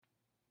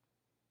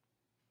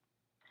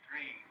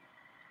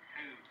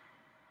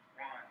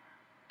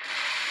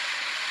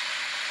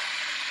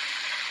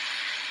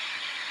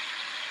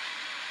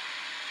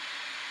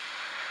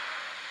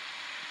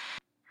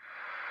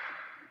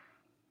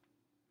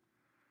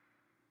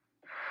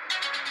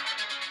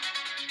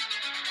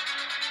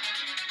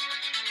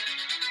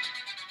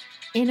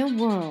In a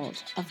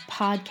world of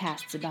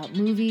podcasts about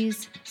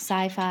movies,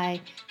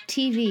 sci-fi,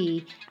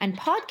 TV, and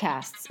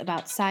podcasts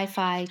about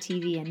sci-fi,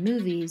 TV, and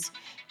movies,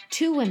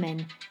 two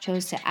women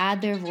chose to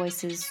add their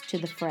voices to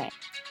the fray.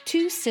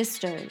 Two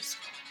sisters.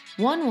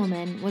 One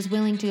woman was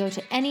willing to go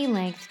to any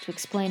length to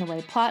explain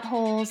away plot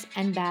holes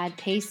and bad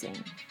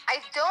pacing. I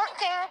don't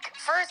think,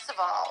 first of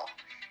all,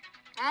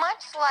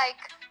 much like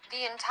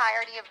the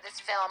entirety of this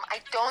film, I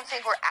don't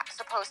think we're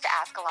supposed to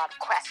ask a lot of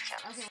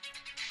questions.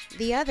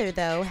 The other,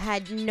 though,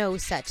 had no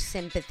such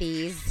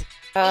sympathies.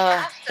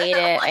 Oh, hate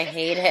it. I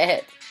hate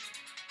it.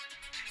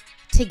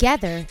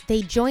 Together,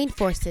 they joined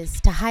forces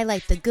to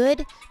highlight the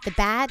good, the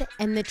bad,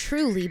 and the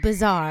truly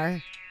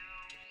bizarre.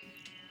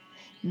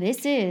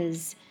 This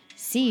is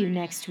See You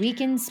Next Week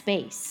in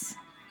Space.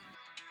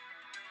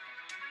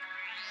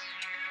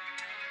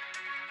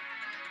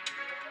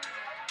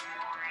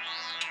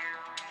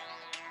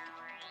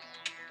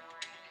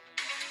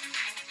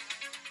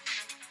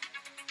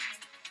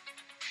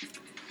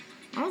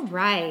 All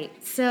right,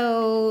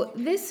 so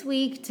this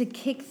week to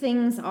kick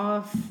things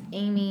off,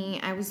 Amy,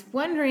 I was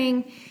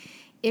wondering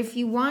if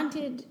you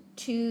wanted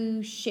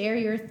to share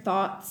your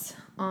thoughts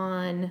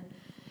on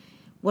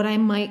what I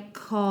might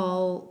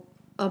call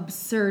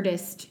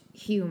absurdist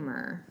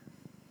humor.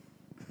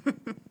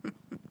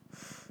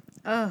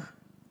 Oh,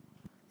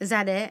 is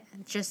that it?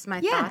 Just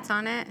my thoughts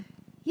on it?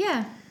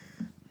 Yeah.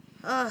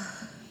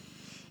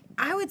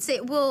 I would say,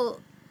 well,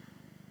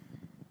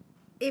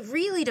 it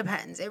really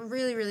depends. It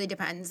really, really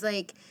depends.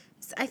 Like,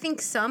 I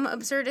think some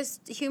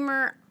absurdist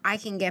humor I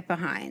can get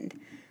behind.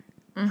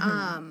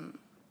 Mm-hmm.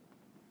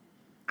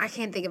 I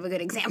can't think of a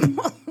good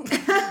example.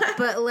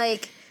 But,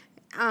 like,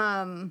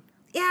 yeah,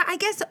 I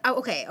guess,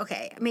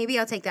 okay. Maybe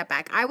I'll take that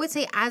back. I would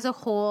say as a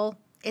whole,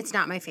 it's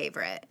not my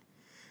favorite.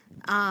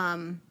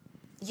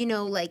 You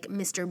know, like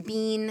Mr.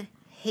 Bean,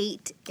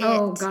 hate it.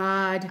 Oh,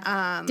 God.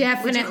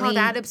 Definitely. Would you call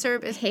that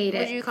absurd? Hate it.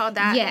 Would you call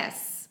that?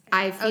 Yes.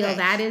 I feel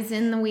that is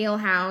in the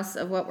wheelhouse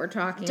of what we're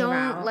talking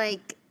about.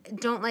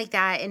 Don't like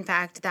that. In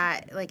fact,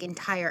 that like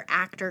entire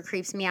actor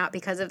creeps me out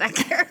because of that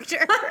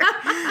character.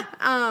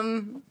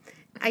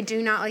 I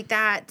do not like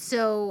that.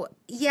 So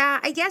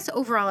yeah, I guess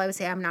overall I would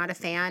say I'm not a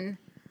fan.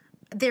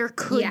 There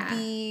could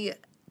be,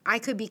 I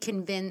could be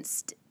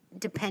convinced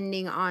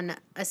depending on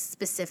a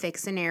specific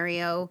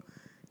scenario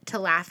to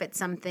laugh at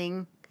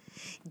something.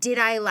 Did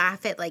I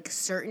laugh at like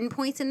certain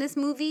points in this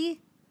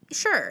movie?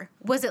 Sure.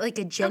 Was it like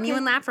a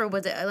genuine laugh, or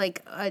was it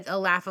like a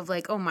laugh of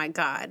like, oh my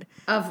God,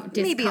 of discomfort?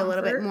 Maybe a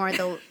little bit more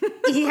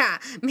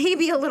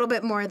maybe a little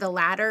bit more the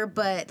latter,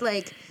 but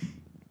like,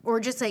 or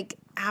just like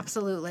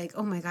absolute like,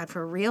 oh my God,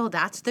 for real,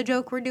 that's the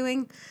joke we're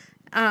doing.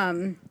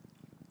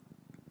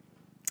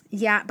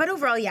 Yeah, but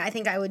overall, I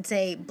think I would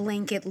say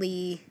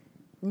blanketly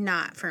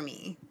not for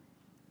me.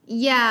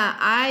 Yeah,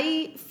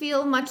 I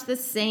feel much the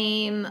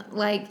same.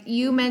 Like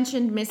you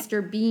mentioned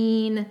Mr.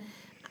 Bean.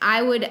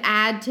 I would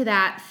add to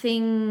that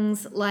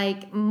things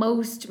like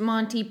most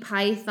Monty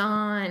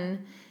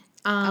Python.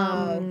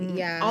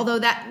 Although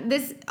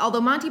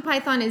Monty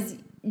Python is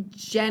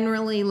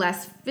generally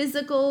less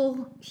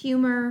physical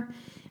humor.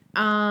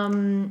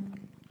 I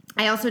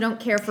also don't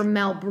care for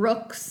Mel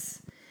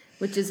Brooks,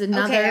 which is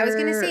another. Okay, I was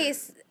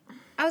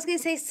gonna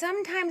say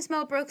sometimes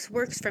Mel Brooks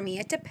works for me.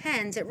 It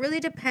depends. It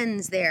really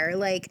depends there.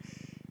 Like,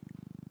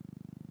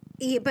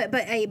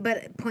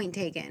 but point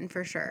taken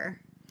for sure.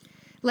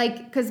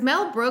 Like, because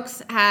Mel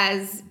Brooks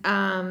has,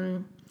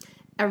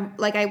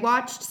 I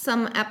watched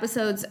some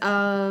episodes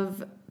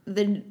of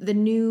the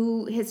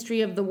new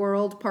History of the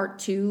World Part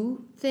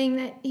 2 thing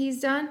that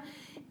he's done,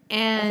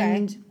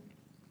 and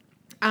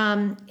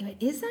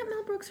is that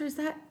Mel Brooks or is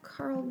that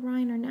Carl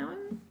Reiner? Now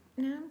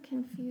I'm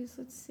confused.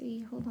 Let's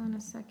see. Hold on a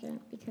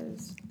second,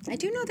 because I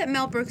do know that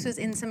Mel Brooks was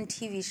in some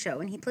TV show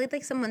and he played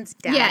like someone's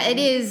dad. Yeah, it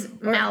is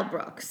Mel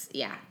Brooks.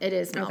 Yeah, it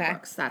is Mel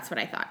Brooks. That's what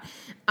I thought.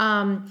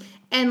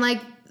 And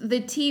like the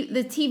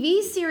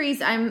TV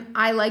series,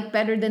 I like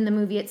better than the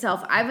movie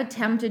itself. I've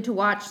attempted to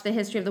watch The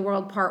History of the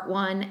World Part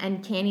 1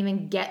 and can't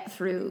even get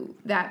through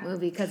that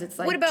movie because it's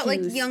like what about too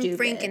like Young stupid.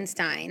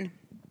 Frankenstein?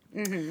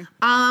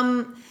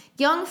 Mm-hmm.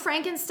 Young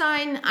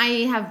Frankenstein,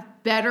 I have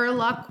better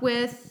luck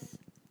with.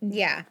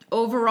 Yeah.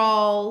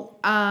 Overall,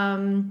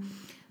 I'm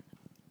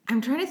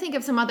trying to think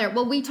of some other.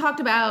 Well, we talked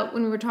about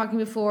when we were talking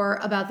before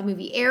about the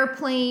movie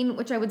Airplane,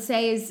 which I would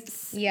say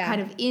is kind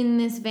of in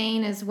this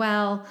vein as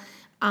well.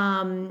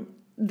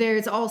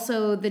 There's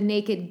also the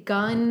Naked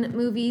Gun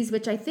movies,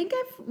 which I think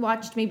I've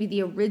watched maybe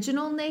the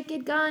original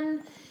Naked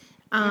Gun.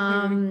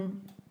 And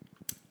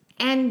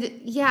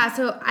yeah,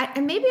 so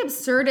and maybe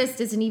absurdist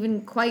isn't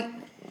even quite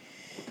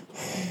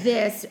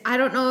this. I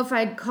don't know if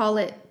I'd call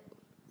it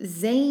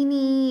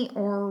zany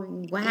or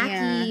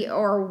wacky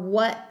or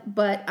what,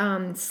 but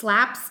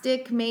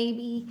slapstick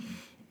maybe.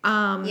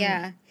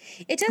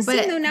 It does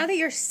seem though, now that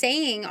you're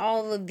saying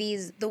all of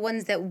these, the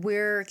ones that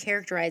we're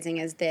characterizing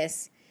as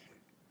this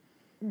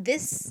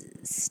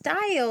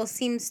style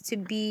seems to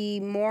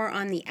be more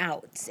on the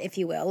outs, if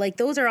you will. Like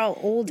those are all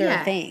older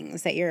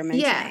things that you're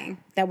mentioning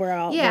that we're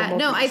all. Yeah,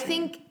 no, I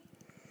think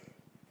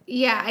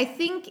Yeah, I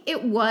think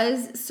it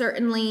was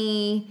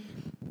certainly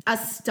a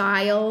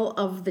style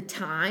of the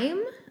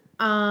time.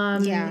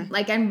 Yeah.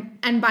 Like,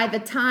 and by the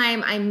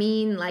time, I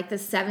mean like the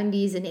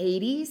 70s and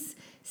 80s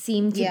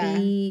seemed to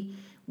be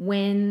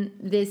when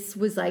this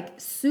was like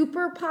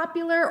super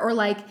popular, or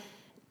like,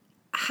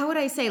 how would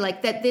I say,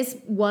 like that this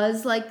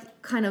was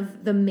like kind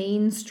of the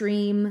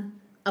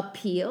mainstream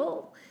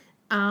appeal.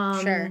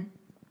 Sure.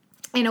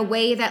 In a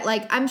way that,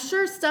 like, I'm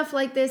sure stuff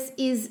like this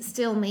is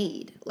still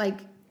made. Like,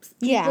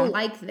 people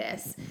like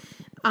this.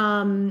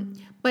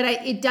 But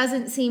it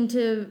doesn't seem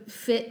to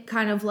fit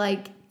kind of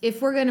like,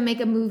 if we're going to make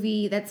a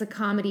movie that's a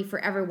comedy for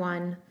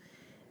everyone,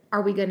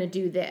 are we going to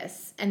do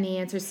this? And the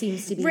answer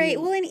seems to be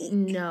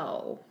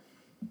no.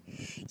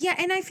 Yeah,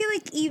 and I feel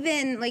like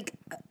even like,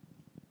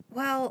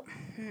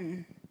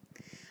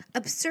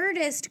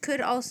 Absurdist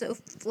could also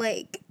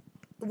like,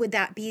 would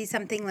that be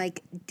something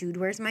like, Dude,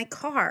 Where's My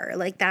Car?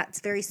 Like, that's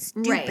very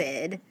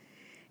stupid. Right.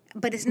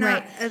 But it's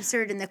not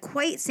absurd in the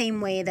quite same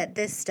way that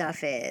this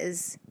stuff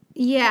is.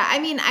 Yeah, I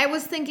mean, I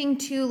was thinking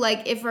too,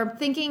 like, if we're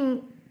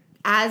thinking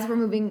as we're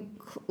moving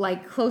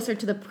like closer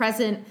to the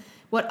present,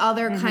 what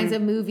other kinds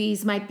of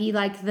movies might be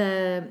like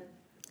the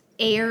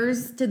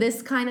heirs to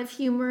this kind of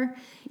humor.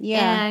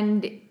 Yeah.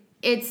 And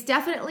it's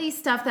definitely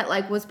stuff that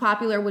like was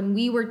popular when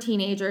we were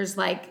teenagers,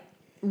 like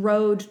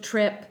Road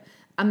Trip,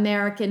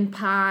 American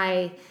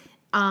Pie.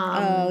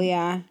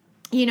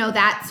 You know,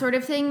 that sort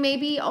of thing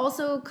maybe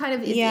also kind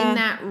of is in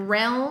that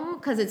realm,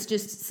 because it's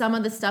just some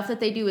of the stuff that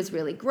they do is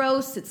really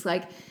gross. It's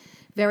like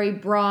very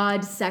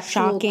broad,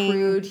 sexual,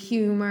 crude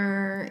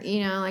humor,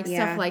 you know, like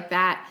stuff like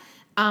that.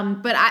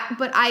 But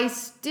I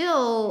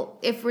still,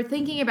 if we're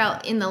thinking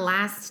about in the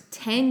last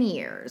 10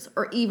 years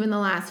or even the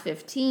last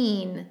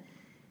 15,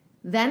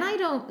 then I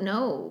don't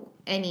know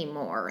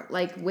anymore,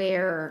 like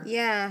where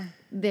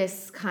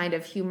this kind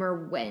of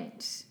humor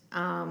went.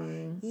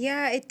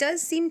 It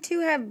does seem to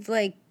have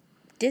like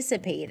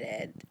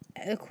dissipated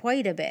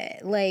quite a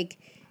bit. Like,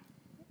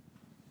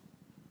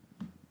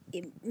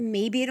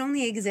 maybe it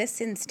only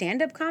exists in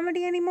stand-up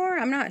comedy anymore.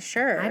 I'm not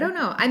sure. I don't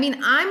know. I mean,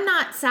 I'm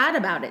not sad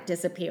about it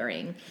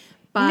disappearing,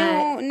 but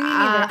no,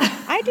 neither.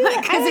 I do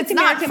because it's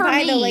not for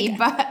me. Though, like,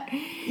 but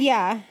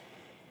yeah,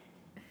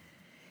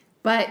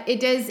 but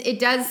it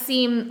does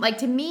seem like,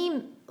 to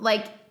me,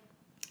 like,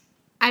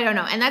 I don't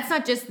know, and that's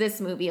not just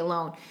this movie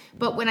alone.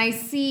 But when I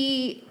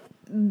see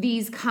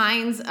these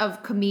kinds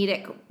of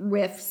comedic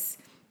riffs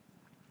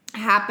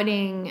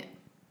happening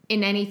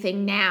in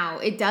anything now,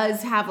 it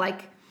does have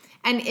like,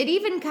 and it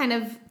even kind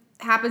of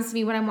happens to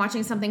me when I'm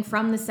watching something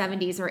from the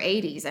 70s or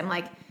 80s. I'm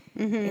like,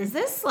 is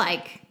this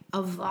like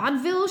a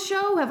vaudeville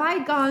show? Have I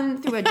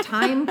gone through a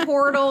time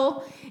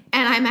portal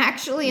and I'm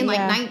actually in like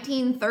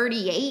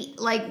 1938?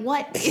 Like,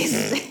 what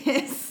is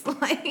this?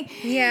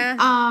 Like,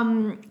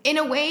 in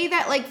a way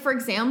that, like, for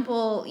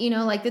example, you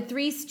know, like the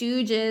Three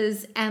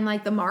Stooges and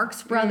like the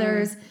Marx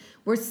Brothers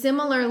were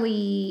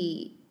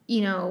similarly, you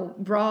know,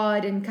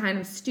 broad and kind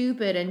of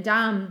stupid and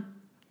dumb.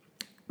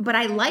 But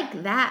I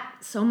like that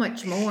so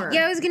much more.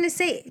 Yeah, I was gonna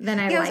say. Than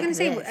I like this.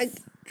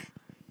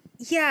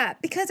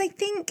 Because I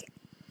think,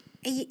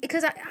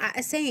 because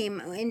I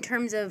same in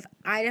terms of,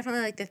 I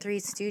definitely like the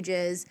Three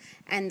Stooges,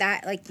 and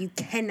that, like, you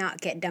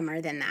cannot get dumber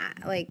than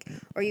that, like,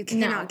 or you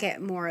cannot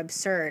get more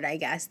absurd, I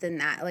guess, than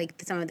that,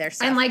 like some of their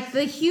stuff. And like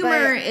the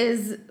humor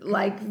is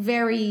like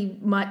very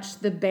much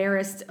the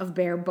barest of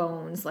bare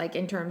bones, like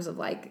in terms of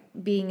like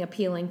being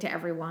appealing to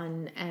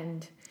everyone.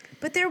 And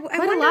but I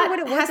wonder what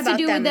it was has about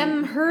to do with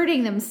them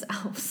hurting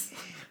themselves.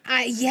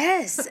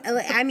 Yes,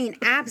 I mean,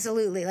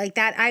 absolutely, like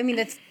that. I mean,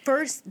 it's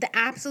the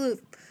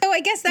absolute. Oh, I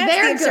guess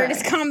that's the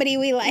absurdist comedy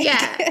we like.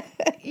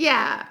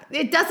 Yeah.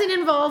 It doesn't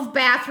involve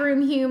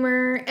bathroom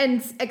humor,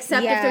 and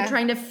except if they're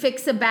trying to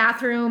fix a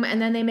bathroom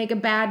and then they make a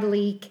bad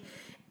leak,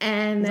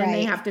 and then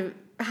they have to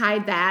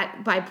hide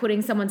that by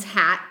putting someone's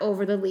hat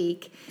over the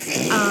leak.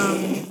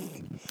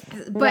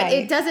 But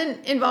it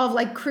doesn't involve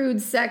like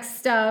crude sex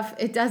stuff.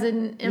 It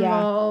doesn't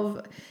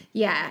involve.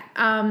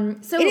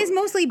 So it is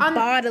mostly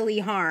bodily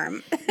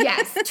harm.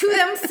 Yes, to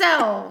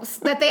themselves.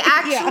 That they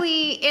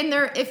actually,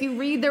 if you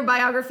read their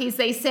biographies,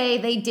 they say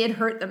they did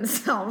hurt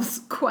themselves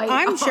quite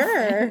often.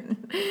 Sure.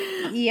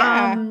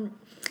 Yeah.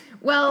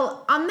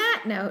 Well, on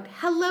that note,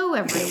 hello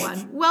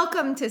everyone.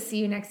 Welcome to See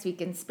You Next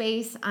Week in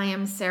Space. I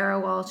am Sarah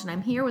Walsh, and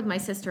I'm here with my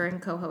sister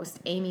and co-host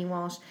Amy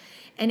Walsh.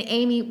 And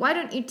Amy, why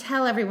don't you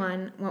tell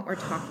everyone what we're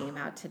talking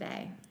about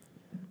today?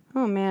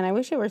 Oh man, I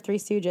wish it were Three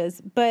Stooges,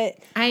 but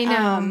I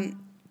know.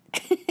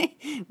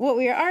 What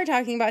we are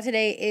talking about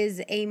today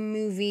is a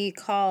movie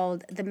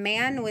called The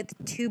Man with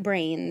Two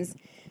Brains,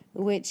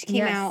 which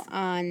came out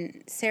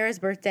on Sarah's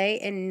birthday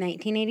in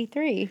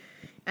 1983.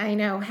 I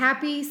know.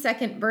 Happy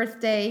second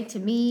birthday to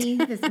me.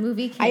 This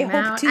movie came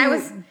out.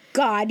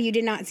 God, you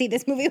did not see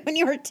this movie when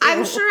you were 2.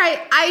 I'm sure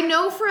I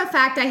know for a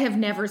fact I have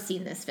never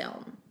seen this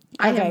film.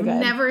 I have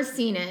never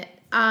seen it.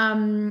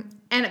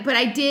 But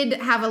I did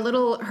have a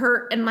little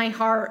hurt in my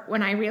heart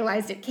when I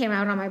realized it came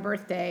out on my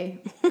birthday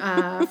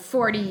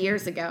 40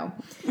 years ago.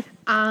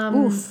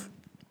 Oof.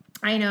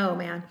 I know,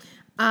 man.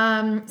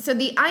 So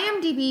the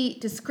IMDb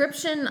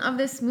description of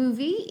this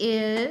movie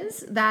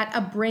is that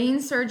a brain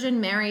surgeon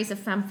marries a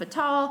femme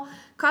fatale,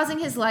 causing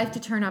his life to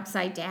turn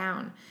upside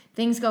down.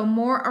 Things go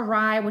more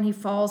awry when he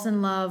falls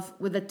in love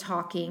with a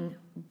talking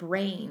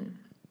brain.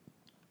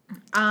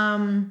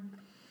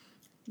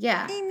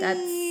 Yeah,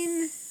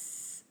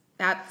 that's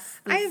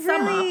the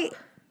sum up.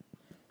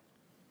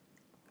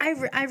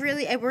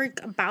 We're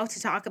about to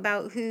talk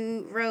about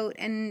who wrote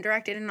and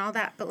directed and all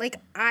that, but like,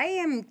 I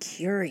am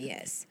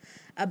curious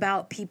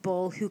about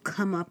people who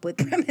come up with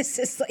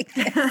premises like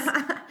this.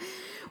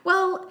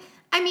 Well,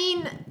 I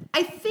mean,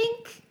 I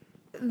think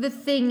the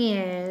thing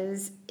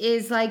is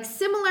like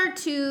similar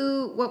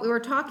to what we were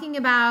talking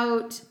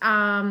about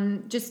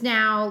just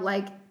now,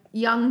 like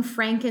Young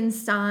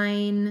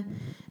Frankenstein.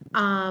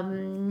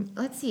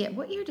 Let's see,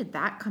 what year did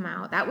that come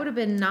out? That would have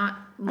been not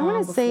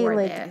long before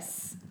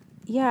this.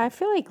 Yeah, I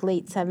feel like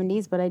late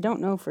 70s, but I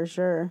don't know for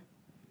sure.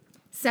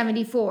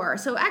 74.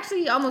 So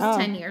actually almost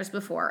 10 years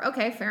before.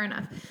 Okay, fair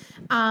enough.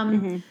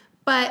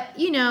 But,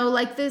 you know,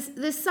 like this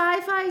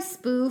sci-fi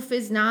spoof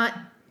is not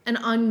an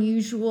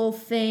unusual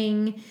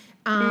thing.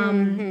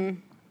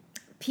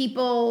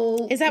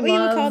 People Is that what you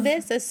would call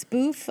this? A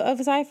spoof of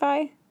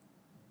sci-fi?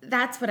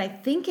 That's what I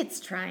think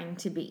it's trying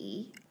to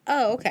be.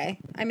 Oh, okay.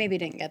 I maybe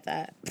didn't get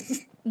that.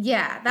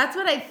 Yeah, that's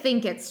what I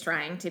think it's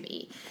trying to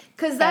be.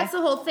 Because that's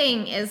the whole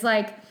thing is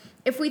like,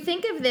 if we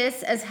think of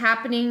this as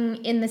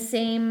happening in the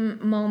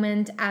same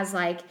moment as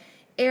like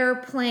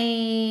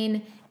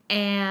Airplane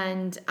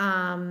and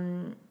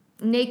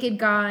Naked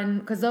Gun,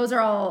 because those are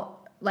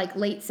all like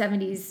late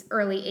 70s,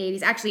 early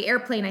 80s. Actually,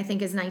 Airplane I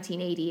think is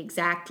 1980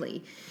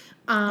 exactly.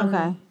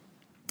 Okay.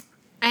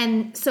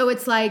 And so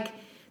it's like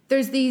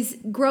there's these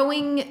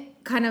growing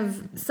kind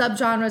of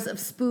subgenres of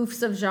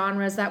spoofs of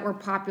genres that were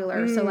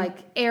popular. So like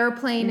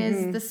Airplane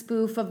is the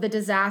spoof of the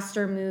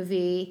disaster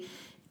movie.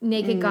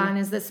 Naked Gun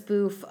is the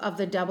spoof of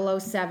the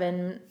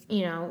 007,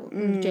 you know,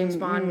 James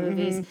Bond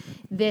movies.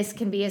 This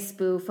can be a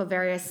spoof of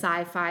various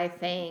sci-fi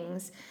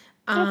things.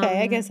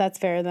 Okay, I guess that's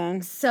fair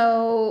then.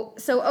 So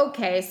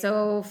okay,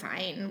 so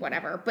fine,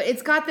 whatever. But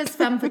it's got this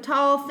femme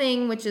fatale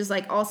thing, which is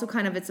like also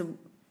kind of it's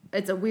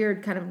a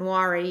weird kind of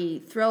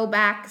noir-y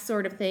throwback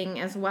sort of thing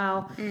as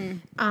well.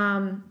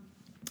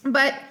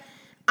 But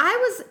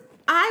I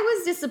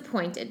was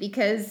disappointed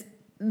because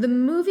the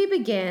movie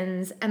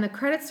begins and the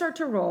credits start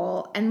to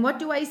roll, and what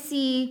do I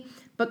see?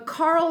 But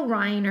Carl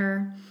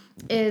Reiner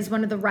is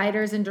one of the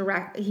writers and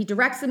he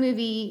directs the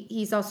movie.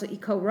 He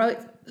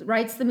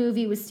writes the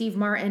movie with Steve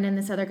Martin, and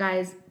this other guy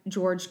is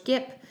George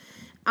Gipp.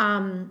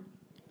 And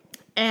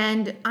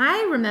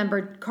I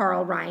remembered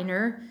Carl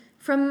Reiner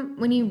from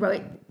when he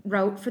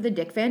wrote for the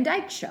Dick Van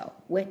Dyke Show,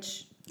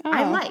 which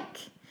I like.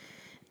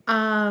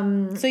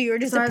 So you were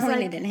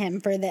disappointed in him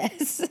for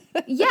this.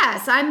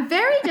 Yes, I'm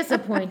very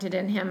disappointed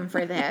in him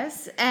for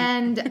this.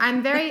 And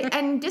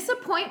and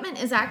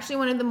disappointment is actually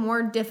one of the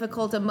more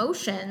difficult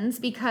emotions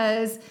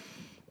because,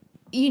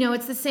 you know,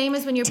 it's the same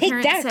as when your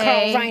parents say. Take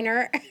that, Carl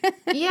Reiner.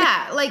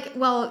 Yeah, like,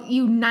 well,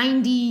 you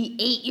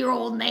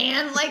 98-year-old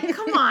man. Like,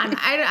 come on.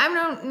 I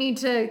don't need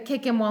to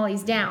kick him while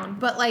he's down.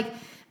 But,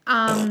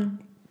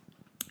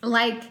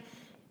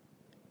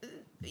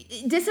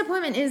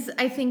 disappointment is,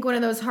 I think, one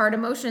of those hard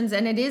emotions,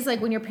 and it is like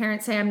when your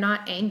parents say, "I'm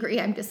not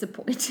angry, I'm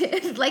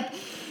disappointed." Like,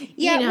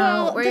 yeah, you know,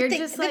 well, where you're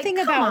just like, the thing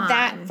come about on.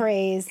 that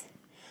phrase,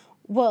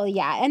 well,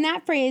 yeah, and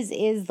that phrase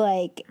is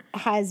like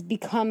has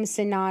become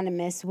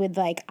synonymous with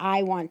like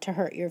I want to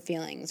hurt your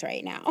feelings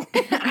right now.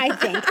 I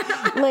think,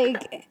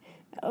 like,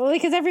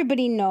 because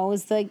everybody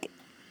knows like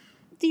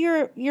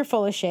you're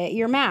full of shit,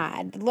 you're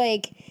mad,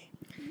 like,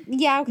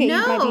 yeah, okay, you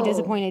might be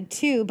disappointed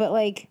too, but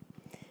like,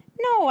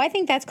 no, I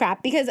think that's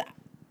crap because.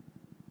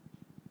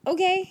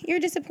 Okay,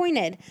 you're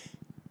disappointed.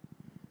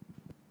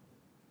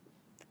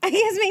 I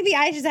guess maybe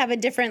I just have a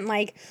different,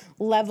 like,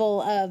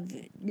 level of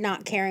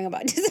not caring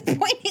about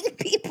disappointing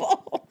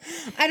people.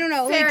 I don't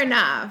know. Fair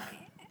enough.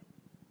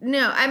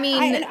 No, I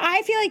mean...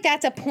 I feel like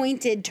that's a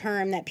pointed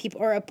term that people...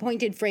 Or a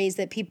pointed phrase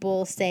that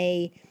people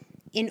say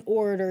in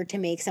order to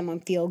make someone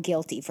feel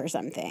guilty for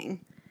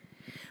something.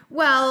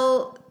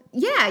 Well,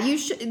 yeah, you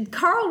should...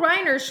 Carl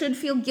Reiner should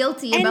feel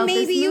guilty about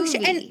this movie. You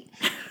should...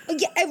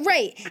 Yeah,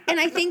 right.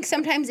 And I think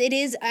sometimes it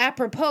is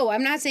apropos.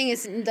 I'm not saying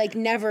it's like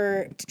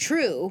never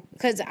true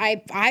because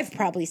I've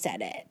probably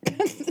said it.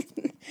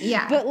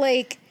 Yeah.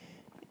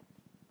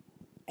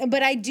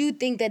 But I do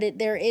think that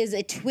there is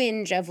a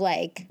twinge of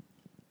like,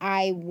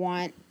 I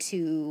want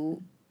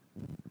to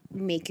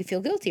make you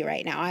feel guilty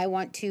right now. I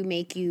want to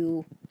make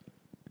you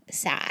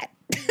sad.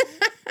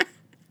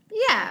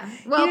 Yeah.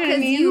 Well,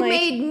 because you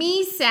made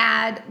me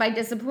sad by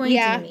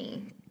disappointing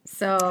me.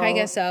 So I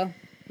guess so.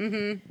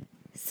 Mm-hmm.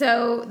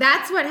 So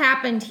that's what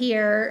happened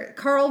here.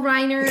 Carl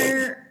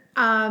Reiner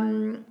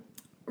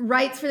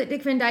writes for the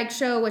Dick Van Dyke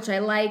Show, which I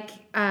like.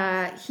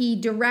 He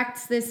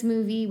directs this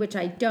movie, which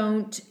I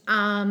don't.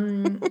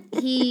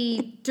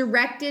 He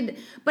directed,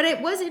 but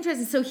it was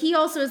interesting. So he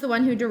also is the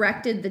one who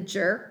directed The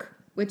Jerk,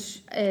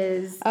 which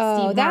is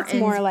Steve Martin's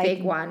more like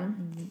big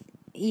one.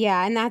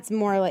 Yeah, and that's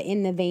more like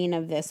in the vein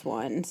of this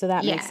one, so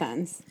that makes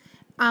sense.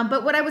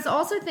 But what I was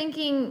also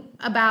thinking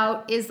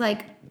about is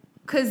like,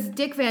 because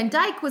Dick Van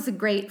Dyke was a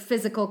great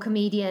physical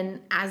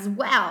comedian as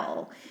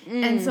well.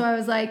 And so I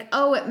was like,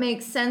 oh, it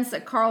makes sense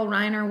that Carl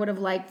Reiner would have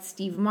liked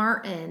Steve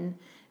Martin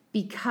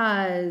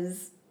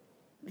because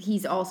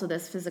he's also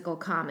this physical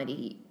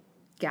comedy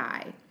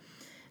guy.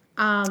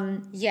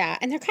 Yeah,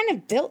 and they're kind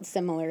of built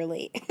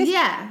similarly.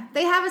 Yeah,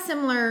 they have a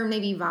similar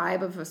maybe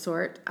vibe of a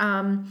sort.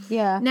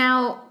 Yeah.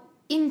 Now,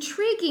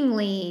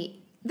 intriguingly,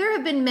 there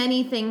have been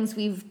many things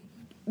we've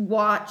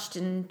watched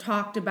and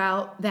talked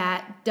about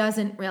that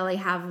doesn't really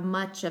have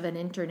much of an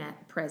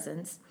internet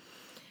presence.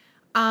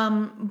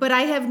 But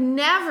I have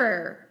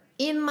never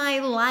in my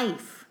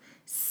life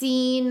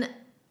seen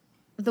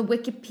the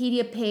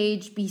Wikipedia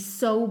page be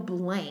so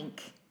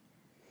blank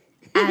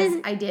as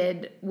I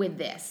did with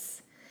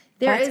this.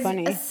 There That's is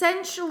funny.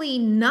 essentially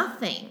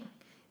nothing,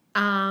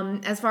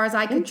 as far as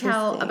I could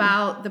tell,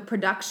 about the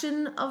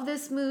production of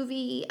this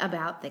movie,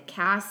 about the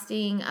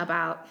casting,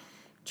 about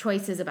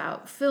choices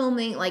about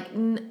filming, like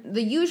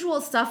the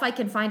usual stuff I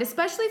can find,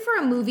 especially for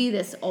a movie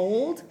this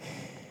old.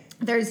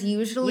 There's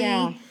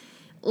usually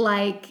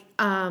like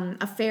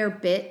a fair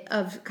bit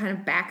of kind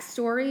of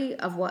backstory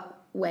of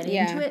what went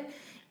into it.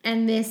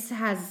 And this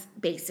has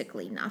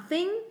basically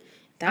nothing.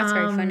 That's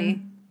very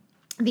funny.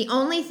 The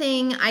only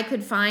thing I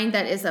could find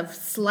that is of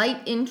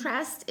slight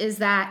interest is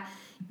that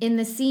in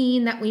the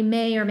scene that we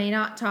may or may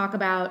not talk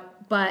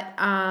about, but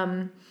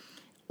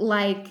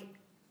like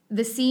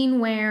the scene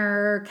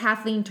where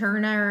Kathleen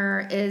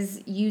Turner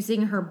is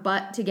using her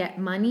butt to get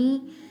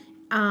money.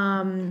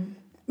 We'll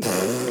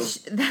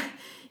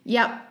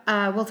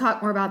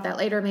talk more about that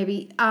later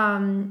maybe.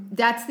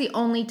 That's the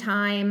only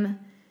time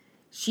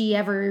she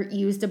ever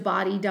used a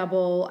body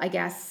double, I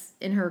guess,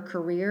 in her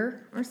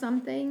career or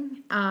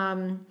something.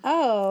 And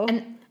I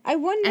and that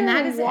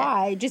wonder is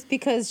why. Just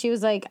because she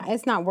was like,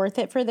 it's not worth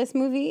it for this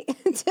movie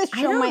to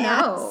show my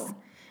ass.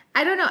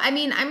 I don't know. I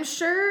mean, I'm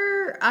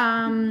sure.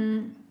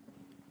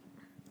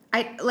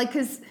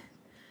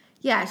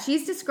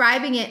 She's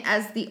describing it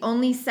as the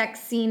only sex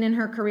scene in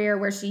her career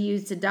where she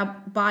used a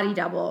body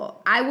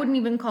double. I wouldn't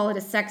even call it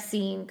a sex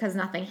scene because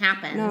nothing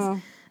happens. No.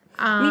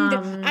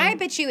 I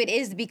bet you it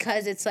is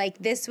because it's like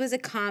this was a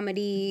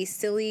comedy,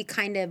 silly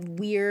kind of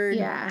weird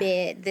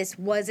bit. This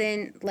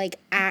wasn't like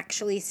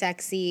actually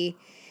sexy.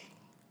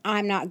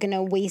 I'm not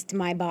gonna waste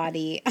my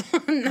body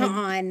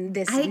on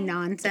this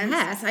nonsense.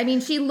 Yes, I mean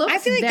she looks. I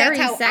feel like very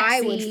that's how sexy.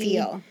 I would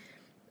feel.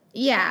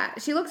 Yeah,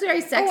 she looks very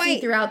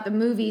sexy throughout the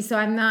movie, so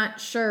I'm not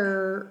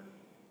sure.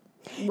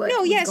 What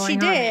was going she on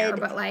did, there,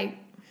 but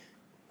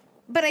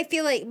I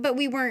feel like, but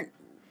we weren't.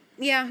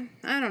 Yeah,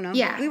 I don't know.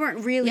 Yeah, we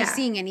weren't really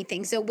seeing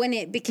anything. So when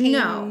it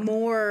became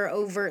more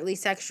overtly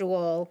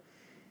sexual,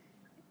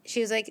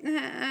 she was like,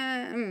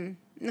 "No,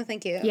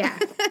 thank you." Yeah,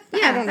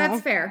 yeah,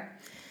 that's fair.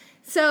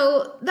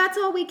 So that's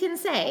all we can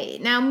say.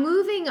 Now,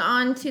 moving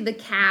on to the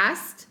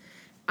cast.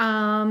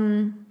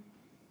 Again,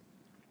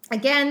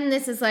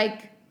 this is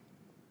like,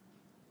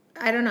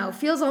 I don't know,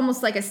 feels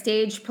almost like a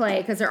stage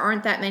play because there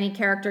aren't that many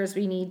characters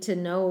we need to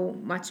know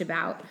much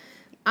about.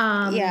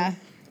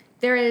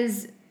 There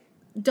is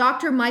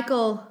Dr.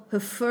 Michael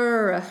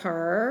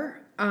Hufferer,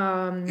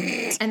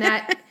 and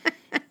that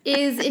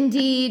is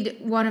indeed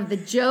one of the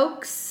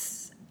jokes.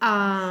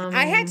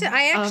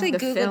 I actually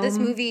Googled this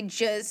film. movie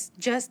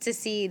just to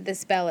see the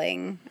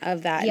spelling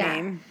of that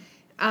name.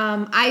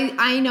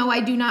 I know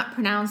I do not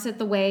pronounce it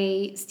the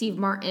way Steve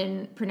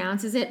Martin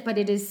pronounces it, but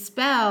it is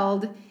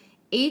spelled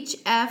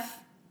Hfurhurr.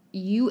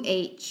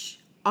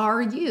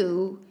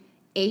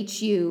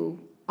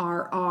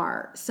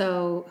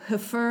 So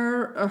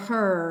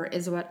Hufferer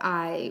is what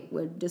I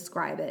would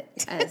describe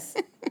it as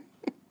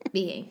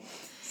being.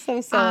 So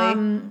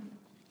silly.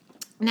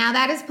 Now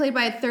that is played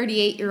by a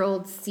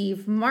 38-year-old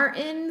Steve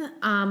Martin,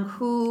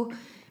 who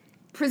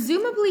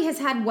presumably has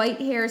had white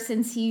hair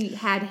since he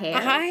had hair.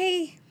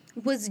 I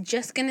was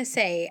just gonna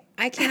say,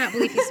 I cannot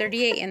believe he's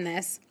 38 in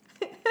this.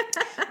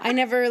 I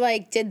never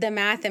did the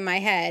math in my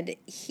head.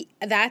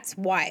 That's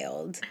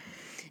wild.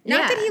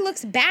 Not that he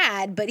looks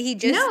bad, but he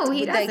just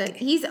he doesn't.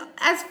 He's,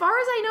 as far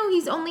as I know,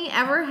 he's only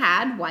ever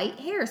had white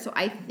hair, so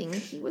I think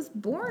he was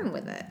born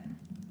with it.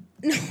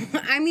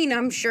 I mean,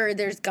 I'm sure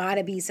there's got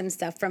to be some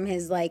stuff from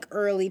his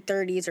early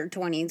 30s or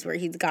 20s where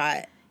he's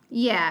got.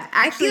 Yeah,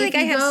 I actually, feel like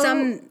I have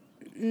some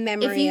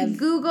memory. If you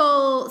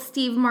Google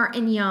Steve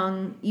Martin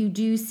Young, you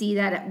do see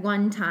that at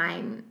one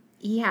time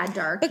he had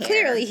dark hair. But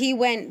clearly, he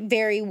went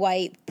very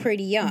white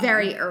pretty young.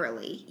 Very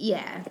early.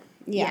 Yeah.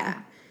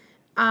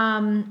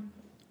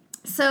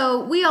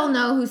 So we all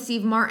know who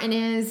Steve Martin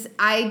is.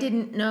 I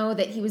didn't know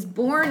that he was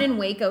born in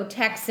Waco,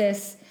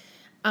 Texas,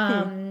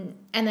 and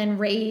then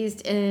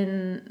raised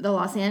in the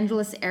Los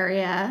Angeles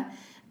area.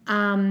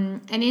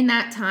 And in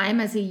that time,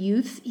 as a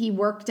youth, he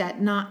worked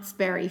at Knott's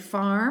Berry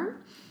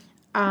Farm.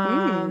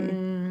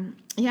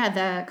 Yeah,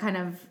 the kind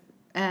of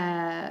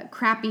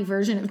crappy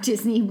version of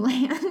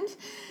Disneyland.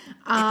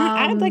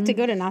 I'd like to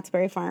go to Knott's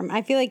Berry Farm.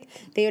 I feel like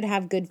they would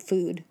have good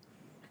food.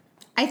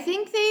 I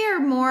think they are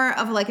more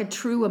of a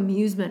true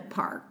amusement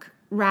park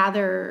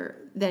rather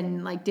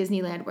than like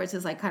Disneyland, where it's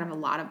just like kind of a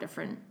lot of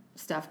different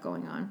stuff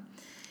going on.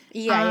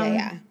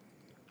 Yeah.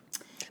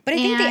 But I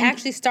think they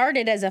actually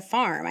started as a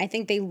farm. I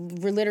think they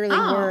literally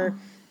were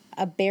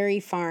a berry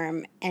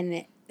farm, and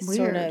it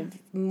sort of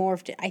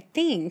morphed. I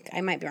think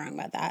I might be wrong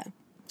about that.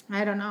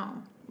 I don't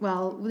know.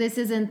 Well, this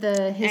isn't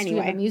the history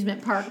of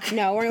amusement park.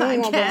 No, we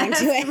won't go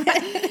into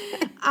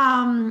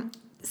it.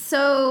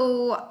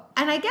 So,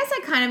 and I guess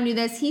I kind of knew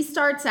this. He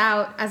starts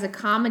out as a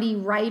comedy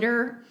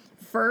writer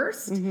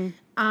first.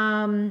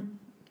 And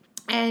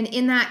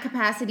in that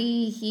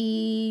capacity,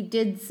 he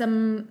did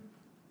some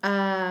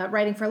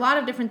writing for a lot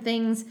of different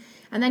things.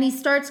 And then he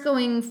starts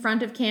going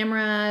front of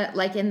camera,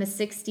 like in the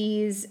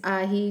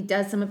 60s. He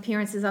does some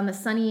appearances on the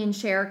Sonny and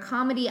Cher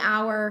Comedy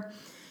Hour.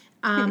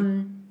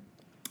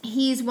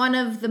 He's one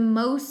of the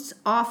most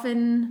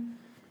often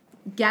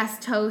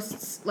guest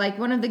hosts, like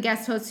one of the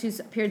guest hosts who's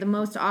appeared the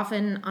most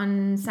often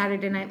on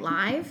Saturday Night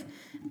Live,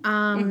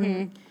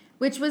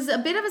 which was a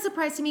bit of a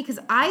surprise to me because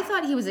I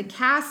thought he was a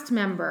cast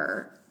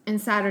member in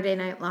Saturday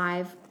Night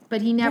Live,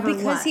 but he never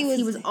was.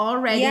 He was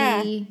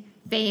already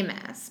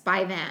famous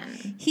by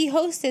then. He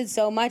hosted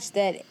so much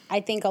that I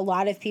think a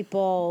lot of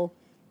people,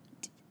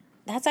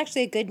 that's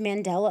actually a good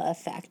Mandela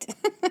effect.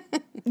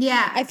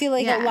 Yeah. I feel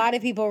like a lot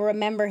of people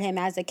remember him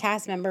as a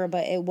cast member,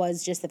 but it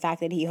was just the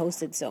fact that he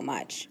hosted so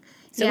much.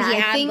 So he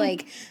had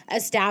like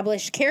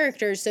established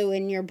characters, so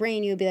in your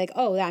brain you would be like,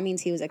 oh, that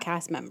means he was a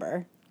cast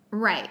member.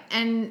 Right.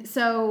 And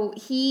so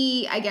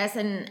he, I guess,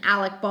 and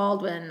Alec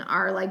Baldwin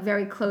are like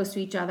very close to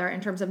each other in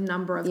terms of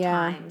number of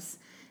times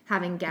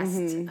having guest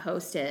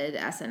hosted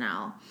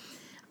SNL.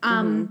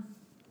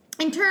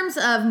 In terms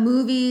of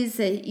movies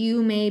that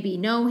you maybe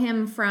know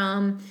him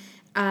from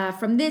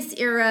this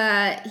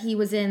era, he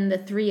was in The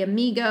Three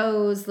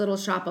Amigos, Little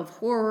Shop of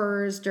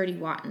Horrors, Dirty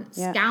Rotten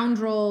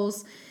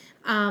Scoundrels.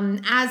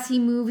 As he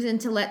moves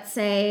into, let's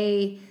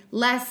say,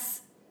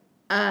 less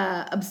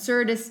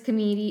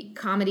absurdist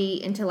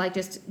comedy into like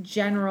just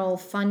general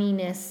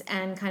funniness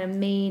and kind of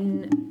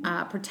main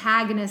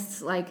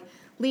protagonists, like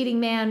leading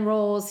man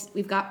roles,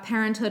 we've got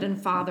Parenthood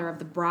and Father of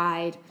the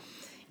Bride.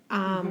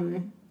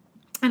 And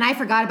I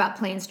forgot about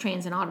Planes,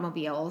 Trains, and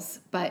Automobiles,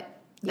 but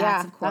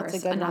that's, of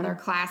course, another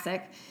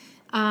classic.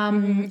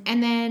 And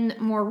then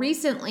more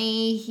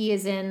recently, he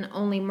is in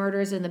Only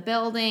Murders in the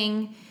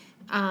Building.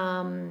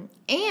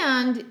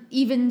 And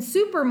even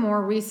super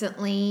more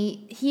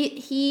recently,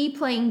 he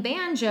playing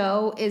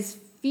banjo is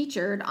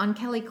featured on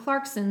Kelly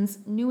Clarkson's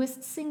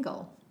newest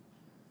single.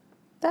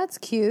 That's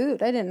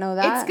cute. I didn't know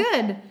that. It's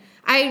good.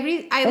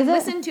 I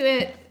listened to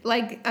it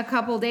like a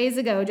couple days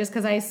ago just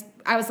because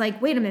I was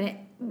like, wait a minute.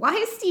 Why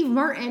is Steve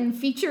Martin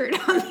featured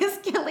on this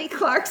Kelly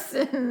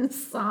Clarkson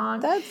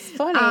song? That's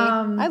funny.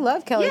 I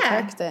love Kelly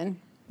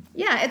Clarkson.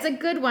 Yeah, it's a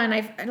good one.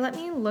 Let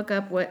me look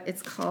up what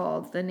it's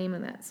called, the name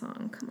of that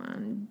song. Come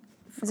on.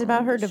 Is it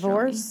about her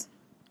divorce?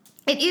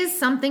 It is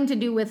something to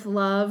do with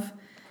love.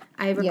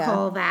 I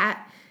recall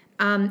that.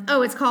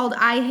 It's called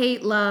I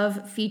Hate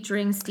Love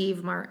featuring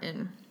Steve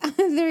Martin.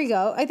 There you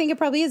go. I think it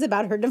probably is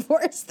about her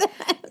divorce then.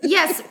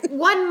 Yes,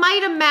 one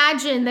might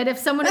imagine that if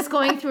someone is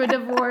going through a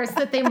divorce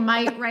that they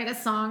might write a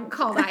song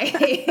called I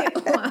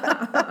Hate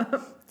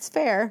Love. It's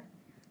fair.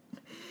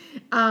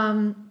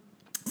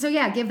 So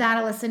yeah, give that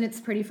a listen.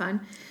 It's pretty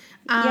fun.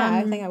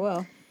 I think I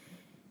will.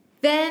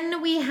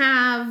 Then we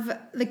have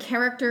the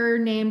character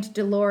named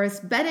Dolores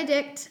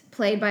Benedict,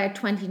 played by a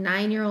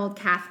 29-year-old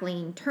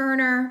Kathleen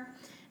Turner.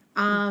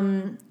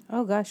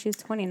 Oh gosh, she's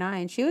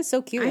 29. She was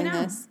so cute in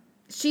this.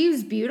 She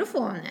was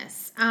beautiful in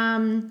this.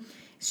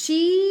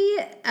 She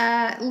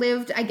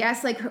lived, I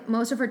guess, like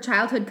most of her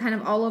childhood kind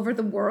of all over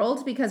the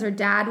world because her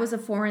dad was a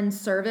foreign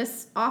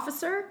service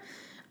officer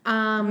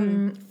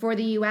for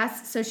the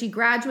U.S. So she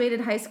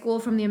graduated high school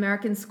from the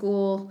American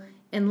School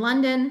in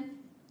London.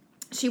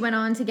 She went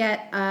on to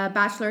get a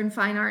Bachelor in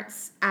Fine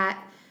Arts at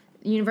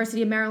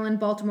University of Maryland,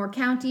 Baltimore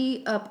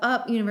County,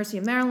 University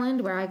of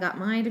Maryland, where I got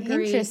my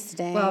degree.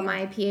 Interesting. Well,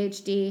 my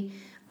PhD.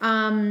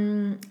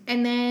 And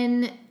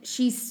then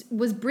she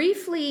was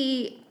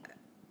briefly,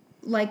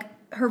 like,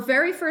 her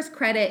very first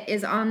credit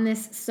is on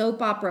this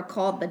soap opera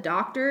called The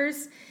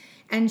Doctors,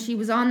 and she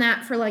was on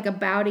that for, like,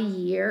 about a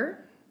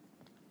year.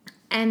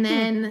 And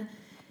then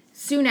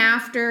soon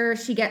after,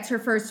 she gets her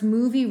first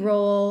movie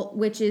role,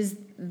 which is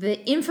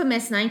the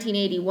infamous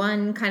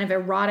 1981 kind of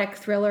erotic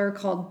thriller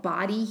called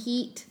Body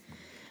Heat.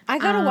 I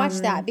gotta watch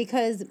that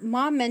because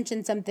Mom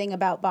mentioned something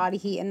about Body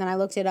Heat, and then I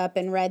looked it up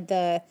and read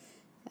the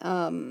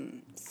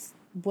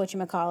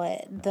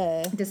whatchamacallit,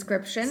 the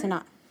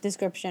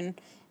description,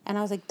 and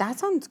I was like, that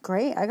sounds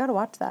great. I gotta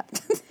watch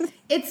that.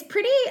 It's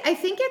pretty, I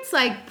think it's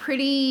like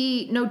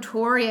pretty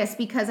notorious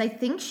because I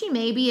think she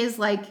maybe is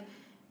like,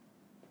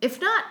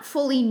 if not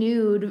fully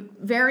nude,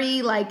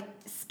 very like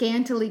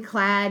scantily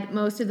clad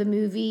most of the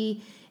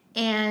movie.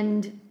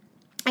 And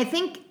I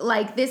think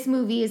like this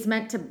movie is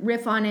meant to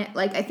riff on it.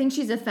 Like I think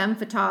she's a femme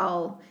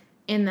fatale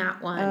in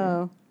that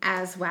one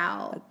as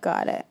well.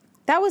 Got it.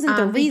 That wasn't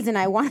the reason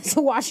I wanted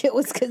to watch it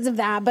was because of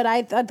that, but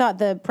I thought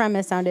the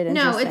premise sounded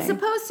interesting. No, it's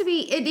supposed to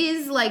be, it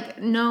is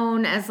like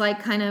known as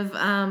like kind of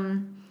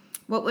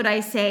what would I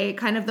say,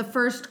 kind of the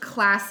first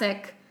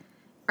classic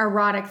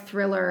erotic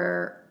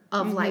thriller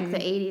of like the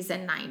 80s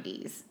and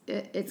 90s.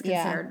 It's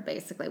considered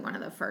basically one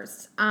of the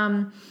first.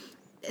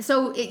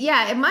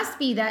 It must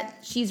be that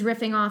she's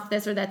riffing off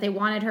this, or that they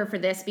wanted her for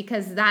this,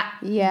 because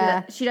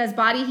she does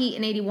Body Heat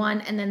in 81,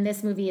 and then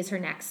this movie is her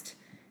next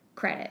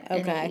credit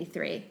in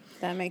 83.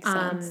 That makes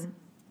sense.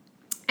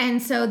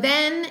 And so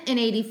then in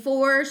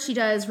 84, she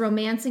does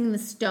Romancing the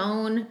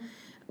Stone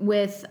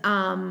with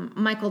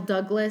Michael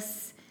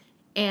Douglas.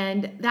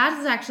 And that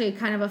is actually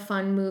kind of a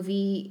fun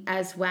movie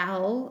as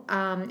well.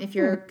 If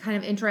you're kind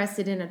of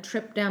interested in a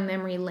trip down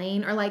memory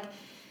lane, or like,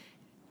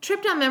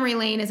 trip down memory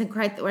lane isn't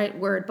quite the right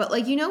word, but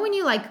like, you know, when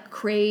you like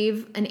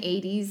crave an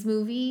 80s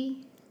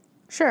movie?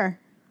 Sure.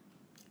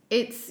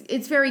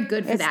 It's very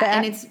good for that.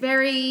 And it's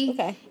very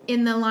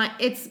in the line.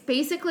 It's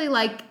basically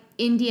like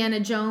Indiana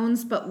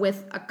Jones, but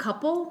with a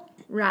couple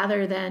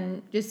rather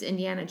than just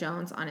Indiana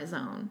Jones on his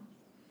own.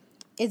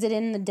 Is it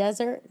in the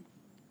desert?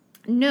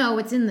 No,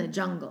 it's in the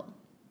jungle.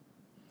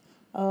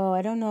 Oh,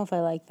 I don't know if I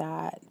like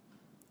that.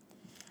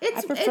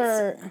 I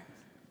prefer...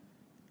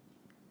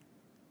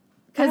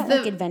 I don't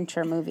like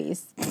adventure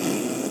movies.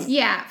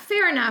 Yeah,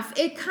 fair enough.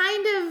 It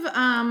kind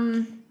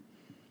of...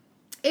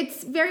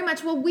 it's very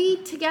much... Well,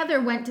 we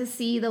together went to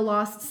see The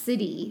Lost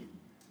City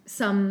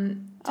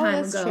some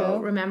time ago, true.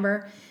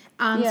 Remember?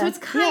 So it's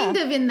kind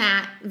of in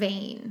that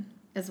vein,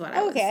 is what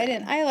I would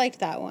say. I liked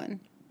that one.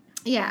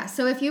 Yeah,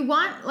 so if you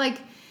want,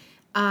 like...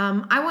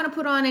 I want to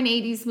put on an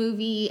 80s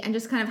movie and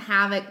just kind of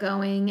have it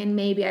going, and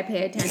maybe I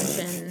pay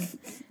attention,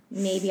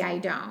 maybe I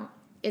don't.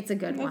 It's a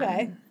good one.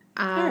 Okay.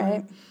 All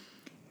right.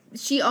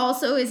 She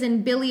also is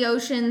in Billy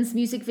Ocean's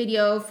music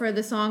video for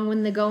the song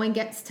When the Going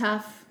Gets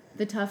Tough,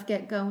 the Tough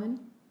Get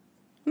Going.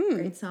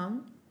 Great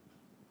song.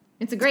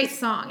 It's a great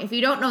song. If you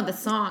don't know the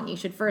song, you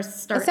should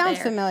first start there. It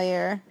sounds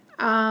familiar.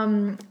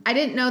 I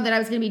didn't know that I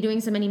was going to be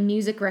doing so many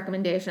music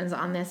recommendations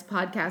on this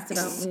podcast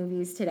about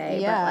movies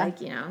today, but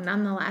like, you know,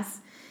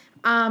 nonetheless.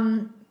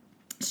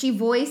 She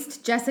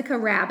voiced Jessica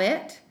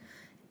Rabbit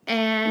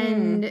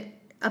and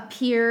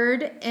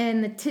appeared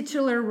in the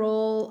titular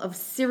role of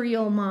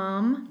Serial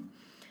Mom.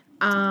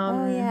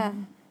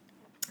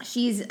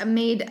 She's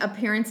made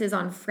appearances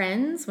on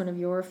Friends, one of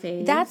your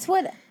faves. That's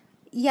what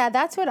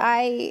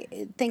I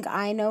think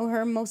I know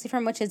her mostly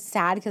from, which is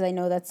sad because I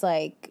know that's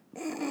like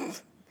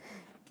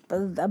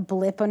a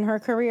blip in her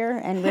career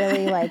and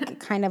really like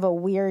kind of a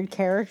weird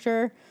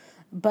character.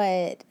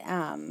 But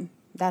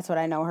that's what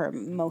I know her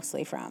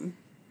mostly from.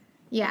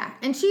 Yeah,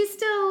 and she's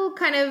still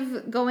kind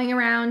of going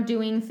around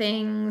doing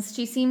things.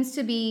 She seems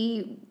to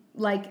be,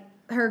 like,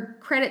 her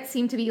credits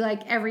seem to be,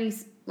 like,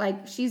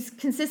 she's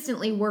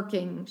consistently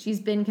working. She's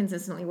been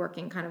consistently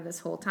working kind of this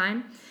whole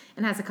time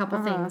and has a couple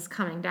things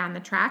coming down the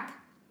track.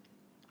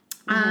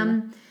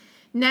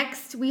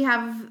 Next, we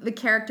have the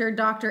character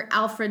Dr.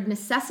 Alfred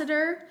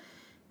Necessiter,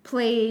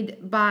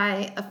 played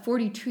by a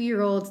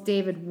 42-year-old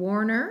David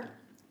Warner.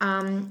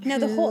 Now,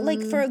 the whole,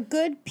 like, for a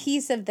good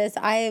piece of this,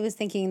 I was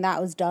thinking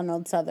that was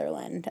Donald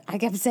Sutherland. I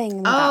kept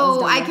saying that was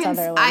Donald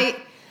Sutherland.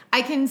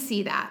 I can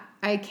see that.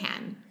 I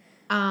can.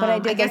 But I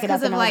did look it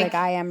up and I was like,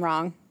 I am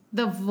wrong.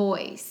 The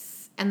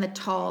voice and the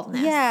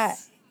tallness. Yeah.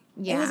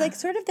 It was, like,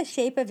 sort of the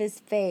shape of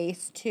his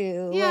face,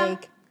 too. Yeah,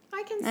 like,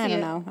 I can see I don't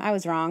know. I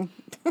was wrong.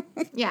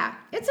 Yeah,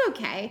 it's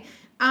okay.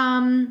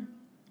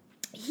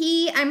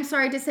 He, I'm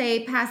sorry to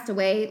say, passed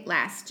away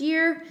last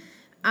year.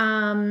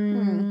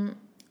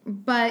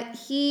 But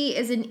he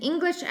is an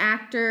English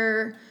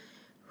actor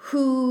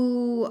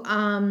who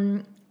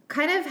kind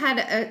of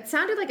had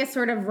sounded like a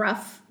sort of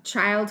rough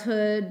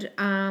childhood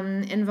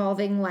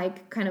involving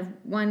like kind of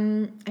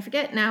one, I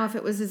forget now if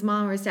it was his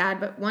mom or his dad,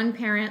 but one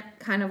parent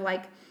kind of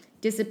like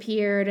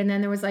disappeared, and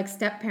then there was like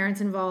step parents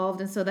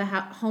involved, and so the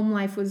home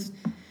life was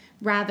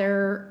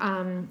rather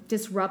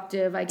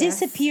disruptive, I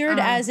guess. Disappeared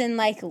as in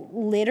like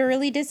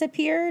literally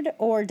disappeared,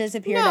 or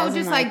disappeared as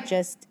in like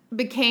just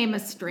became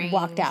estranged.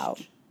 Walked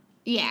out.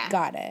 Yeah.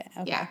 Got it.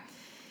 Okay. Yeah.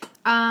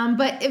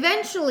 But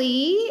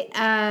eventually,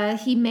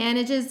 he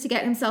manages to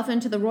get himself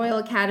into the Royal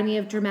Academy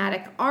of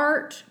Dramatic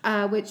Art,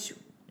 which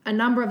a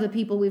number of the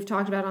people we've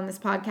talked about on this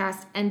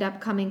podcast end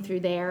up coming through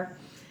there.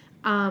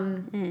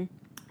 In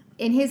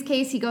his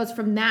case, he goes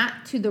from that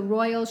to the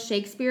Royal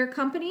Shakespeare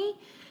Company.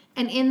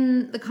 And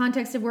in the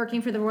context of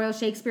working for the Royal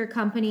Shakespeare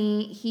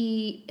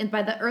Company,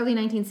 by the early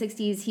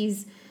 1960s,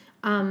 he's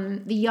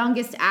the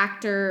youngest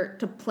actor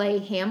to play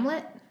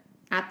Hamlet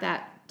at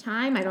that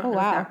time. I don't know if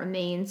that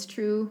remains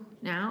true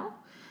now.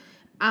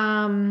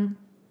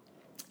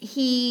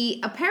 He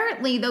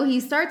apparently, though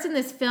he starts in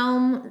this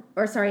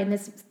in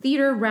this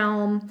theater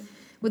realm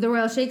with the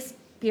Royal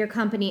Shakespeare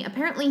Company,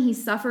 apparently he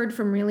suffered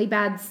from really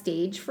bad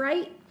stage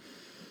fright.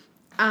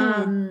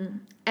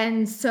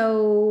 And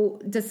so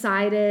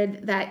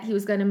decided that he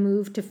was going to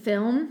move to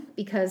film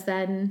because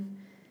then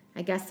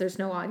I guess there's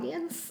no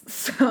audience.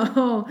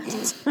 So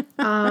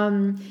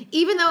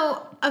even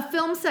though a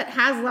film set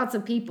has lots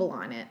of people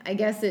on it, I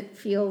guess it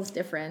feels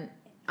different.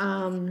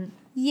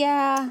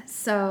 Yeah.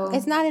 So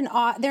it's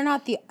not they're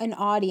not an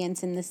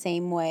audience in the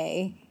same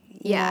way.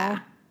 Yeah.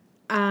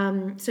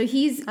 So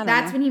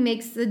that's when he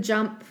makes the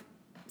jump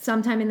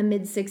sometime in the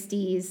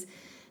mid-60s.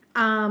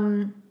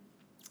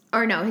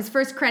 Or no, his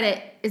first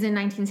credit is in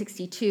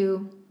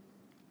 1962.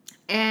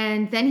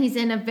 And then he's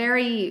in a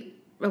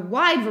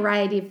wide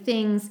variety of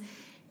things,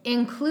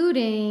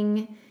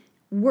 including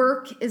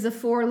work is a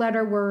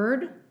 4-letter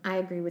word. I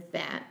agree with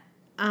that.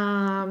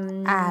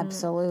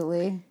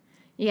 Absolutely.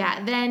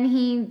 Yeah, then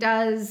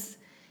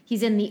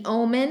he's in The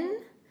Omen.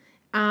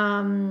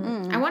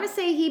 I want to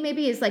say he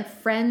maybe is like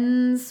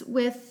friends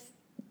with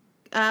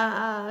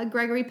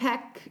Gregory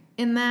Peck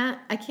in that.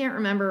 I can't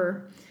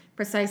remember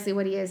precisely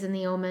what he is in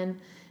The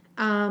Omen.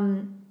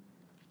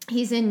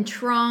 He's in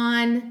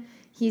Tron.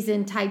 He's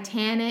in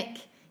Titanic.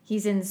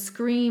 He's in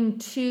Scream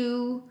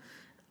 2.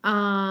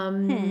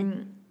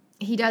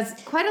 He does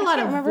quite a lot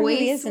of voice who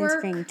he is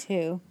work. in Scream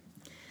 2.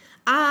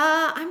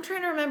 I'm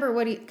trying to remember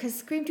because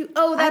Scream 2.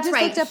 Oh, that's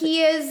right.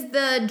 He is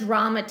the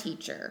drama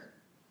teacher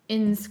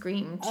in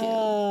Scream 2.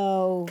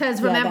 Oh.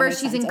 Because remember,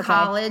 she's in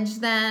college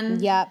then.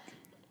 Yep.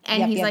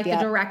 And he's like the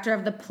director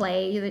of the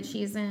play that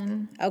she's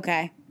in.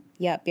 Okay.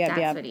 Yep.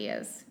 That's what he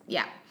is.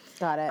 Yeah.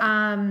 Got it.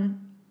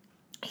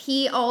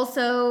 He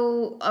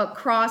also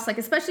across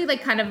especially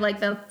kind of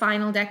the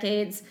final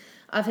decades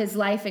of his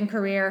life and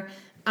career,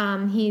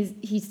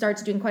 he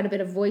starts doing quite a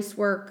bit of voice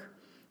work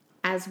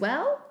as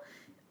well.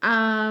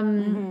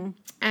 And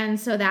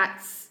so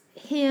that's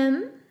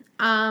him.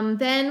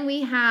 Then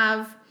we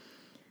have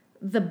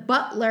the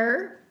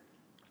butler,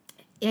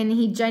 and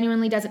he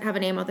genuinely doesn't have a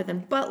name other than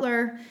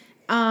Butler.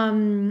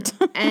 And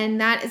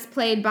that is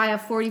played by a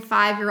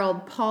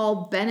 45-year-old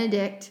Paul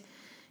Benedict,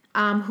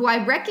 who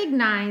I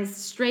recognized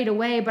straight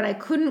away, but I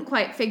couldn't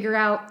quite figure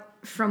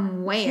out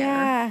from where.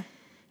 Yeah.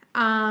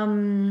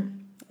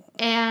 And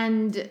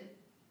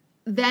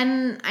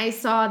then I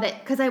saw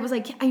that, because I was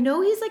like, I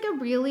know he's a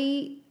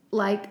really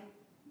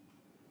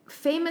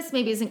famous,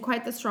 maybe isn't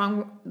quite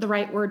the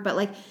right word,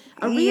 but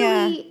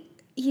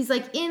he's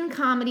in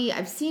comedy.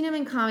 I've seen him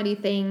in comedy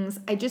things.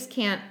 I just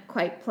can't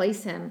quite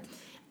place him.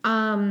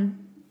 And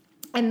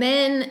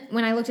then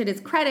when I looked at his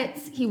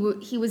credits, he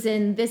was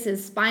in This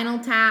Is Spinal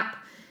Tap.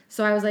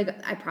 So I was like,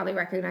 I probably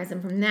recognize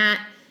him from that.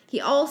 He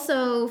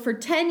also, for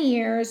 10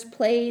 years,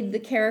 played the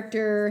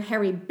character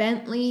Harry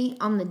Bentley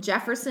on The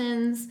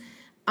Jeffersons,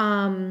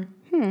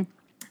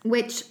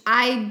 which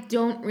I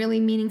don't really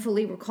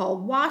meaningfully recall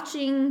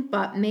watching,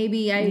 but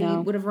maybe I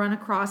would have run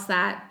across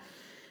that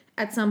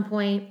at some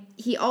point.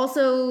 He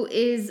also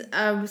is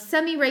a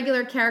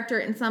semi-regular character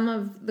in some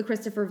of the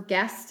Christopher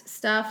Guest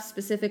stuff,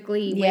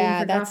 specifically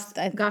Waiting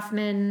for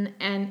Guffman,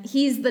 and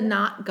he's the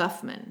not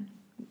Guffman,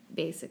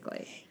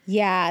 basically.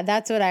 Yeah,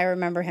 that's what I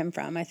remember him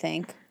from, I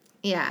think.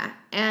 Yeah,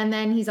 and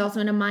then he's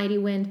also in A Mighty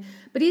Wind,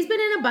 but he's been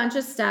in a bunch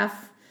of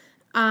stuff.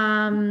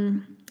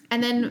 And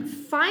then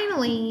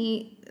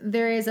finally,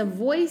 there is a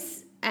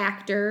voice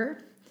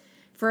actor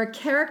for a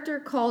character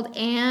called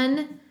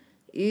Anne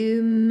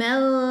Umelmahay.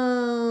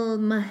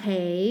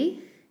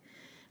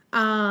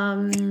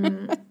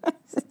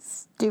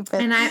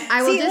 Stupid. And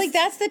I will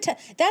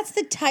that's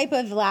the type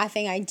of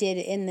laughing I did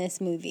in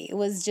this movie. It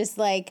was just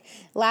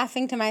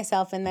laughing to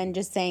myself and then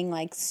just saying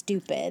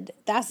stupid.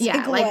 That's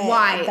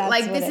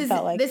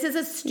why? This is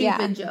a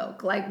stupid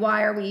joke.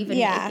 Why are we even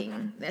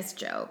making this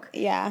joke?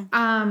 Yeah.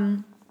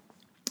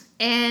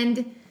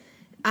 And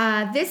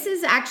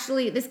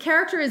this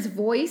character is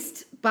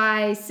voiced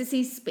by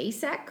Sissy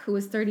Spacek, who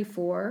is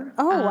 34.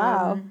 Oh,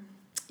 wow.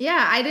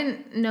 Yeah, I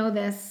didn't know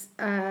this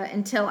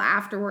until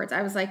afterwards.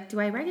 I was like, do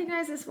I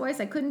recognize this voice?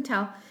 I couldn't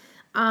tell.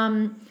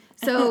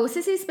 So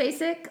Sissy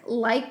Spacek,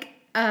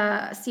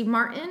 Steve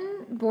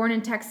Martin, born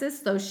in Texas,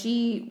 though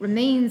she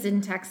remains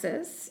in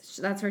Texas.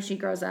 That's where she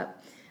grows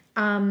up.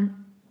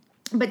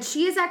 But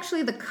she is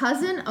actually the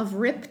cousin of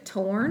Rip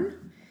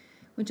Torn,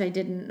 which I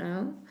didn't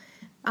know.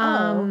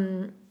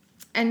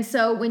 And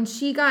so when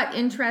she got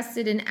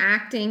interested in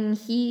acting,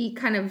 he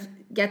kind of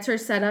gets her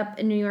set up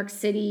in New York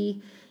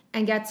City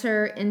and gets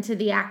her into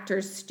the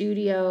Actors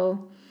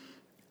Studio.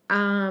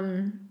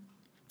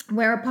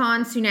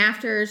 Whereupon soon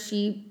after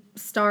she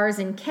stars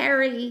in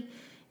Carrie,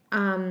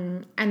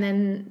 and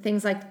then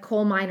things like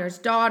Coal Miner's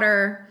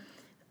Daughter,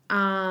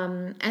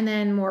 and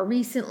then more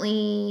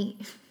recently,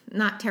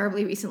 not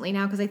terribly recently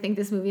now because I think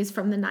this movie is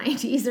from the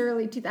 90s,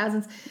 early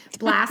 2000s,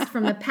 Blast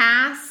from the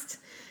Past,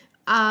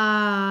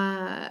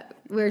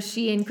 where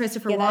she and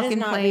Christopher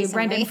Walken play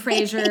Brendan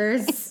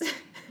Fraser's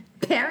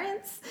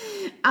parents.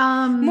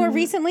 More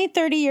recently,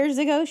 30 years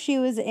ago, she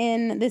was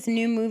in this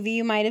new movie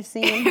you might have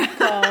seen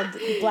called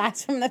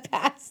Blast from the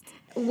Past.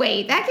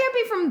 Wait, that can't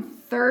be from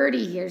 30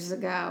 years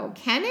ago,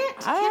 can it?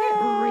 Can it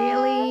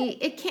really?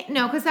 It can't.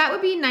 No, because that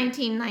would be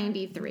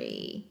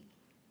 1993.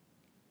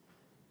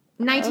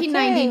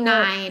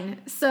 1999. Okay,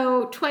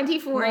 so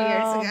 24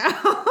 years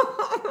ago.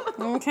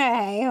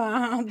 Okay,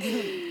 well,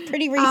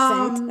 pretty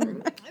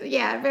recent.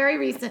 Yeah, very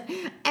recent.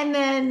 And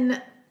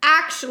then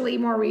actually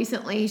more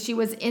recently, she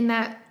was in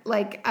that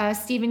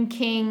Stephen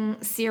King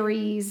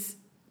series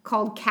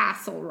called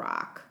Castle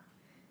Rock.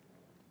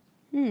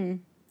 I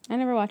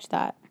never watched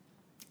that.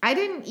 I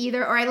didn't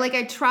either, or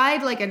I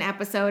tried like an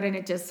episode and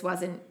it just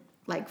wasn't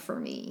like for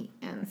me,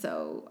 and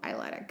so I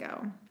let it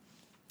go.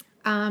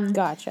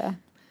 Gotcha.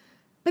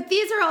 But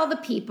these are all the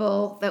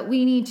people that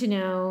we need to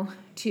know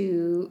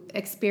to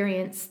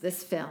experience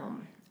this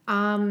film.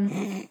 Now,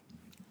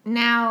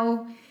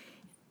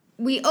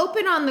 we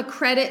open on the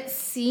credits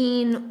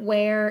scene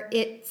where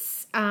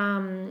it's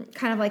kind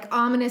of like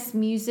ominous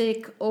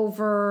music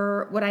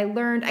over what I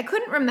learned. I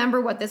couldn't remember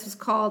what this was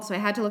called, so I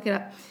had to look it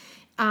up.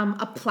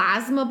 A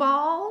plasma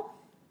ball.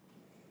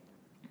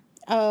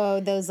 Oh,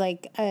 those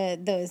like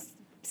those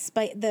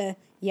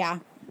yeah.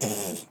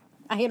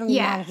 I don't even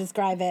know how to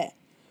describe it.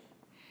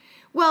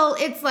 Well,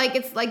 it's like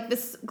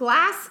this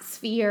glass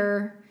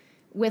sphere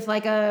with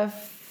like a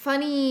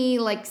funny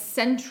like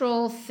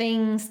central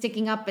thing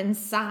sticking up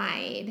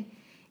inside,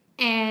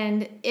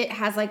 and it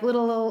has like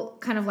little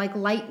kind of like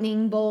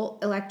lightning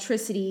bolt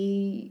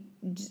electricity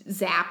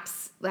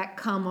zaps that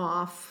come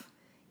off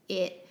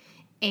it.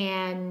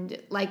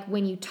 And like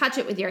when you touch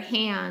it with your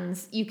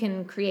hands, you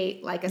can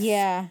create like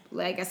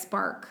a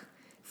spark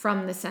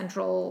from the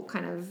central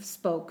kind of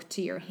spoke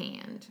to your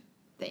hand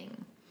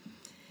thing.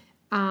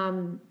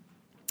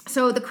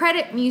 So the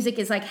credit music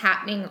is like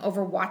happening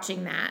over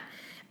watching that.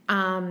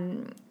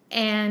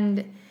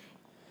 And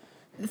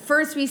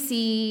first we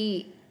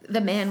see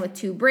the man with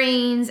two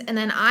brains. And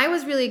then I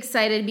was really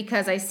excited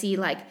because I see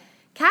like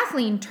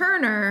Kathleen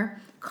Turner,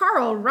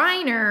 Carl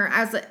Reiner.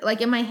 I was like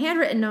in my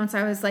handwritten notes,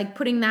 I was like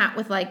putting that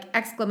with like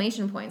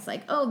exclamation points,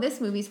 like, oh, this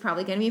movie's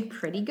probably going to be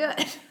pretty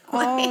good.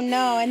 Oh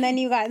no. And then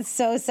you got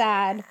so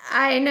sad.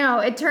 I know.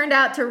 It turned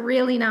out to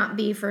really not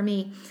be for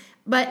me.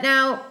 But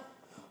now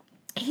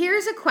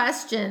here's a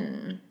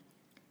question.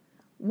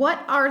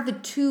 What are the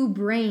two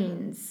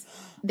brains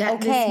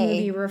that this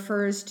movie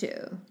refers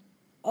to?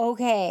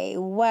 Okay,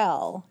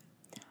 well,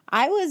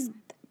 I was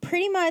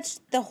pretty much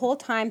the whole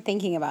time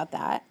thinking about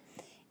that.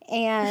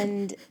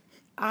 And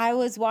I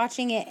was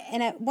watching it,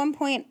 and at one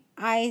point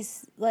I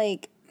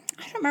don't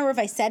remember if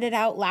I said it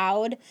out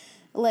loud,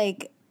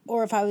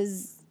 or if I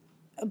was,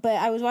 but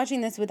I was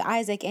watching this with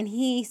Isaac, and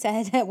he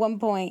said at one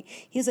point,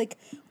 he's like,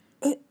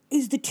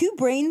 is the two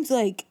brains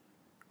like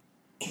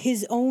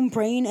his own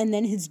brain and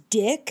then his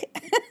dick?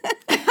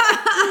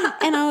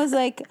 And I was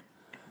like,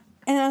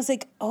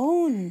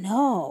 oh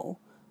no,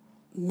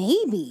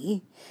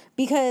 maybe,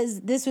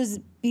 because this was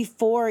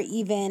before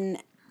even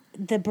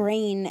the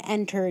brain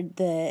entered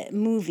the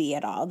movie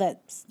at all.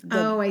 That's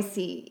I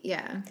see.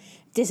 Yeah.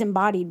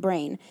 Disembodied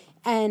brain.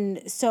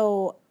 And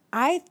so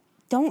I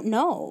don't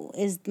know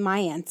is my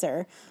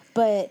answer,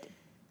 but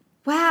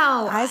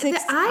wow,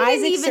 Isaac's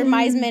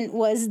surmisement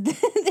was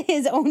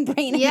his own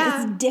brain and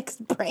his dick's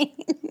brain.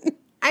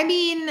 I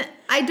mean,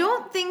 I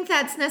don't think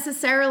that's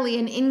necessarily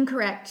an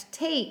incorrect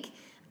take.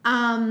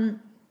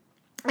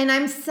 And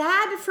I'm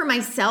sad for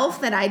myself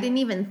that I didn't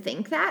even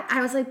think that.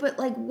 I was like, but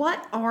like,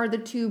 what are the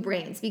two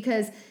brains?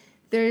 Because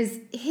there's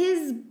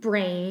his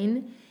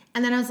brain,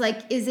 and then I was like,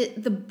 is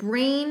it the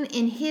brain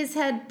in his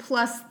head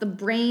plus the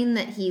brain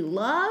that he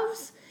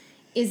loves?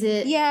 Is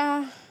it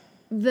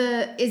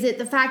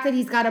the fact that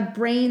he's got a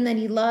brain that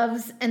he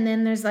loves, and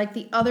then there's like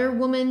the other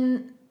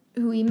woman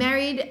who he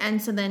married,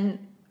 and so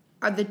then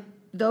are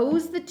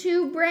those the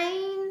two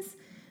brains?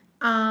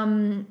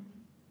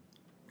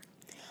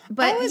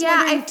 But I was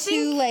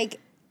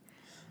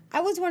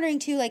wondering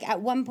too, like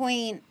at one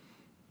point,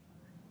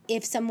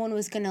 if someone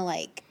was gonna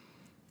like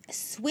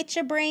switch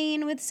a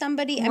brain with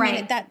somebody. I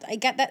mean, I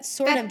get that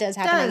sort of does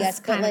happen, I guess,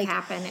 but like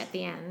happen at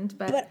the end,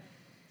 but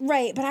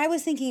right. But I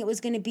was thinking it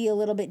was going to be a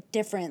little bit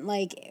different,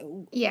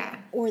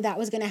 or that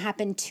was going to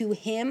happen to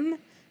him.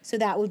 So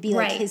that would be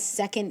like his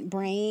second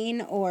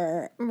brain,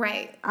 or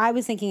I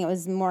was thinking it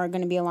was more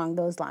going to be along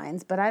those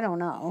lines, but I don't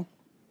know.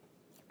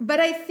 But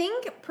I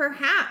think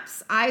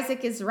perhaps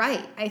Isaac is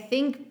right. I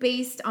think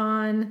based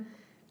on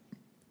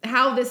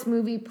how this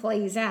movie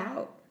plays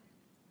out,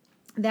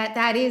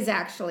 that is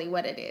actually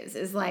what it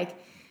is like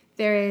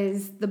there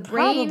is the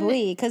brain.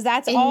 Probably, because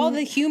that's all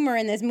the humor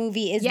in this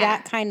movie is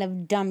that kind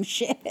of dumb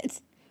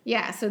shit.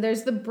 Yeah, so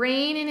there's the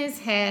brain in his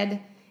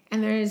head,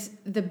 and there's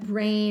the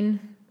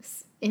brain,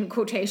 in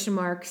quotation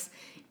marks,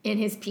 in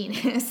his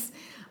penis.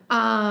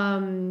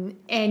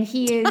 And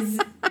he is,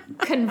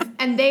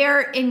 and they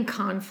are in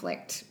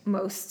conflict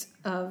most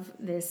of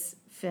this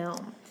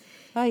film.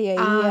 Oh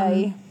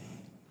yeah.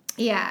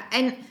 Yeah,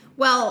 and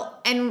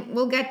we'll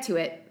get to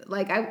it.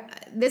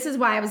 This is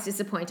why I was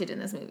disappointed in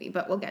this movie,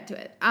 but we'll get to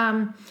it.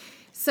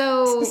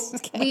 So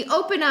we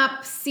open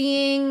up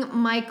seeing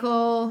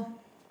Michael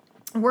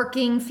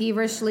working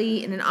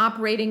feverishly in an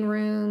operating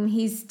room.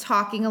 He's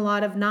talking a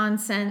lot of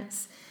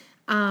nonsense.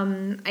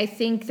 I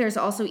think there's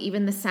also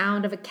even the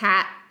sound of a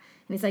cat.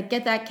 And he's like,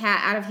 get that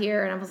cat out of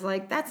here. And I was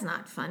like, that's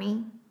not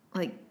funny.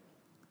 Like,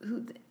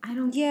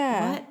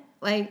 what?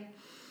 Like,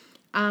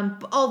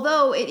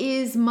 although it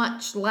is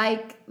much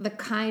like the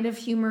kind of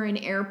humor in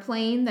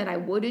Airplane that I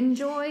would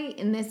enjoy,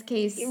 in this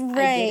case,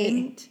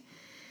 I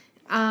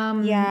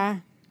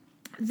didn't.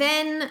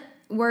 Then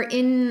we're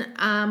in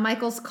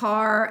Michael's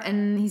car,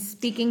 and he's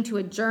speaking to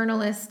a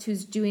journalist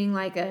who's doing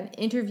like an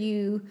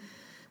interview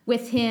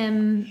with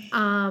him.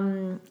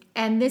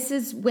 And this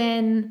is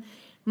when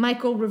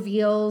Michael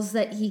reveals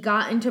that he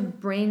got into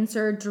brain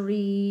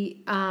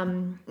surgery,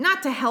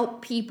 not to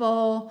help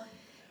people,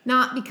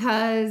 not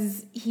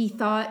because he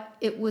thought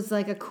it was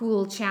like a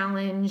cool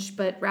challenge,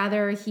 but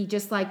rather he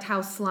just liked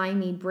how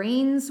slimy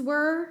brains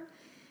were.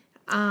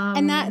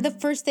 And that the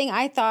first thing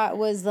I thought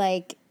was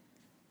like,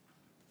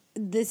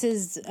 this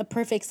is a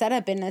perfect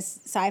setup in a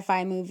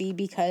sci-fi movie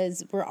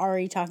because we're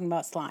already talking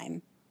about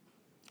slime.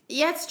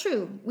 Yeah, it's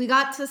true. We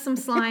got to some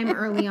slime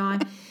early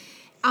on.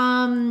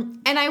 And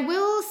I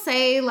will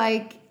say,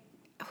 like,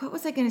 what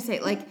was I going to say?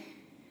 Like,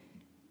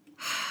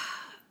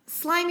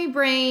 slimy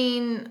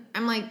brain,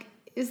 I'm like,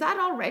 is that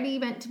already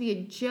meant to be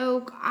a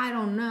joke? I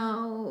don't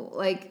know.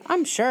 Like,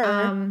 I'm sure.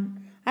 I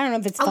don't know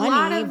if it's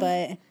funny,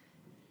 but...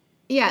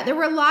 Yeah, there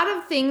were a lot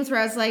of things where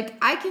I was like,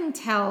 I can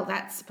tell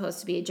that's supposed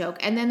to be a joke.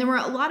 And then there were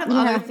a lot of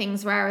other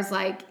things where I was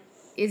like,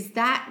 is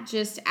that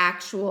just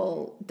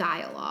actual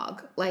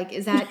dialogue? Like,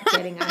 is that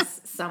getting us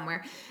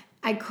somewhere?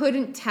 I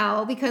couldn't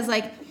tell because,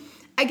 like,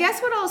 I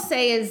guess what I'll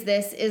say is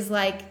this is,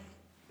 like,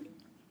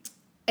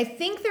 I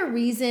think the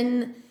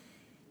reason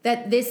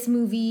that this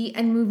movie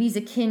and movies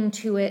akin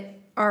to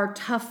it are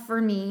tough for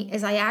me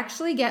is I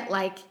actually get,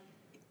 like,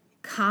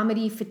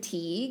 comedy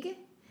fatigue.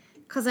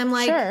 Because I'm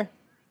like... Sure.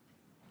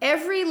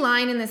 Every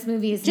line in this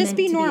movie is just meant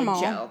be to normal.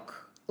 be a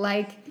joke.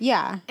 Like,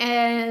 yeah.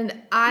 And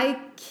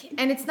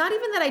it's not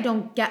even that I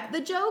don't get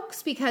the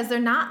jokes because they're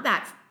not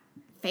that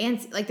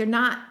fancy. Like, they're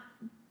not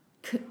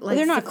like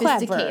they're not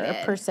sophisticated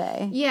clever per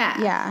se.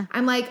 Yeah. Yeah.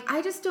 I'm like,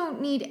 I just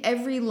don't need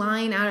every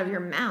line out of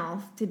your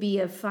mouth to be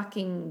a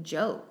fucking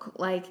joke.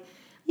 Like,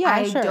 yeah,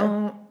 I sure.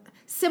 don't,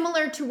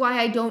 similar to why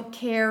I don't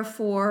care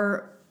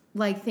for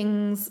like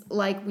things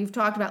like we've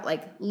talked about,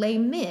 like Les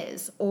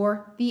Mis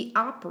or the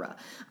opera.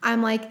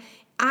 I'm like,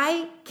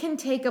 I can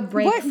take a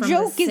break what from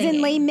joke the is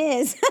in Les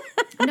Mis?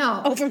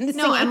 No. From the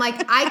no, singing. I'm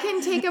like, I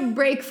can take a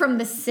break from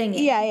the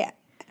singing. Yeah.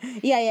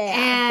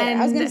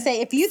 And I was going to say,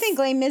 if you think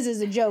Les Mis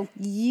is a joke,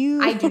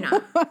 I do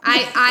not.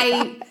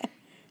 I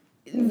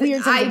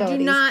Weird I do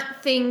sensibilities. not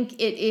think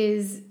it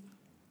is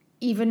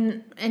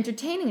even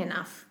entertaining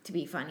enough to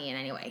be funny in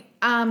any way.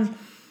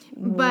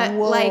 But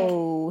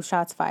Whoa,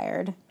 shots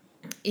fired.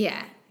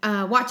 Yeah.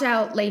 Watch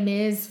out, Les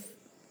Mis,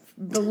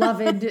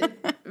 beloved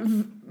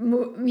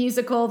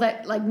musical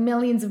that like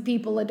millions of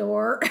people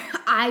adore.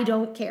 I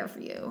don't care for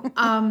you.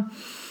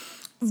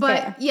 But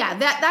fair. yeah,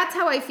 that's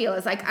how I feel.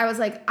 It's like, I was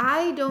like,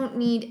 I don't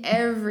need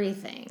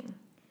everything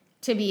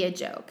to be a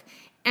joke.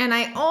 And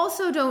I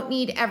also don't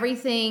need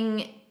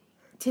everything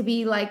to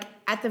be like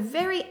at the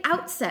very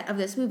outset of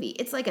this movie.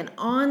 It's like an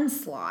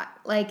onslaught.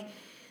 Like,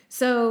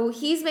 so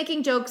he's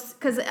making jokes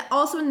because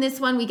also in this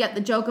one we get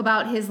the joke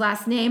about his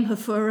last name,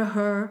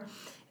 her,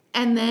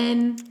 and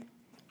then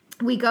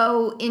we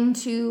go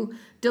into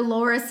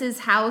Dolores's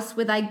house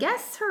with, I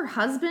guess, her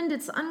husband.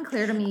 It's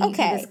unclear to me who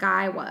this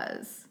guy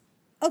was.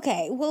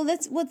 Okay, well,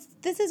 this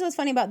is what's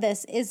funny about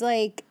this is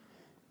like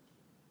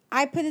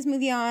I put this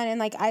movie on and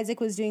like Isaac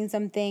was doing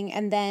something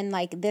and then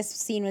like this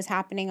scene was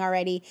happening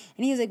already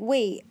and he was like,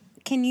 "Wait,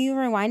 can you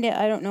rewind it?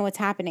 I don't know what's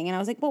happening." And I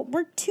was like, "Well,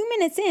 we're 2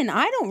 minutes in.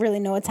 I don't really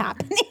know what's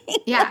happening."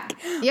 Yeah,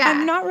 yeah.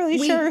 I'm not really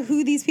sure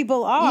who these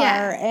people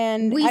are,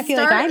 and we I feel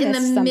like I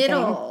missed something.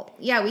 Middle.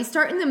 Yeah, we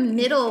start in the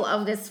middle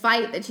of this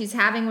fight that she's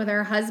having with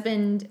her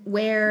husband,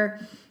 where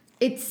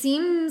it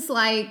seems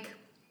like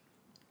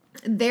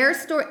their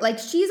story, like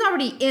she's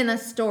already in a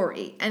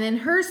story, and in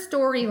her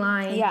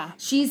storyline,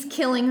 she's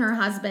killing her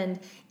husband.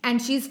 And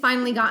she's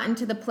finally gotten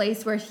to the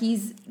place where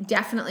he's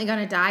definitely going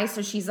to die.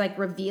 So she's like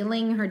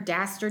revealing her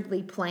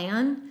dastardly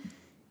plan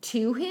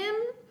to him.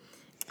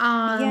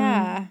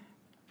 Yeah.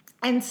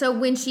 And so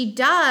when she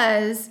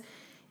does,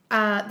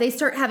 they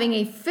start having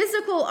a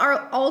physical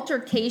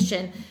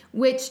altercation,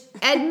 which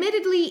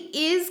admittedly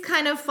is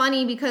kind of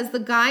funny because the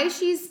guy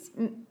she's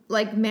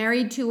like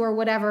married to or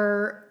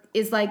whatever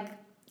is like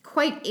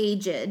quite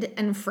aged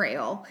and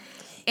frail.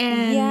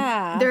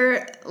 And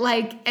they're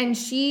like, and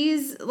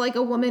she's like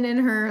a woman in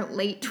her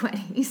late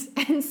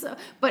 20s. And so,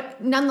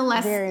 but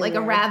nonetheless, like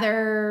a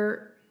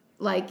rather,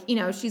 like, you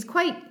know, she's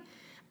quite,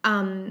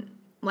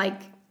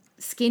 like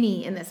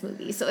skinny in this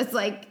movie. So it's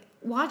like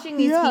watching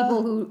these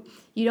people who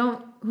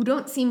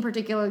don't seem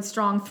particularly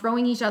strong,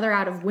 throwing each other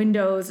out of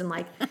windows and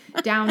like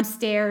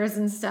downstairs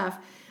and stuff.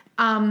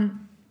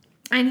 And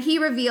he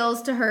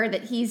reveals to her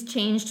that he's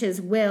changed his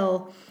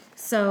will.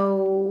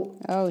 So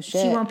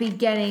she won't be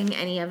getting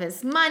any of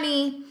his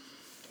money.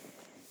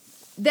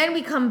 Then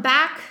we come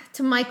back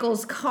to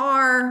Michael's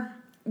car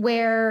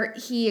where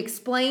he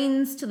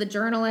explains to the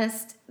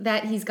journalist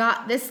that he's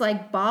got this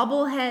like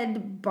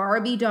bobblehead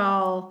Barbie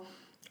doll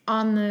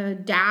on the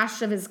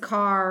dash of his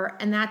car.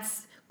 And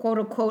that's quote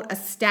unquote a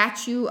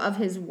statue of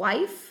his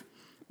wife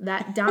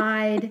that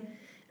died.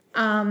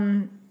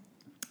 And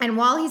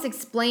while he's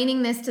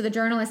explaining this to the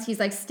journalist, he's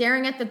like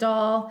staring at the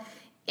doll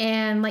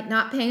and like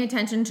not paying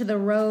attention to the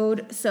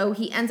road. So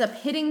he ends up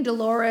hitting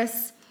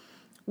Dolores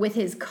with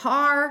his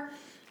car.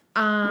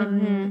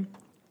 Then,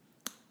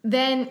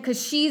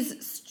 because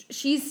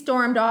she's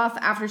stormed off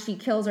after she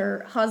kills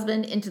her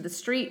husband into the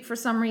street for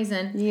some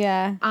reason.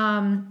 Yeah.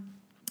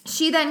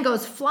 She then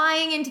goes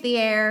flying into the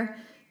air,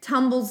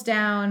 tumbles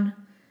down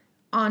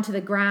onto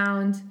the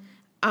ground.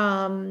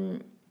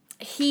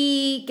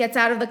 He gets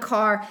out of the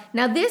car.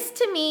 Now, this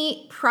to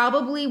me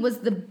probably was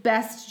the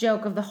best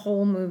joke of the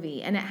whole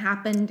movie, and it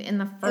happened in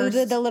the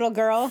first the little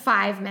girl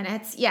 5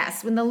 minutes.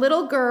 Yes, when the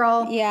little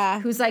girl,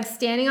 who's like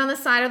standing on the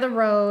side of the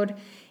road,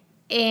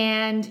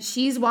 and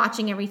she's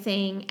watching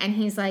everything, and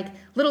he's like,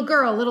 little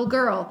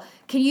girl,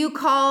 can you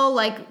call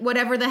like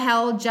whatever the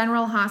hell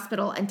General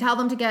Hospital and tell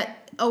them to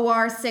get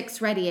OR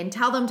 6 ready and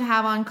tell them to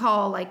have on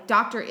call like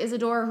Dr.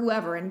 Isidore,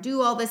 whoever, and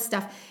do all this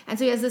stuff. And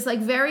so he has this like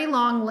very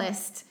long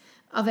list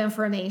of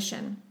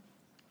information.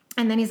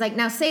 And then he's like,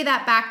 now say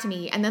that back to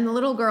me. And then the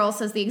little girl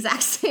says the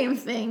exact same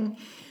thing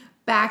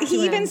back to him.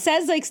 He even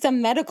says like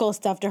some medical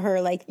stuff to her,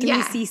 like 3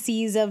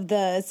 cc's of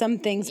the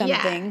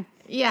something.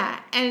 Yeah.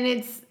 And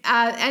it's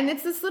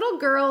this little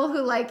girl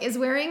who like is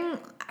wearing,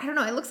 I don't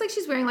know, it looks like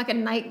she's wearing like a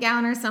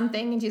nightgown or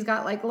something, and she's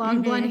got like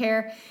long blonde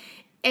hair.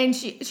 And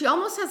she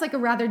almost has like a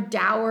rather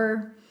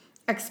dour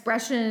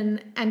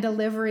expression and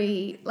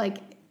delivery, like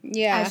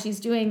as she's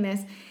doing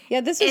this. Yeah,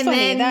 this was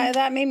funny.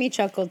 That made me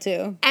chuckle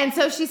too. And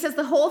so she says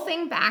the whole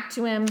thing back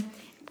to him,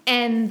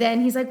 and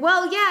then he's like,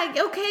 well,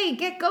 yeah, okay,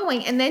 get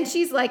going. And then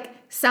she's like,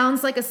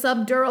 sounds like a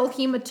subdural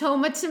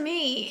hematoma to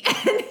me.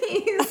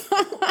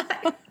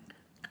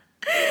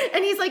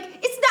 And he's like,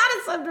 it's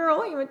not a subdural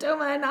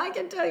hematoma, and I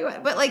can tell you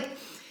what. But like,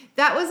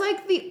 that was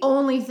like the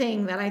only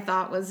thing that I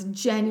thought was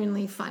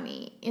genuinely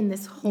funny in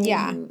this whole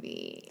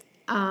movie.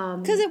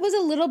 Because it was a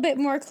little bit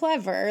more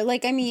clever.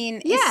 Like, I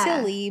mean, it's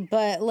silly,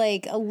 but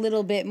like a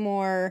little bit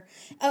more,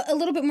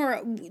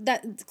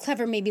 that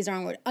clever maybe is the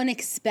wrong word,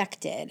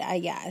 unexpected, I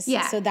guess.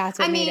 Yeah. So that's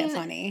what made it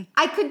funny.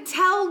 I could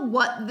tell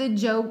what the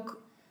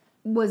joke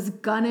was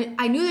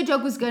I knew the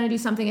joke was gonna do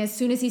something as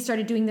soon as he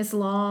started doing this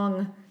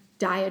long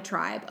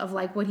diatribe of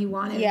like what he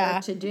wanted her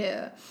to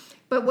do.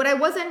 But what I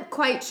wasn't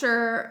quite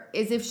sure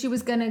is if she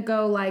was gonna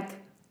go like,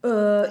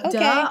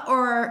 duh,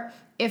 or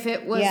if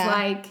it was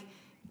like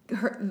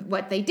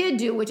what they did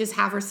do, which is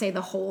have her say the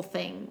whole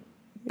thing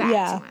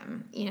back to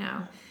him, you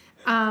know.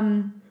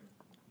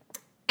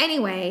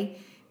 Anyway,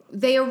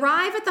 they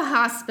arrive at the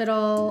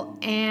hospital,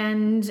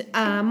 and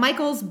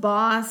Michael's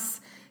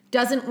boss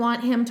doesn't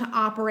want him to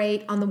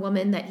operate on the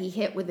woman that he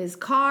hit with his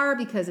car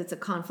because it's a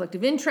conflict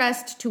of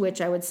interest, to which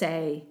I would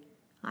say,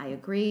 I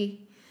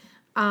agree.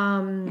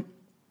 But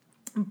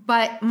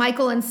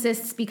Michael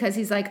insists because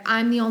he's like,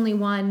 I'm the only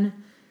one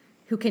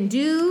who can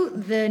do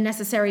the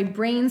necessary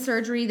brain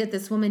surgery that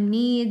this woman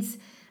needs,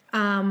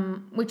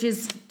 which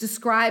is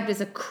described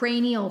as a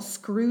cranial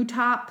screw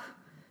top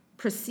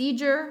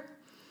procedure.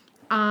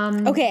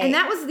 Okay, and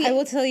that was I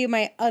will tell you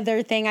my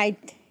other thing.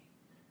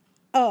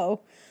 The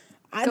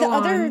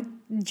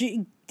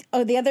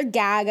other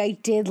gag I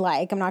did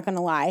like, I'm not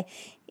gonna lie,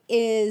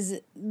 is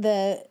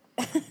the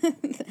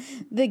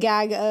the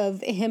gag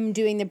of him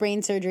doing the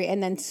brain surgery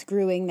and then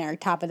screwing their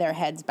top of their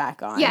heads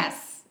back on.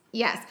 Yes.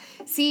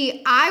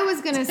 See, I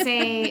was going to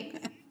say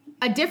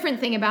a different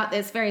thing about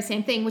this very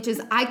same thing, which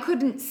is I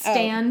couldn't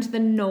stand the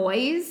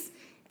noise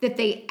that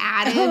they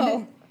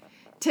added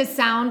to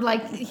sound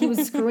like he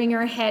was screwing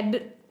her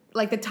head,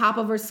 like the top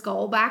of her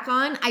skull back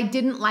on. I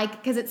didn't like,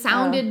 because it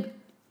sounded,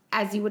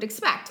 as you would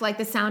expect, like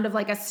the sound of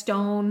like a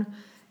stone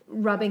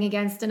rubbing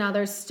against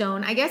another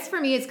stone. I guess for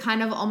me, it's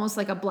kind of almost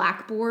like a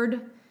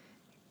blackboard,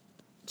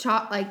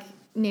 like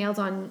nails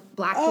on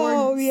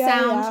blackboard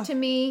sound to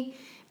me.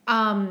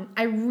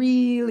 I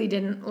really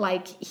didn't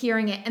like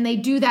hearing it. And they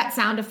do that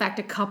sound effect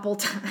a couple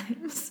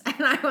times. And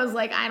I was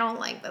like, I don't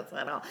like this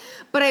at all.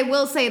 But I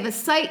will say the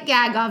sight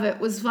gag of it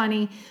was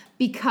funny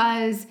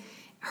because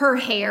her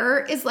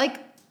hair is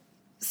like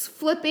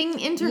flipping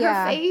into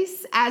her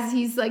face as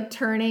he's like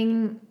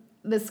turning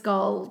the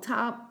skull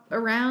top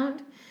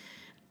around.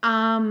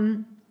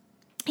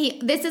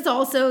 This is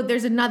also,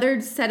 there's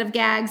another set of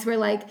gags where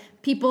like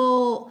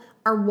people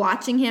are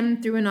watching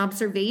him through an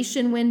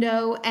observation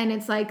window, and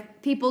it's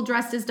like people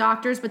dressed as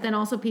doctors, but then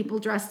also people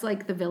dressed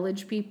like the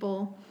village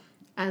people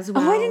as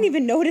well. Oh, I didn't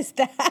even notice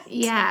that.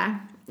 Yeah.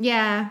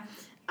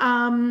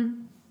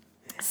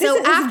 So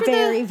this after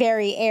is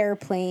very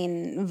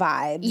airplane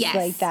vibes,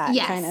 like that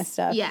kind of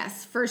stuff.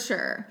 Yes, for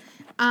sure.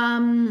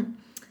 After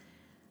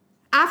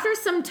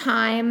some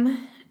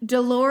time,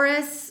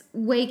 Dolores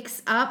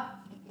wakes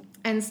up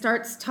and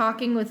starts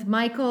talking with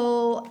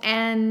Michael,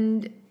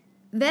 and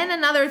then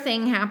another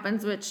thing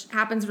happens, which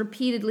happens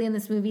repeatedly in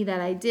this movie that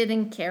I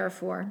didn't care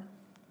for.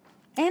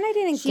 And I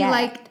didn't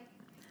get.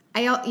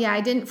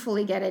 I didn't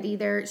fully get it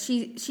either.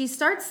 She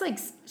starts like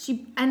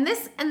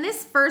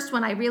this first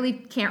one I really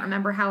can't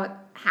remember how it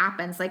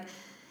happens. Like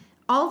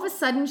all of a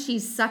sudden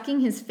she's sucking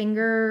his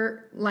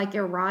finger like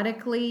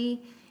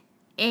erotically,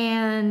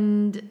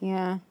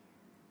 and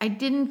I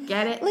didn't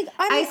get it. Like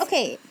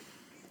okay.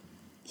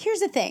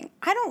 Here's the thing.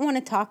 I don't want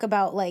to talk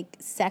about like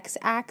sex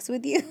acts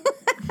with you.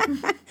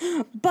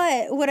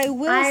 But what I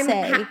will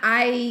say,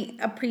 I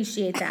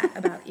appreciate that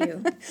about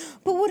you.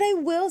 but what I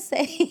will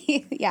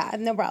say, yeah,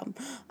 no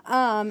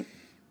problem,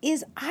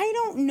 is I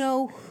don't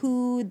know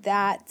who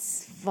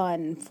that's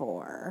fun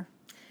for.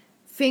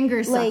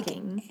 Finger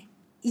sucking.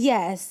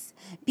 Yes,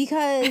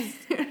 because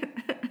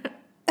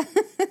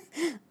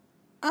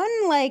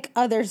unlike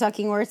other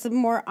sucking where it's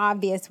more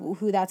obvious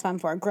who that's fun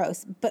for,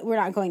 gross, but we're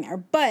not going there.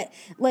 But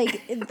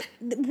like,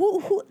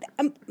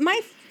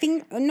 my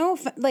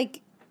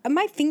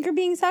finger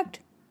being sucked,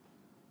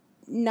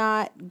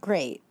 not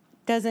great.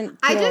 Doesn't feel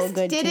I just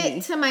good did to it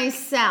me. to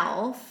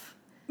myself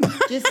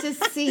just to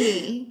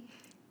see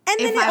And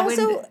then if it I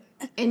also would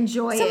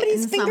enjoy it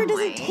somebody's in finger some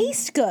doesn't way.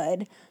 taste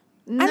good.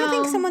 I don't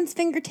think No. someone's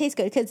finger tastes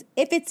good because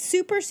if it's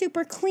super,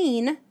 super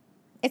clean,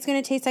 it's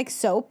going to taste like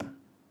soap.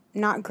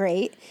 Not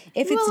great.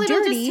 If Well, it's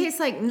it'll dirty, just taste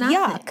like nothing.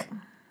 yuck.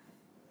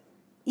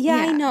 Yeah,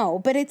 I Yeah. know,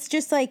 but it's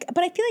just like,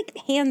 but I feel like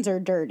hands are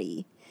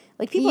dirty.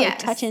 Like people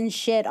Yes. are touching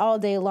shit all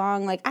day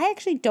long. Like I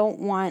actually don't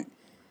want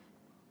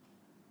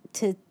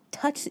to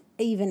touch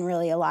even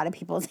really a lot of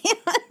people's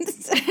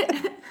hands.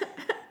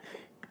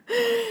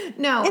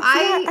 No,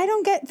 I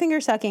don't get finger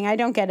sucking. I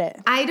don't get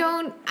it. I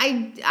don't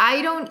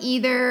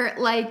either.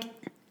 Like,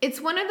 it's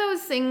one of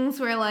those things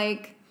where,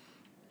 like,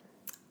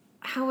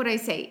 how would I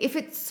say? If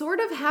it sort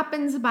of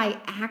happens by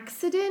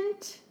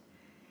accident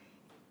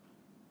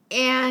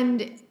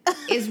and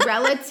is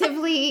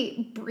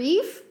relatively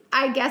brief,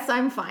 I guess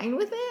I'm fine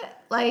with it.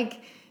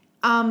 Like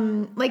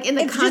in the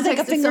It's just context like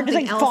a of finger something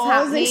just like else falls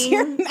happening. into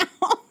your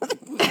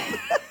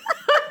mouth.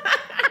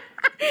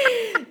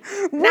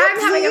 Now I'm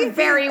having a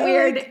very Whoopsie.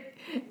 weird.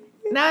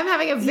 Now I'm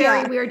having a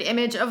very Yeah. weird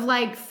image of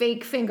like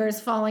fake fingers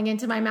falling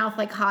into my mouth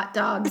like hot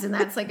dogs, and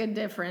that's like a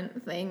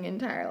different thing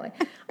entirely.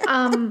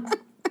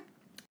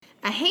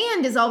 A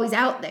hand is always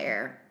out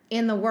there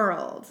in the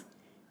world.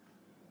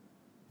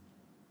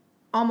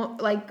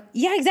 Almost like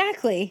Yeah,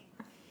 exactly.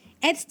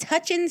 It's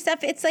touching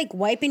stuff. It's like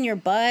wiping your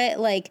butt.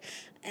 Like,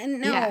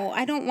 and no, Yeah.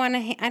 I don't want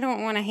to. I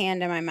don't want a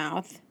hand in my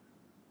mouth.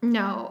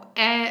 no,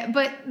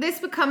 but this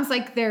becomes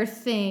like their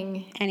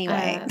thing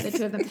Anyway. the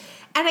two of them.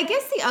 And I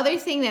guess the other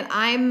thing that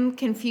I'm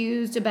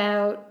confused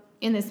about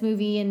in this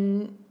movie,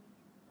 and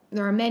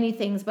there are many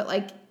things, but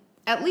like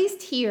at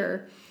least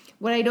here,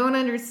 what I don't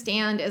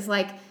understand is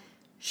like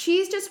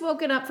she's just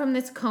woken up from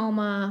this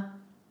coma.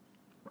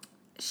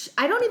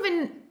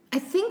 I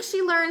think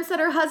she learns that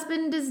her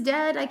husband is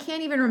dead. I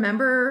can't even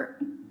remember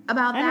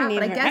about that,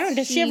 but I guess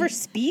Does she ever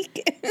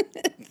speak?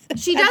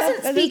 she at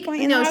doesn't this speak.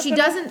 point in the No, she hospital?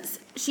 doesn't.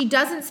 She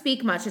doesn't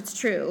speak much. It's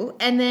true.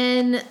 And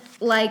then,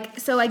 like,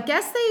 so I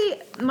guess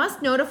they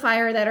must notify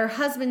her that her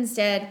husband's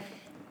dead.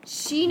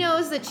 She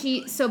knows that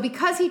so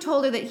because he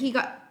told her that he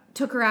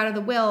took her out of the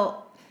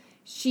will.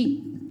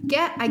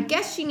 I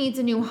guess she needs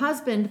a new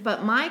husband.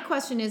 But my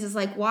question is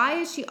like, why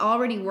is she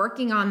already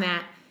working on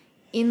that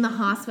in the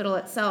hospital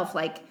itself?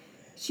 Like,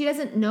 she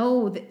doesn't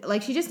know.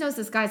 Like, she just knows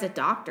this guy's a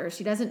doctor.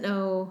 She doesn't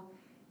know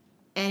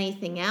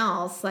anything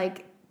else.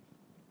 Like,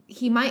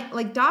 he might,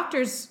 like,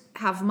 doctors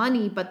have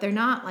money, but they're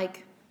not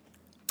like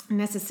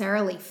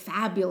necessarily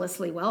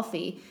fabulously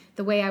wealthy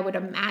the way I would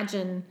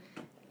imagine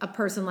a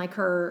person like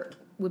her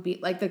would be.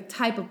 Like, the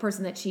type of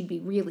person that she'd be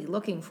really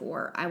looking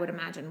for, I would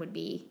imagine would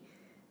be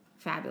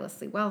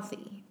fabulously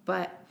wealthy.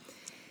 But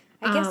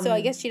I guess so.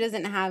 I guess she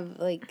doesn't have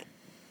like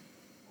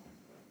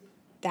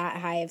that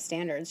high of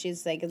standards.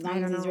 She's like, as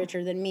long as he's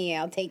richer than me,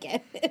 I'll take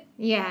it.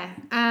 yeah.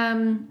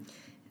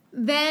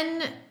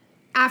 Then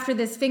after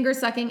this finger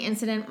sucking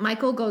incident,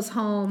 Michael goes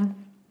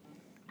home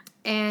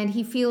and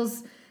he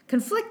feels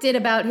conflicted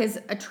about his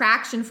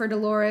attraction for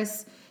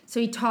Dolores. So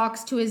he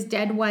talks to his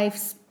dead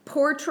wife's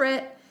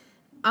portrait.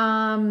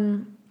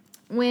 Again,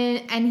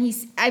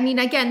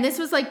 this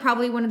was like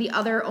probably one of the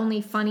other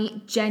only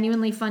funny,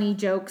 genuinely funny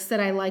jokes that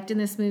I liked in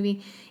this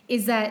movie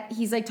is that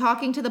he's like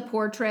talking to the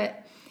portrait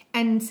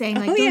and saying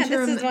like, This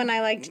is one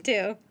I liked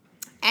too.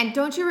 and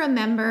don't you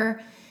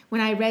remember when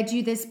I read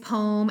you this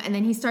poem? And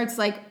then he starts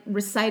like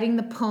reciting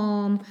the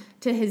poem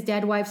to his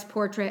dead wife's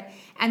portrait.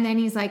 And then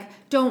he's like,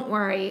 don't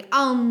worry,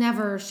 I'll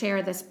never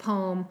share this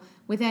poem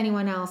with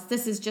anyone else.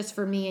 This is just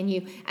for me and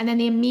you. And then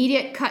the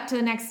immediate cut to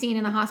the next scene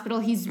in the hospital,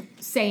 he's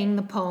saying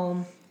the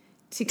poem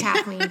to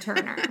Kathleen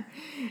Turner.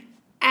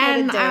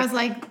 And I was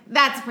like,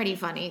 that's pretty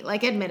funny.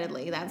 Like,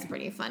 admittedly, that's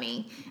pretty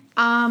funny.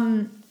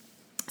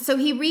 So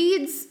he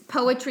reads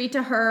poetry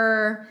to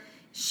her.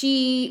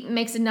 She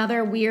makes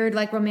another weird,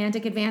 like,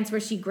 romantic advance where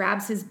she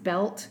grabs his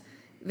belt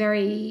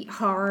very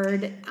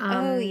hard.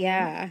 Oh,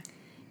 yeah.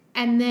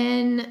 And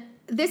then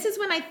this is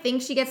when I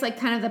think she gets, like,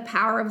 kind of the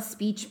power of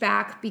speech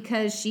back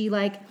because she,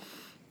 like,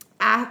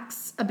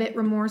 acts a bit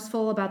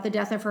remorseful about the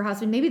death of her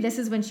husband. Maybe this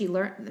is when she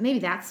maybe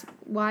that's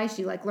why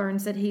she, like,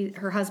 learns that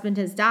her husband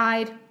has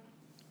died.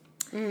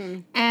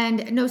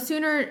 And no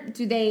sooner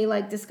do they,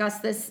 like, discuss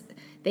this,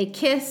 they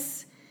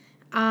kiss.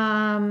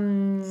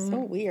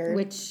 So weird.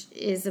 Which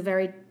is a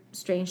very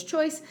strange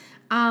choice.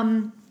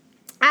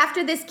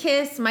 After this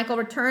kiss, Michael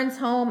returns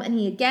home and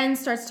he again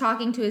starts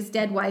talking to his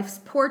dead wife's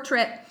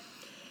portrait.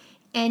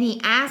 And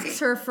he asks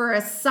her for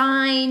a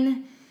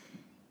sign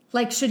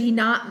like, should he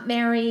not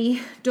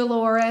marry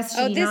Dolores?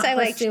 Should he this not I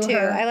liked pursue too.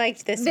 her? I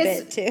liked this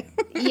bit too.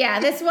 Yeah,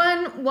 this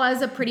one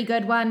was a pretty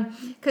good one.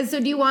 So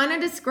do you want to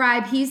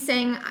describe, he's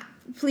saying,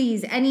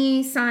 please,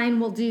 any sign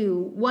will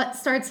do. What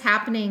starts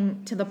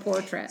happening to the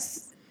portrait?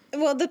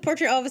 Well, the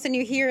portrait, all of a sudden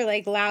you hear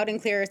like loud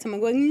and clear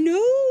someone going,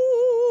 no.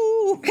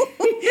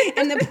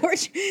 and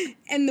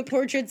the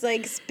portrait's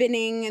like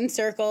spinning in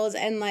circles,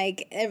 and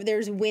like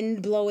there's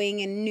wind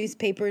blowing and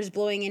newspapers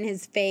blowing in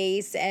his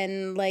face,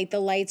 and like the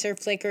lights are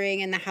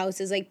flickering and the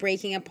house is like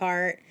breaking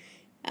apart.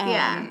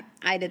 Yeah.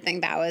 I did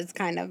think that was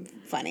kind of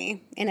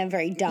funny in a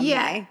very dumb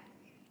Yeah. way.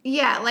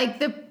 Yeah, like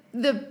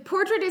the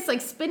portrait is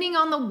like spinning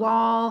on the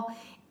wall,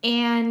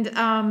 and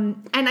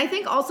I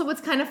think also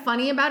what's kind of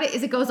funny about it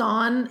is it goes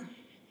on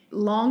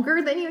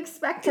longer than you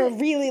expect For a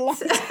it really long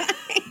time.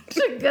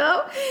 to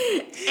go,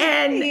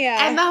 and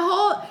Yeah. and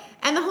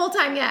the whole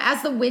time, yeah,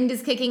 as the wind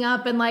is kicking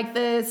up and like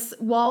this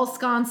wall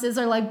sconces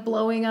are like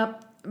blowing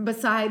up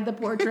beside the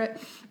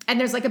portrait, and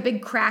there's like a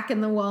big crack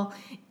in the wall,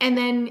 and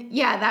then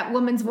yeah, that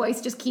woman's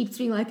voice just keeps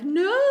being like,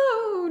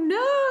 no,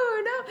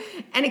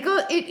 and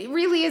it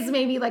really is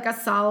maybe like a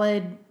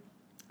solid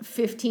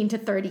 15 to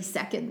 30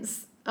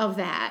 seconds of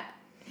that.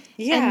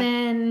 Yeah.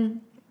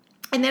 And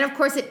then of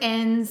course it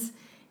ends,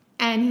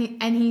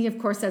 and he of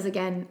course says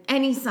again,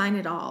 any sign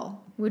at all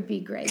would be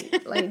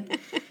great. Like,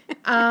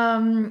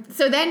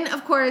 so then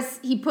of course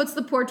he puts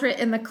the portrait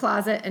in the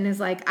closet and is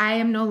like, I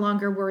am no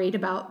longer worried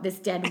about this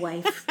dead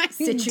wife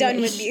situation. Done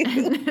with you.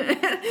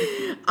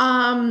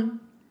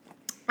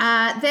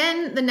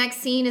 Then the next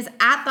scene is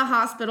at the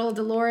hospital.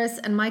 Dolores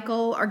and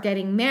Michael are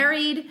getting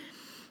married.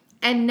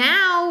 And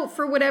now,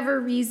 for whatever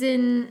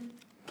reason,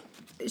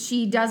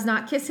 she does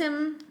not kiss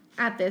him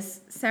at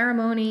this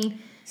ceremony.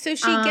 So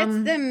she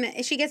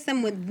gets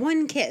them with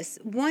one kiss,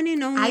 one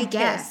and only I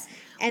guess. kiss.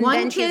 And One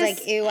then she's kiss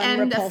like, ew, I'm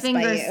and repulsed a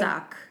finger by you.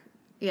 suck.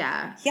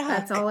 Yeah. Yuck.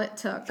 That's all it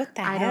took. What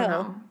the I hell? don't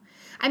know.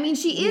 I mean,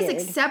 she is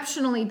Weird.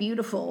 exceptionally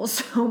beautiful,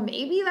 so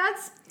maybe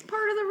that's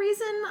part of the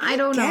reason. I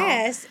don't know.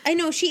 Yes. I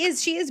know she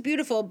is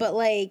beautiful, but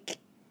like,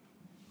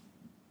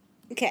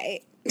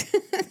 okay.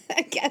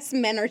 I guess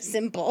men are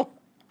simple.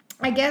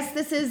 I guess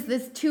this is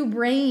this two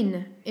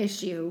brain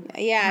issue.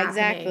 Yeah,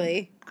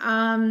 happening.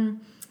 exactly.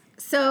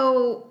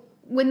 So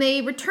when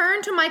they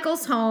return to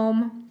Michael's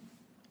home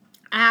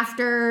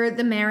after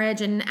the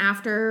marriage and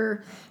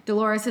after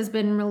Dolores has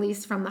been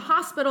released from the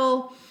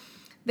hospital,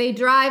 they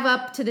drive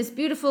up to this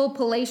beautiful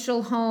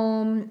palatial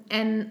home,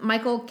 and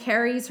Michael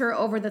carries her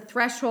over the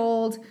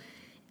threshold.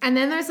 And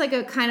then there's like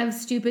a kind of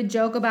stupid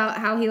joke about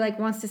how he like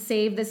wants to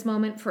save this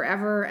moment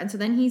forever. And so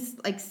then he's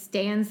like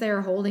stands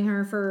there holding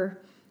her for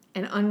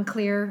an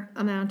unclear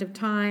amount of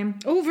time.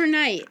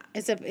 Overnight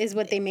is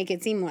what they make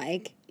it seem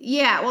like.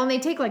 Yeah, well, and they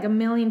take like a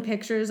million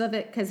pictures of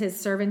it because his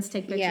servants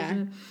take pictures. Yeah. of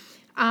it.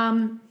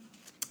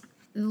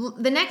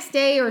 The next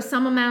day or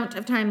some amount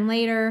of time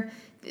later,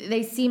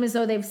 they seem as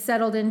though they've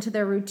settled into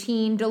their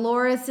routine.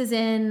 Dolores is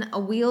in a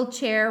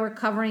wheelchair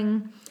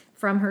recovering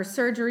from her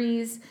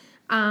surgeries,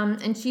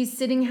 and she's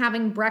sitting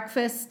having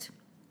breakfast,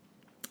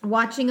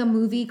 watching a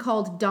movie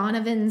called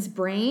Donovan's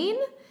Brain.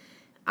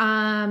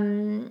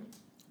 And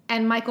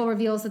Michael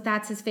reveals that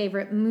that's his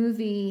favorite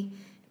movie.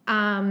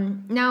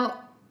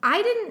 Now,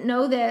 I didn't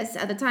know this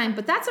at the time,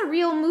 but that's a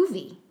real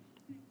movie.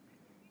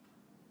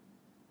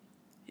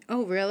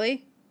 Oh,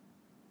 really?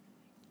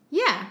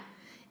 Yeah.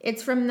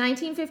 It's from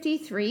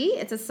 1953.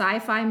 It's a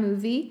sci-fi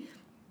movie.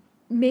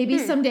 Maybe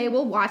someday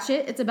we'll watch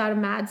it. It's about a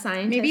mad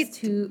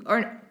scientist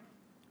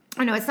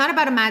no, it's not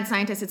about a mad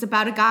scientist. It's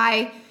about a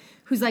guy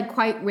who's like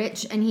quite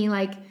rich, and he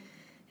like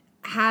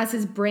has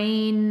his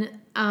brain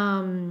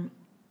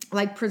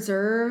like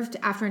preserved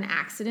after an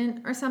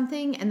accident or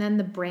something, and then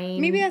the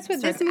brain Maybe that's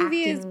what this starts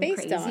movie is acting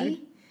based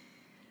crazy.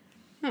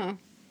 Huh.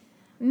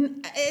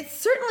 It's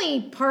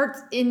certainly part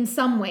in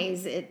some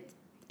ways. It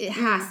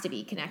has to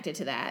be connected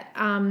to that.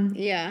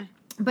 Yeah.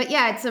 But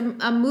yeah, it's a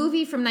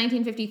movie from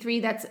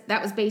 1953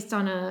 that was based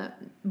on a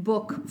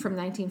book from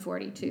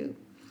 1942.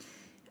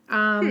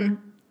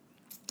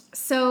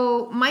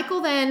 So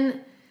Michael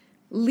then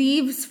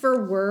leaves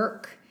for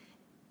work,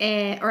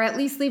 or at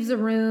least leaves the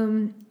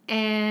room,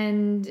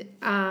 and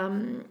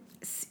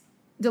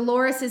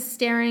Dolores is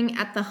staring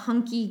at the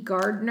hunky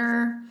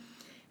gardener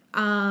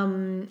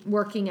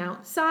working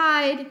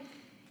outside.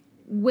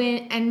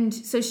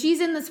 So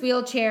she's in this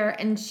wheelchair,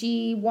 and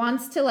she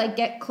wants to like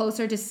get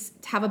closer to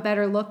have a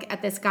better look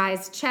at this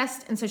guy's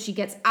chest, and so she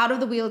gets out of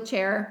the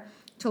wheelchair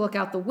to look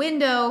out the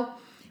window.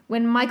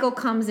 When Michael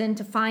comes in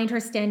to find her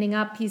standing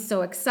up, he's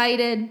so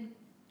excited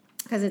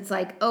because it's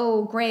like,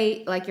 oh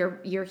great, like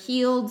you're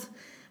healed,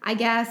 I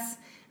guess.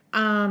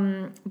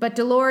 But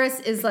Dolores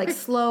is like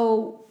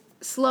slow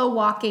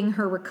walking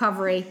her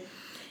recovery.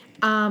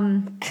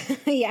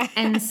 Yeah.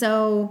 And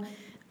so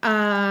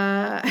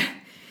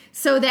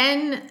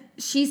then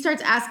she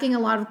starts asking a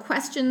lot of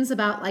questions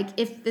about like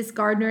if this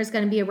gardener is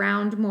going to be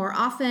around more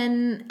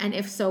often, and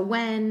if so,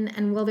 when,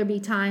 and will there be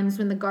times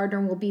when the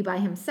gardener will be by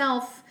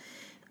himself,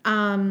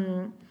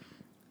 like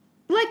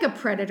a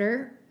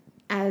predator,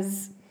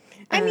 as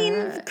I mean,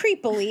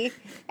 creepily.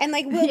 And,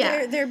 like, will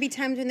Yeah. there be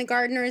times when the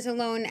gardener is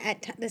alone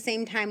at the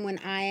same time when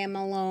I am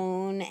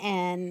alone?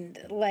 And,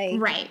 like...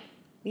 Right.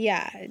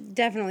 Yeah,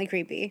 definitely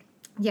creepy.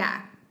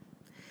 Yeah.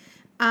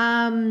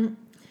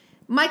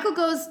 Michael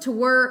goes to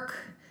work.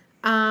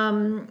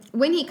 When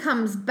he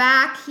comes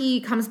back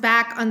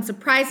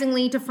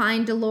unsurprisingly to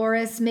find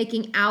Dolores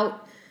making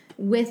out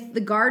with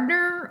the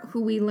gardener,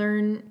 who we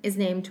learn is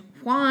named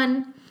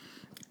Juan.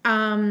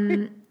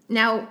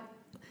 Now,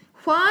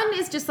 Juan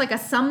is just like a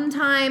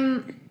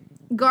sometime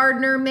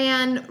gardener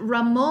man.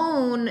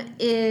 Ramon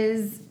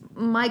is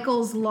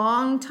Michael's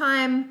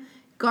longtime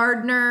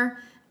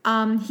gardener.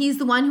 He's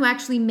the one who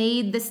actually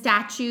made the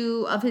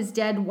statue of his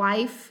dead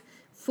wife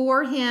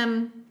for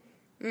him.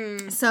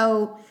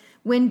 So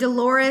when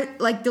Dolores,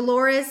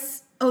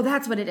 oh,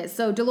 that's what it is.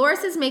 So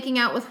Dolores is making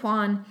out with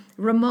Juan.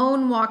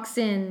 Ramon walks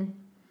in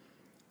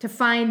to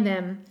find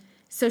them.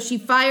 So she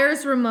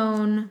fires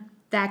Ramon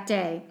that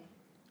day.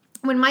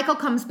 When Michael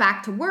comes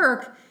back to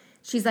work,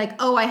 she's like,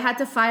 oh, I had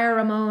to fire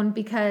Ramon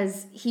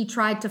because he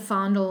tried to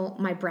fondle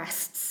my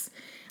breasts.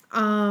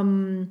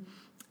 And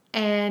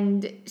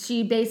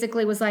she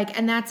basically was like,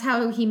 and that's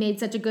how he made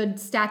such a good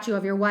statue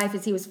of your wife,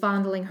 is he was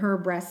fondling her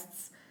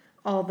breasts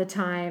all the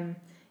time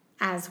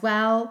as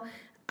well,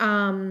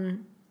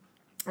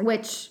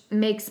 which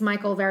makes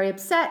Michael very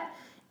upset.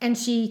 And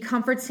she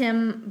comforts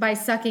him by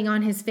sucking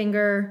on his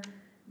finger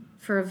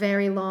for a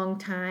very long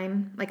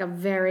time, like a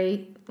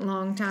very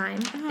long time.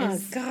 Oh,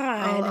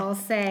 God. All I'll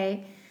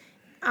say.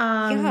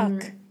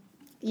 Yuck.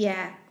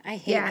 Yeah. I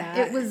hate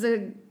that. It was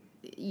a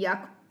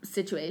yuck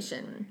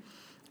situation.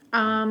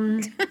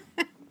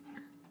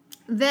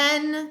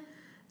 Then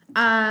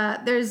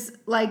there's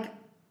like,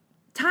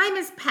 time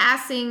is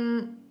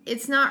passing.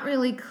 It's not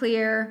really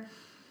clear.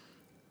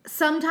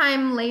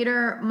 Sometime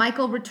later,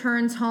 Michael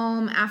returns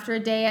home after a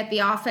day at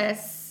the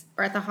office,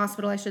 or at the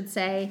hospital, I should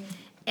say.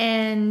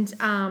 And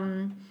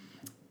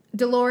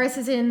Dolores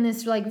is in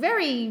this like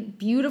very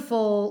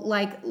beautiful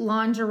like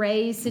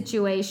lingerie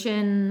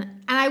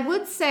situation. And I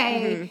would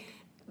say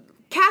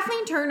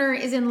Kathleen Turner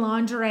is in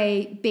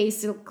lingerie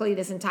basically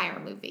this entire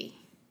movie.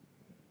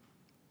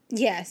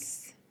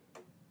 Yes.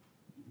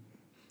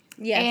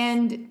 Yes.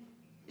 And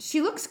she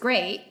looks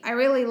great. I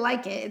really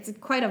like it. It's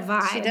quite a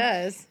vibe. She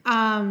does.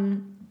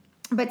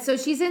 But so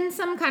she's in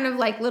some kind of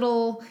like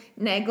little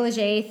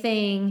negligee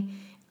thing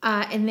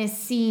in this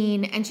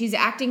scene, and she's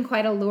acting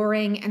quite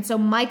alluring. And so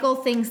Michael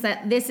thinks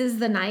that this is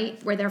the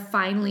night where they're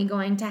finally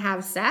going to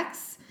have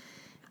sex.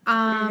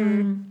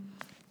 And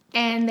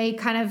they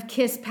kind of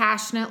kiss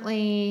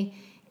passionately.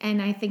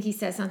 And I think he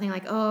says something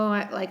like,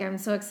 oh, like, I'm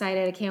so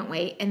excited. I can't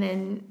wait. And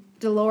then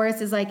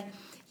Dolores is like,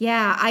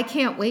 yeah, I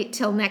can't wait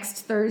till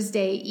next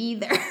Thursday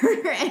either.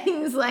 And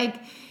he's like,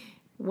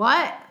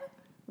 what?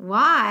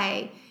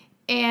 Why?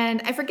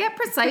 And I forget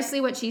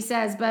precisely what she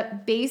says,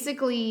 but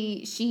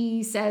basically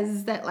she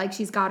says that like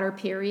she's got her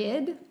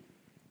period.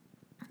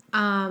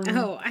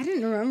 Oh, I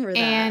didn't remember that.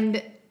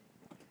 And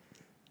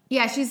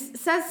yeah, she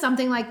says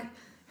something like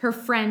her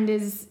friend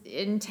is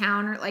in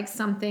town or like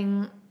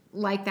something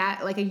like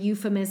that, like a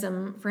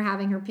euphemism for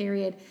having her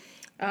period.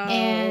 Oh,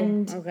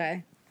 and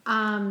okay.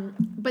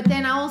 But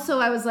then also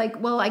I was like,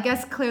 well, I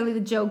guess clearly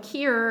the joke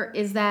here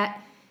is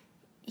that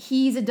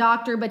he's a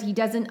doctor, but he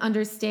doesn't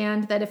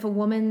understand that if a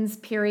woman's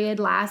period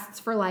lasts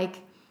for like,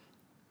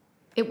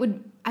 it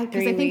would,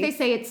 because I think they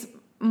say it's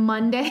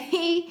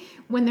Monday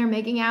when they're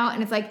making out,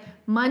 and it's like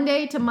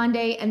Monday to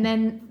Monday, and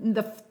then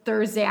the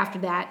Thursday after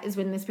that is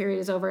when this period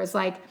is over. It's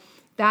like,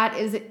 that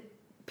is,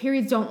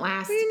 periods don't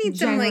last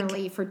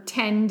generally for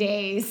 10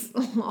 days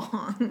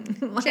long.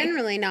 Like,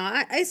 generally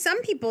not.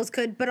 Some people's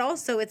could, but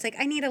also it's like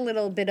I need a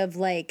little bit of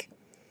like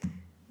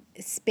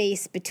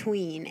space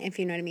between, if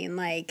you know what I mean.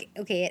 Like,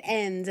 okay, it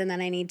ends and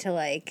then I need to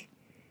like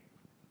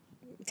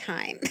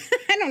time.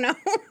 I don't know.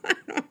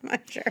 I'm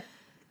not sure.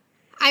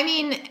 I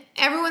mean,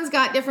 everyone's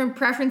got different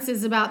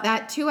preferences about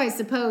that too, I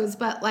suppose,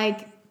 but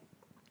like,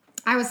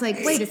 I was like,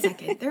 wait a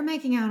second, they're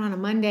making out on a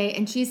Monday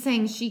and she's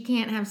saying she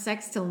can't have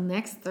sex till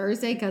next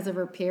Thursday because of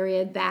her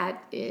period.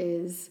 That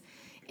is,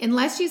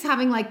 unless she's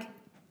having like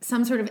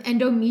some sort of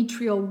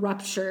endometrial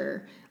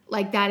rupture,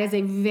 like that is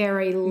a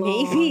very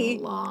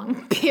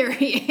long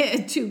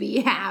period to be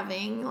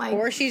having. Like,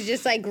 or she's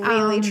just like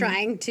really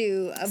trying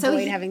to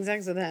avoid having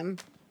sex with him.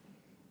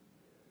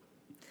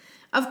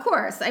 Of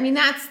course. I mean,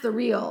 that's the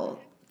real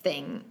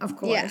thing, of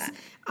course.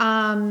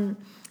 Yeah.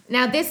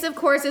 Now, this, of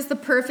course, is the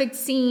perfect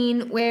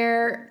scene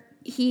where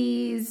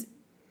he's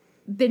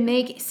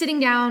been sitting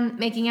down,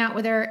 making out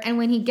with her, and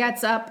when he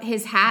gets up,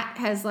 his hat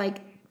has,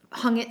 like,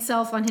 hung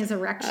itself on his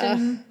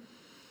erection.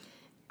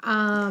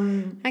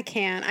 I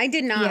can't. I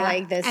did not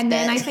like this And bit.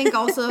 then I think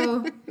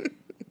also...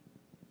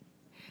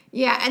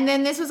 yeah, and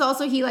then this was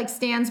also, he, like,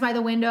 stands by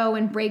the window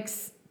and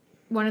breaks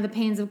one of the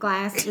panes of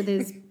glass with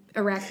his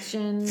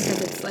erection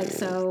because it's, like,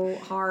 so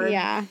hard.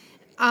 Yeah.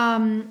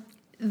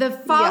 The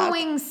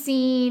following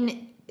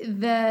scene...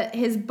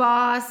 his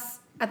boss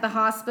at the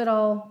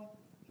hospital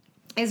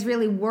is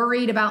really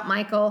worried about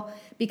Michael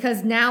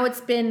because now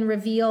it's been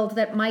revealed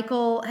that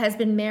Michael has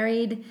been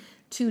married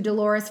to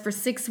Dolores for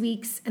 6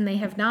 weeks and they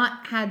have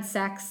not had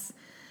sex.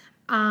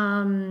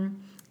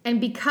 And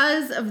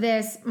because of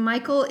this,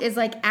 Michael is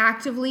like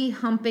actively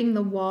humping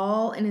the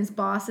wall in his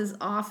boss's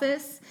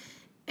office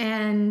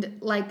and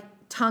like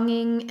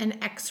tonguing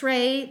an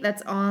x-ray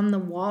that's on the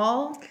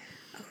wall.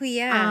 Oh,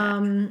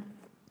 yeah.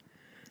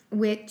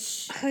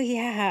 Which... Oh,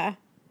 yeah.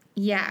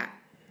 Yeah.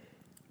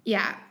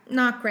 Yeah.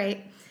 Not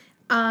great.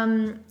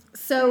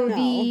 So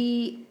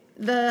No.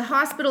 the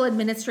hospital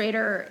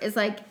administrator is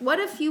like, what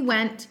if you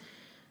went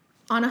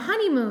on a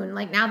honeymoon,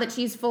 like now that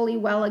she's fully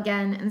well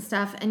again and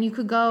stuff, and you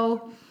could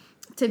go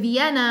to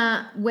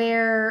Vienna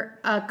where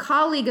a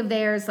colleague of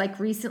theirs like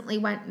recently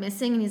went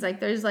missing, and he's like,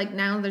 there's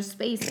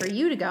space for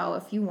you to go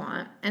if you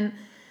want. And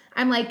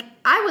I'm like,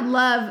 I would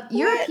love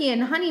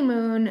European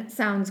honeymoon.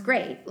 Sounds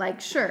great. Like,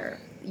 sure,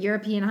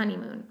 European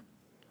honeymoon.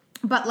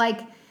 But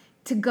like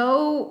to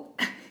go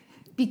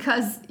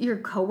because your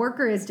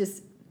coworker is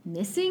just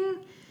missing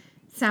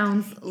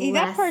sounds less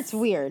That part's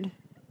weird.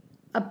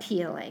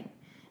 appealing.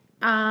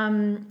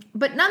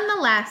 But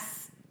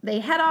nonetheless, they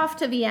head off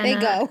to Vienna.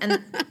 They go.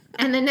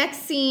 And the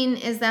next scene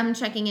is them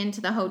checking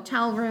into the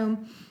hotel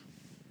room.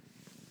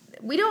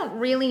 We don't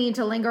really need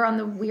to linger on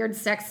the weird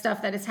sex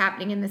stuff that is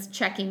happening in this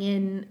checking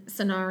in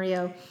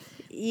scenario.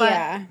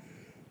 Yeah.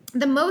 But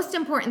the most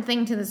important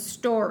thing to the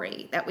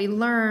story that we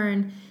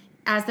learn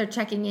as they're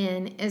checking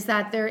in is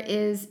that there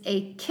is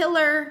a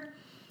killer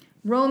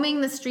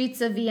roaming the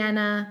streets of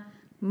Vienna,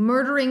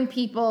 murdering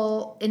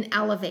people in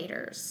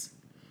elevators.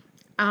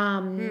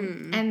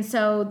 And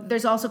so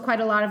there's also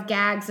quite a lot of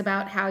gags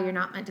about how you're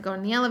not meant to go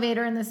in the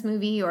elevator in this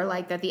movie, or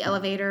like that the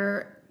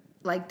elevator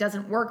like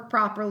doesn't work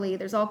properly.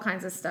 There's all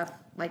kinds of stuff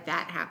like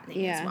that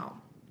happening as well.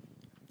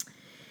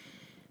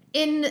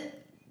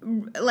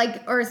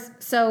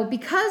 So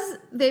because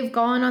they've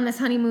gone on this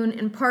honeymoon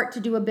in part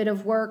to do a bit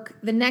of work,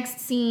 the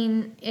next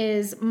scene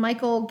is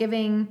Michael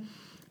giving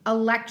a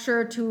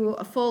lecture to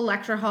a full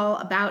lecture hall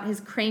about his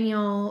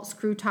cranial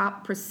screw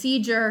top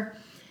procedure.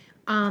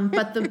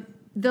 But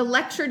the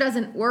lecture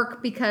doesn't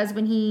work because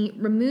when he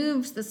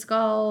removes the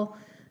skull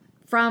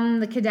from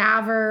the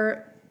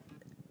cadaver,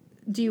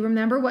 do you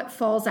remember what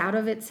falls out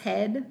of its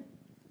head?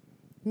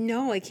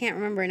 No, I can't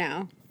remember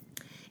now.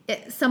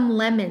 Some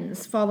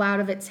lemons fall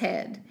out of its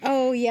head.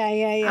 Oh,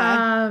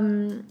 yeah.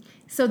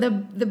 So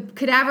the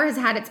cadaver has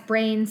had its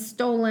brain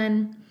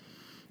stolen,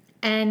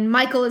 and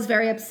Michael is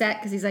very upset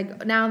because he's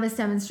like, now this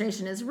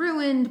demonstration is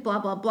ruined, blah,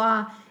 blah,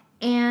 blah.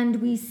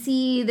 And we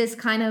see this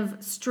kind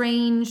of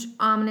strange,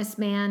 ominous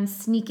man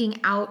sneaking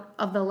out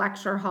of the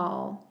lecture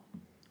hall.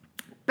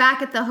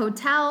 Back at the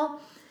hotel,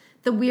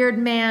 the weird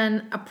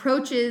man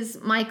approaches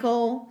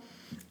Michael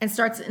and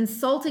starts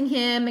insulting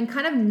him and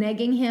kind of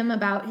negging him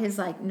about his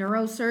like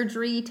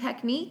neurosurgery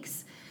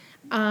techniques.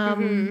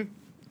 To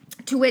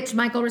which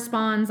Michael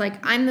responds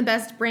like, I'm the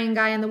best brain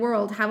guy in the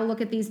world. Have a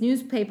look at these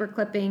newspaper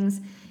clippings.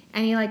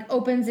 And he like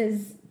opens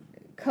his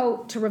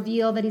coat to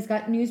reveal that he's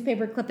got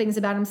newspaper clippings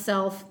about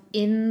himself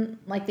in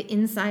like the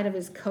inside of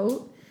his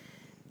coat.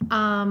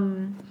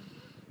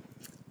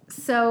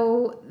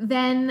 So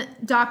then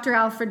Dr.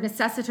 Alfred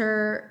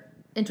Necessiter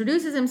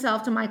introduces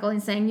himself to Michael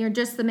and saying, you're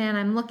just the man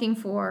I'm looking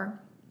for.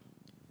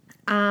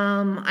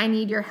 I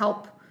need your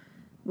help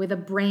with a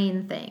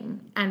brain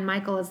thing. And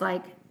Michael is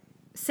like,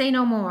 say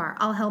no more.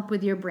 I'll help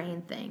with your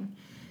brain thing.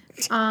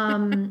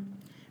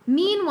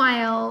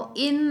 Meanwhile,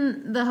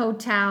 in the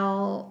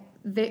hotel,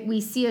 we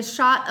see a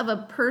shot of a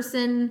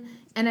person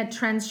in a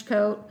trench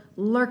coat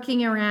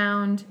lurking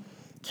around,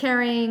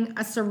 carrying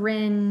a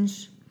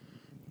syringe.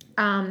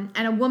 And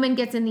a woman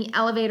gets in the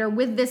elevator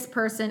with this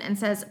person and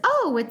says,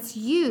 oh, it's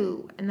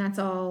you. And that's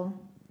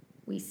all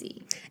we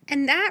see.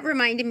 And that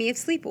reminded me of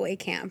Sleepaway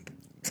Camp.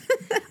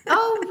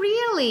 Oh,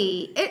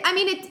 really?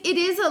 It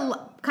is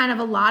kind of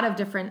a lot of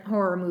different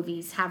horror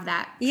movies have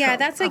that. Yeah,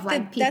 that's the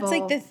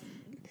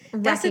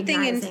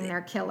thing in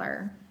their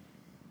killer.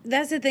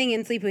 That's the thing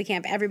in Sleepaway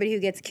Camp. Everybody who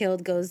gets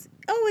killed goes,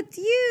 oh, it's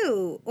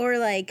you. Or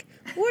like,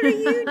 what are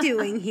you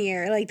doing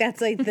here? Like, that's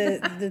like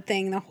the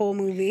thing, the whole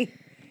movie.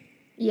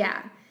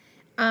 Yeah.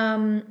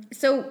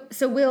 So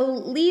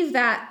we'll leave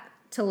that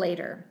to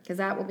later because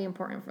that will be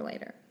important for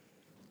later.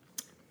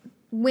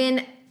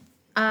 When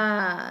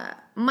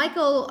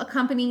Michael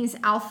accompanies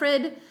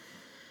Alfred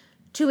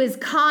to his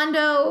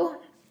condo,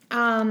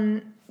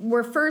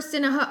 we're first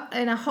in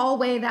a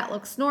hallway that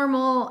looks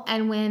normal,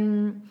 and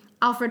when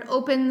Alfred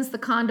opens the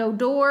condo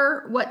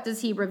what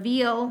does he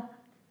reveal?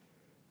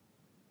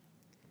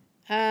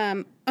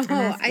 I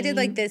did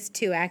like this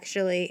too,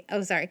 actually.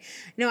 Oh, sorry.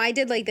 No, I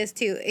did like this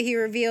too. He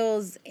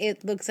reveals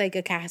it looks like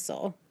a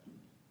castle.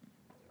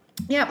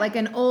 Yeah, like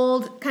an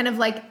old kind of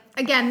like,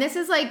 again, this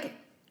is like,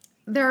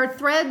 there are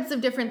threads of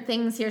different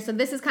things here. So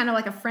this is kind of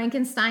like a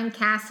Frankenstein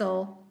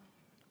castle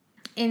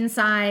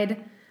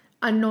inside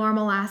a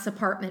normal ass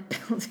apartment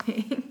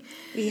building.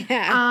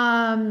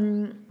 Yeah.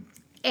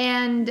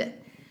 And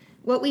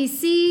what we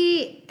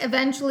see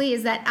eventually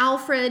is that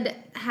Alfred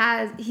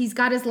he's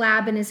got his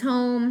lab in his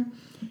home,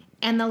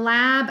 and the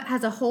lab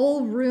has a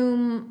whole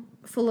room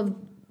full of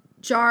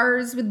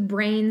jars with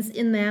brains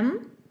in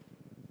them.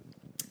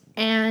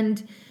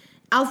 And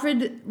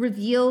Alfred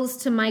reveals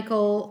to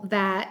Michael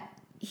that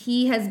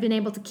he has been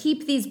able to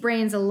keep these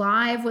brains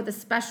alive with a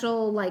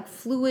special like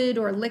fluid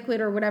or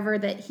liquid or whatever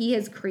that he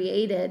has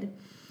created.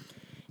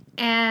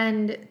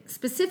 And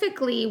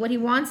specifically, what he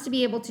wants to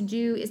be able to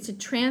do is to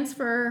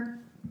transfer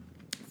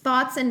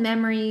thoughts and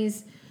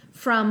memories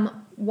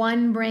from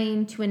one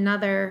brain to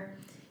another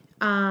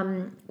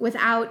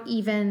without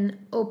even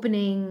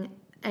opening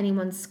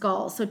anyone's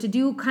skull. So to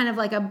do kind of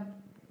like a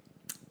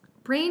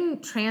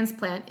brain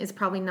transplant is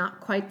probably not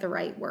quite the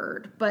right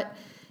word, but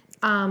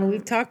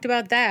We've talked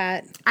about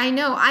that. I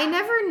know. I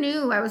never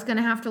knew I was going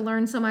to have to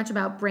learn so much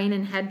about brain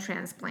and head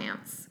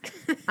transplants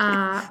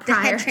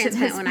prior to this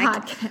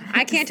podcast.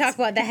 I can't talk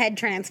about the head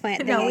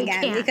transplant thing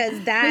again can't.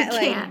 because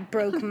that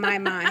broke my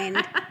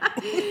mind.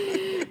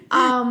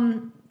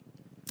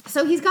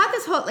 So he's got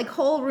this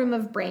whole room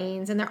of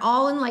brains, and they're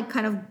all in like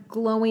kind of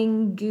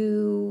glowing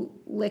goo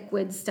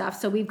liquid stuff.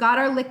 So we've got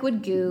our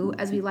liquid goo,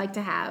 as we like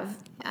to have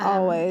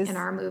always in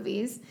our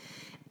movies.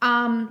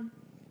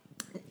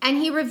 And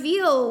he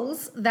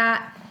reveals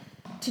that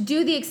to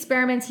do the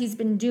experiments he's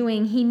been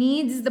doing, he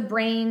needs the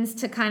brains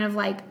to kind of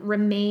like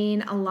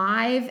remain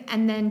alive.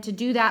 And then to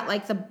do that,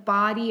 like the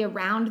body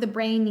around the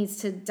brain needs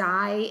to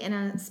die in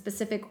a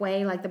specific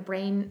way. Like the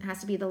brain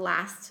has to be the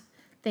last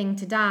thing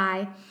to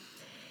die.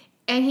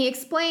 And he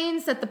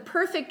explains that the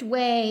perfect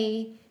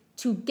way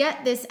to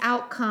get this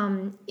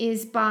outcome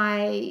is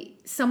by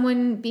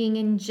someone being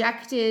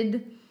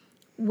injected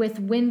with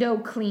window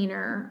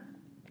cleaner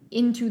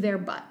into their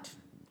butt.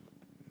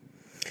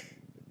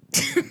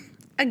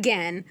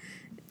 Again,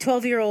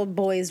 12-year-old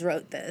boys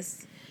wrote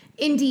this.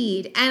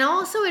 Indeed. And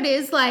also it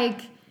is like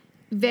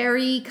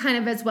very kind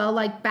of as well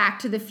like Back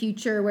to the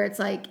Future, where it's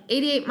like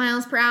 88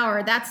 miles per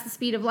hour. That's the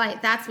speed of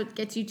light. That's what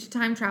gets you to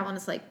time travel. And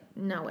it's like,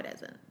 no, it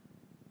isn't.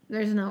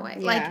 There's no way.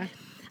 Yeah. Like,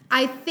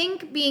 I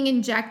think being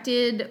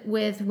injected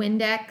with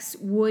Windex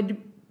would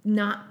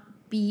not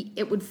be,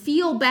 it would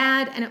feel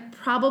bad, and it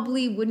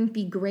probably wouldn't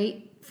be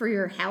great for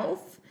your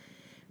health.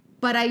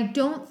 But I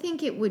don't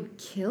think it would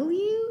kill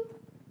you.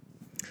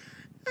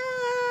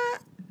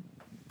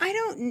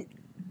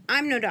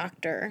 I'm no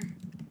doctor,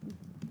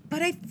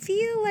 but I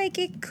feel like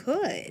it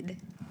could.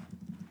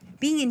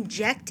 Being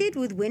injected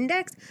with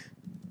Windex,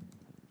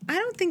 I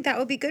don't think that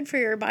would be good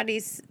for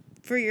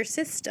for your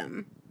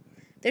system.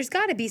 There's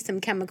got to be some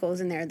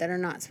chemicals in there that are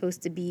not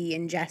supposed to be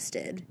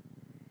ingested.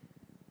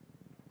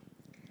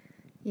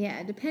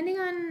 Yeah, depending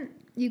on,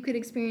 you could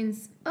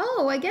experience,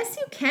 I guess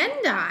you can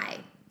die.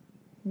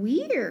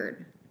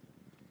 Weird.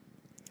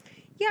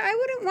 Yeah, I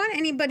wouldn't want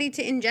anybody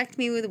to inject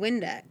me with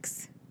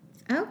Windex.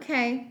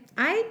 Okay.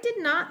 I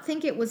did not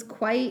think it was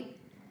quite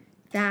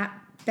that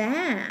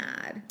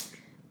bad.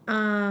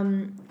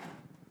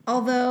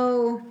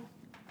 Although,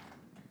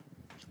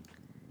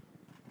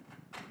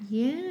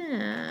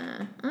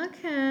 yeah,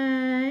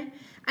 okay.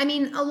 I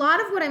mean, a lot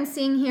of what I'm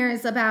seeing here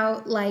is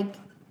about, like,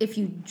 if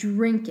you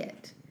drink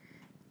it.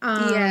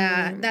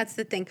 Yeah, that's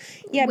the thing.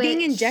 Yeah,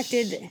 being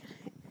injected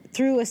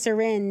through a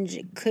syringe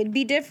could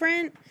be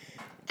different.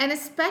 And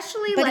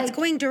especially, but it's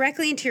going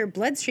directly into your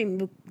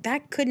bloodstream.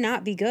 That could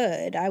not be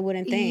good, I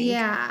wouldn't think.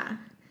 Yeah.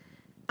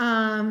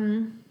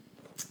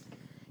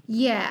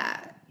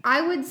 Yeah.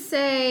 I would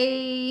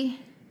say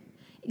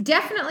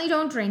definitely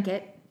don't drink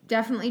it.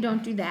 Definitely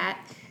don't do that.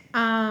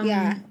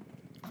 Yeah.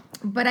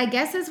 But I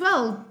guess as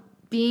well,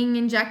 being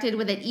injected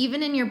with it,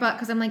 even in your butt,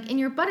 because I'm like, in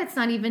your butt, it's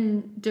not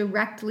even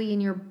directly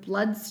in your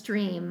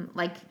bloodstream.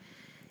 Like,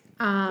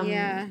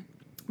 yeah.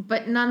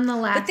 But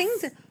nonetheless.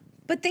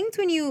 But things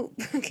when you,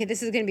 okay,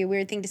 this is going to be a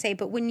weird thing to say,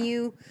 but when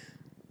you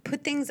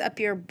put things up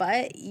your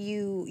butt,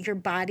 your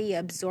body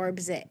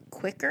absorbs it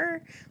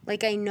quicker.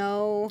 Like, I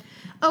know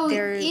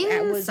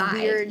inside, was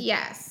weird.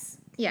 Yes.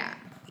 Yeah.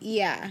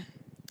 Yeah.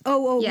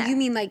 Oh, yeah. You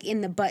mean like in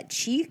the butt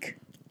cheek?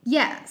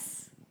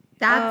 Yes.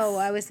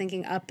 I was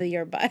thinking up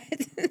your butt.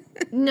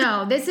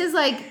 No, this is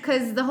like,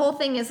 because the whole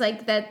thing is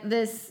like that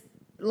this,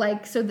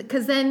 like, so,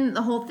 because then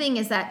the whole thing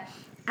is that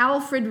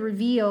Alfred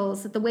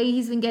reveals that the way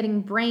he's been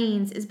getting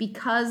brains is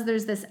because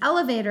there's this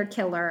elevator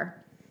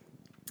killer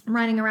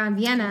running around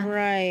Vienna.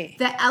 Right.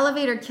 The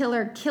elevator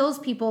killer kills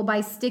people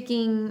by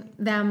sticking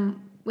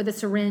them with a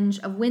syringe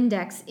of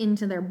Windex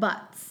into their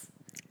butts.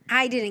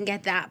 I didn't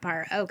get that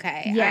part.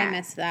 Okay. Yeah. I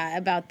missed that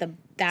about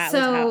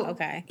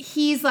okay.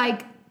 He's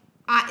like,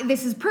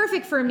 this is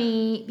perfect for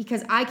me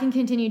because I can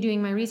continue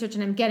doing my research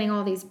and I'm getting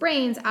all these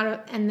brains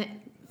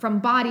from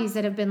bodies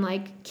that have been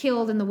like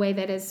killed in the way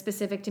that is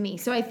specific to me.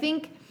 So I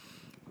think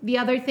the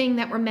other thing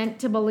that we're meant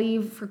to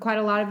believe for quite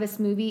a lot of this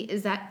movie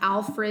is that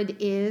Alfred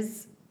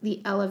is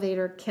the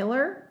elevator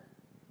killer.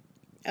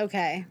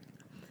 Okay.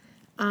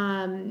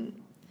 Now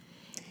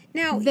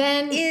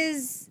then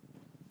is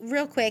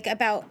real quick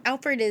about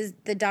Alfred is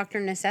the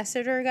Dr.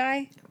 Necessiter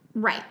guy?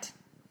 Right.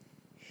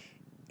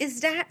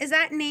 Is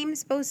that name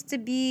supposed to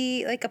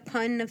be like a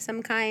pun of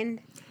some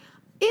kind?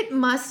 It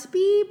must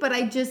be, but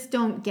I just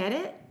don't get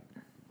it.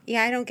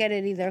 Yeah, I don't get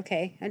it either.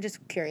 Okay. I'm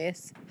just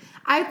curious.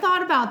 I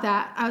thought about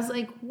that. I was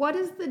like, what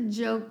is the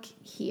joke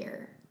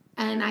here?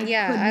 and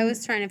I I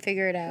was trying to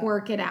figure it out.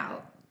 work it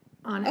out.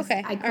 Honestly,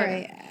 Okay, I all couldn't.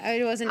 right.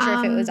 I wasn't sure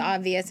if it was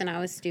obvious and I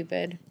was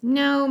stupid.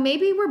 No,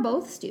 maybe we're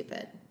both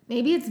stupid.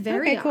 Maybe it's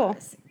very Okay, cool.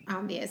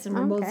 obvious, and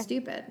we're both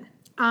stupid.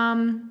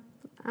 I'm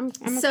okay with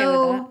that.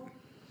 So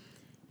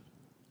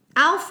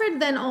Alfred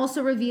then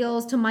also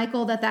reveals to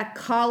Michael that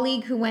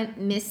colleague who went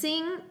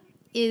missing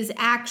is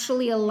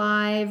actually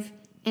alive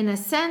in a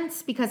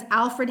sense because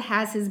Alfred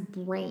has his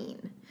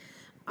brain.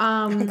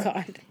 Oh,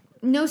 God.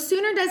 No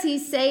sooner does he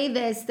say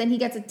this than he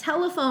gets a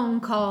telephone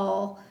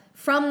call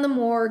from the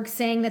morgue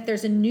saying that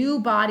there's a new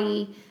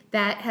body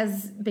that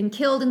has been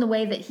killed in the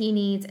way that he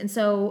needs. And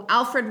so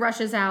Alfred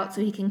rushes out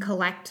so he can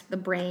collect the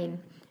brain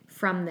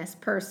from this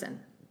person.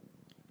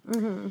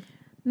 Mm-hmm.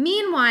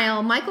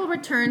 Meanwhile, Michael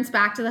returns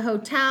back to the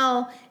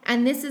hotel,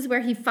 and this is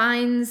where he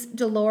finds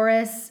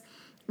Dolores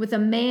with a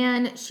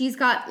man. She's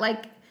got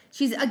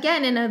she's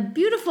again in a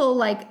beautiful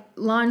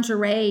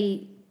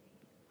lingerie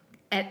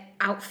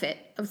outfit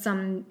of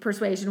some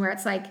persuasion where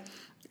it's like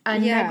a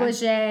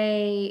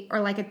negligee or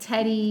like a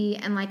teddy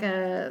and like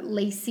a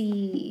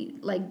lacy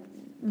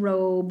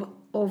robe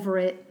over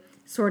it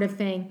sort of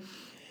thing.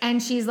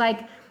 And she's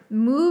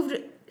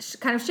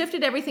kind of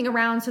shifted everything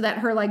around so that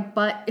her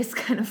butt is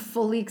kind of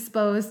fully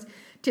exposed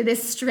to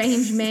this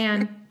strange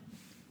man.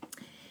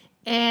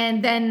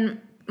 And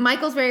then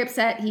Michael's very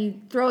upset. He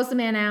throws the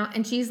man out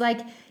and she's like,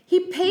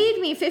 he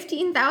paid me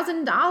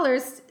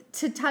 $15,000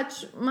 to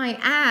touch my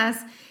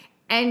ass.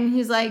 And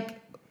he's like,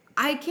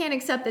 I can't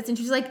accept this. And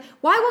she's like,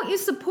 why won't you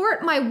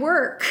support my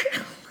work?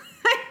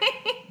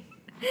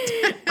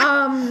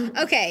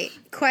 Okay,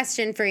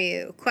 question for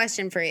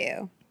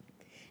you.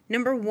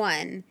 Number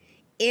one,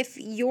 if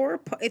you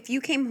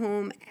came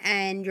home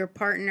and your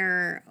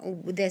partner,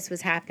 this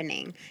was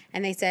happening,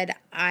 and they said,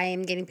 I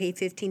am getting paid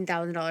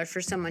 $15,000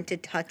 for someone to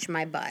touch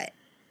my butt,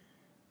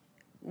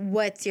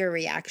 what's your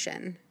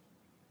reaction?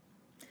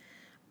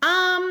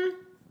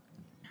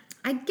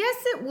 I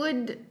guess it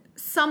would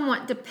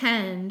somewhat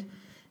depend.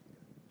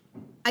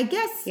 I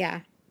guess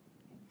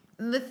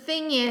the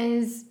thing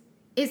is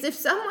if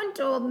someone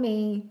told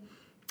me,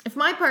 if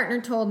my partner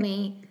told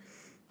me,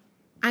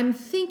 I'm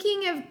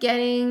thinking of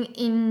getting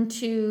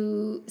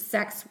into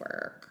sex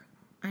work,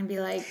 I'd be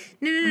like,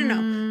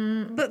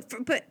 no. But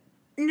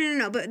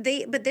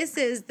this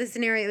is the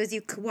scenario is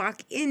you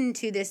walk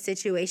into this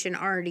situation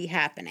already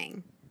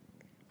happening.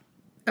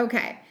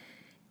 Okay.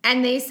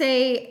 And they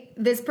say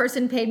this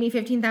person paid me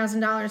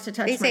 $15,000 to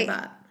touch my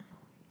butt.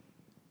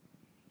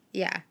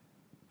 Yeah.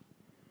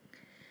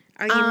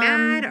 Are you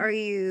mad? Are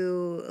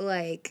you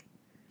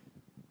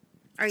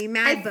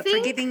mad but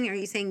forgiving? Are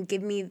you saying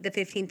give me the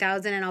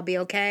 $15,000 and I'll be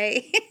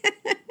okay?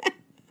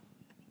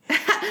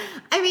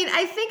 I mean,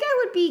 I think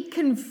I would be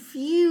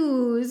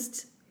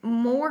confused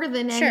more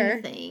than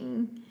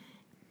anything.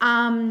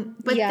 But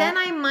then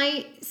I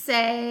might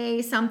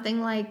say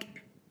something like,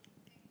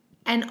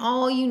 and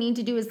all you need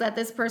to do is let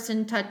this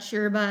person touch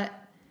your butt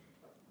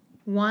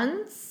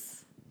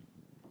once.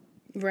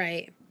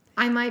 Right.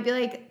 I might be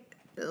like,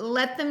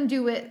 let them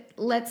do it.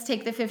 Let's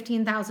take the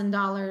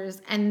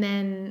 $15,000 and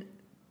then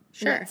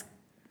let's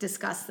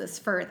discuss this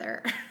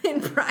further in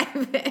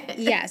private.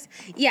 Yes.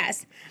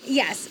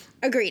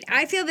 Agreed.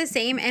 I feel the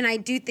same, and I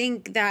do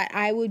think that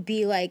I would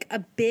be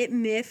a bit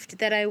miffed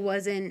that I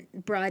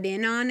wasn't brought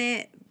in on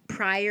it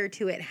prior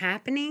to it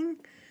happening.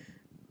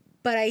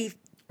 But I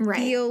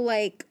feel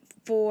like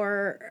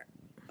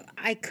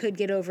I could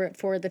get over it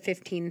for the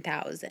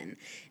 $15,000.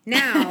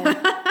 Now,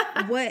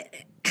 what?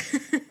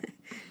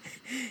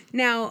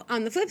 Now,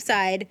 on the flip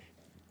side,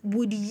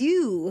 would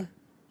you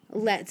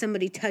let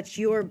somebody touch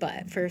your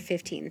butt for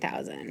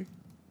 $15,000?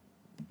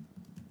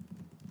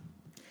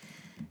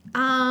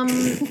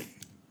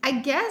 I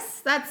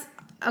guess that's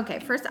okay.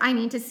 First, I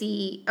need to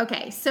see.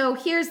 Okay, so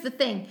here's the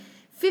thing: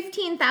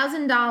 $15,000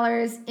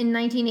 in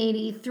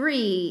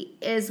 1983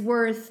 is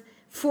worth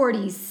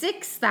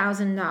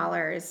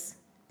 $46,000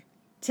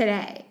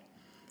 today.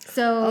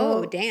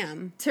 So,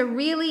 damn! To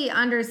really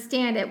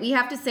understand it, we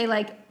have to say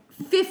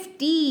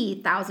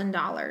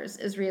 $50,000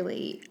 is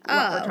really what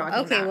we're talking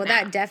about. Okay, well,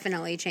 now. that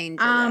definitely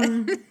changes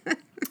it.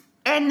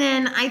 And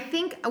then I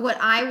think what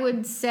I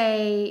would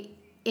say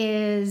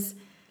is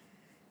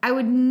I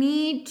would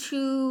need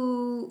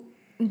to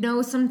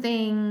know some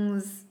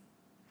things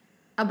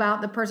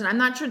about the person. I'm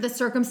not sure the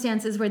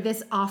circumstances where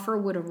this offer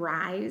would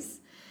arise.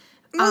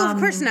 Well, of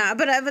course not.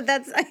 But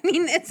that's,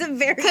 it's a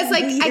very because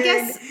I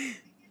guess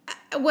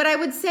what I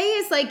would say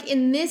is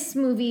in this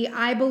movie,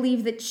 I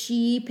believe that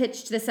she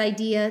pitched this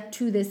idea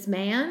to this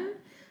man.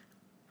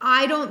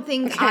 I don't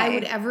think I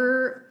would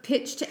ever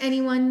pitch to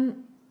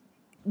anyone.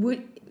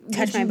 Would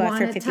touch my butt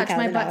for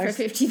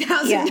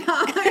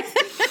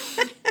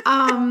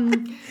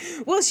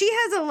 $50,000? Well, she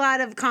has a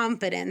lot of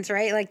confidence,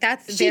 right?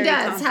 That's she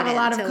does have a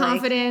lot of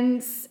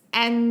confidence,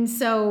 and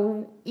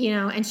so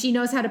and she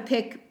knows how to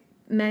pick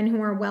men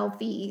who are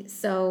wealthy.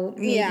 So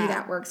maybe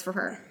that works for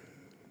her.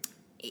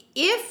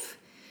 If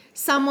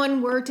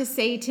someone were to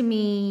say to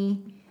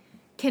me,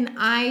 "Can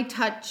I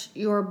touch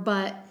your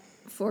butt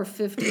for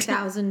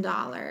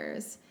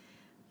 $50,000?"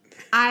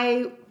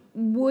 I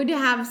would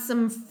have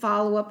some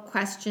follow-up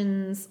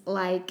questions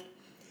like,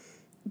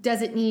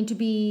 does it need to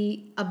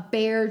be a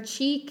bare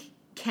cheek?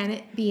 Can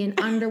it be an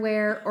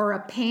underwear or a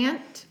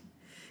pant?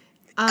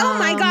 Oh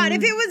my God,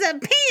 if it was a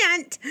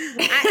pant,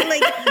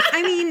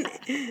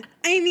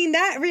 I mean,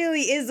 that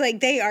really is like,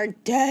 they are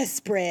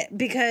desperate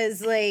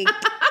because like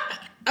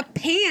a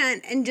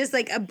pant and just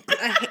like a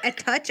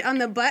touch on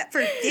the butt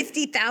for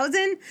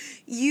 50,000,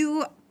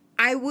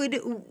 I would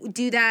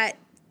do that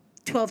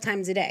 12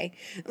 times a day.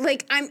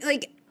 Like, I'm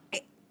like,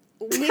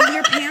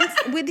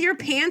 with your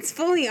pants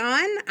fully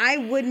on, I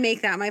would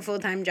make that my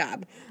full-time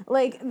job.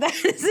 Like, that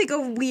is like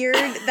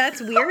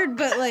that's weird,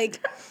 but like,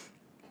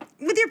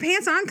 with your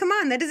pants on, come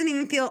on, that doesn't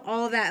even feel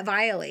all that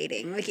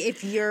violating. Like,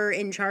 if you're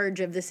in charge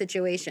of the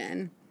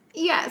situation.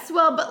 Yes,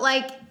 well, but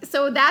like,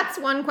 so that's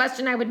one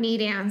question I would need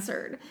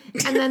answered.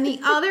 And then the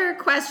other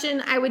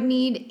question I would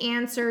need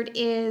answered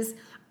is,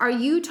 are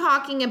you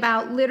talking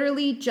about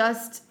literally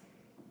just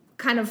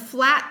kind of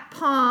flat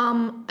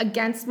palm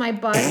against my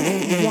butt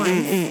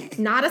once?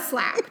 Not a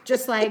slap,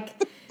 just like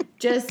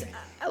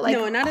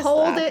no, not a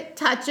hold slap. It,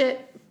 touch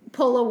it,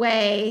 pull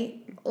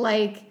away,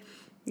 like.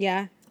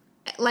 Yeah.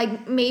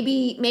 Like maybe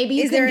you can do it.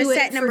 Is there a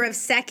set number of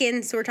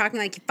seconds? So we're talking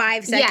like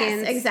 5 seconds.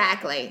 Yes,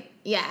 exactly.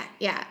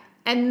 Yeah.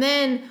 And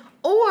then,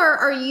 or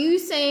are you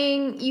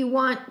saying you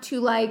want to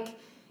like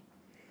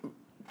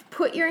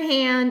put your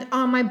hand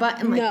on my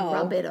butt and like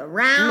rub it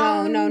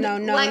around? No.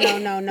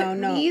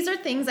 No. These are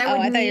things I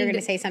would. I thought you were going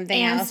to say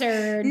something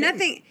answered else.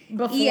 Nothing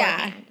beforehand.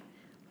 Yeah.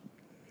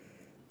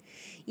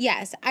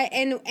 Yes,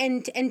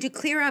 and to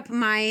clear up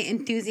my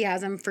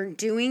enthusiasm for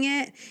doing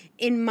it,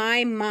 in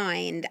my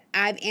mind,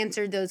 I've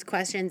answered those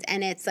questions,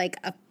 and it's like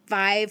a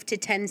 5 to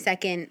 10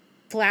 second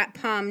flat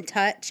palm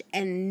touch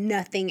and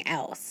nothing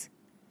else.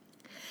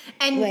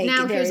 And like,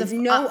 now there here's is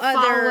no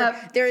other.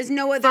 There is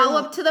no other follow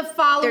up to the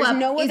follow up. There's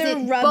no other is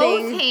it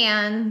rubbing. Both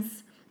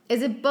hands?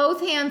 Is it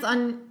both hands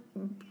on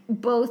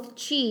both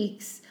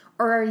cheeks?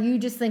 Or are you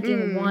just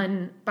thinking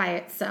one by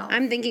itself?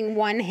 I'm thinking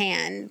one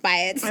hand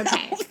by itself.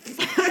 Okay.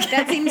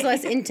 That seems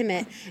less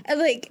intimate.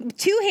 Like,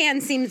 2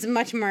 hands seems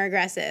much more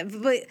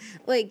aggressive. But,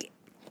 like,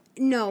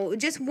 no,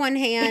 just one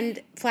hand,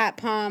 flat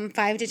palm,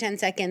 5 to 10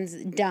 seconds,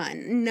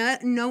 done.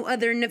 No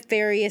other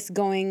nefarious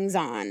goings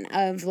on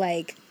of,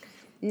 like,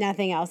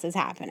 nothing else is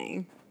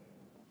happening.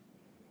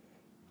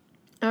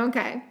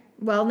 Okay.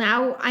 Well,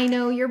 now I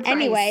know your price.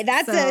 Anyway,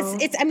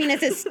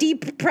 it's a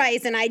steep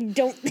price, and I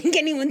don't think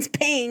anyone's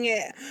paying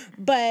it.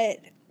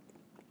 But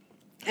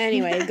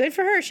anyway, good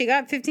for her. She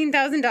got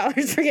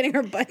 $15,000 for getting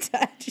her butt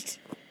touched.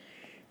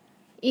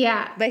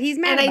 Yeah, but he's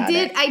mad about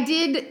it. I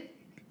did.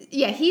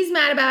 Yeah, he's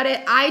mad about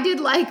it. I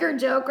did like her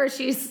joke where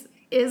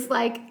is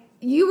like,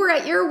 "You were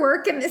at your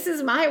work, and this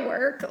is my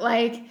work."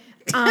 Like,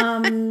 I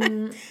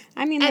mean,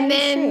 and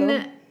then.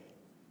 True.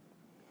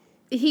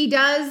 He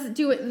does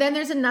do it. Then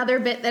there's another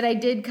bit that I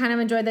did kind of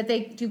enjoy that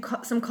they do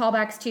some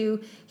callbacks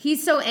to.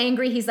 He's so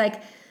angry. He's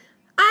like,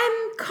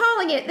 I'm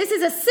calling it. This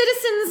is a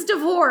citizen's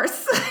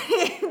divorce.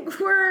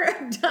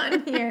 We're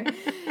done here.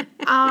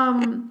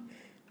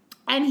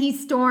 And he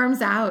storms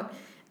out.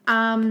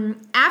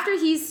 After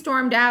he's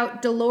stormed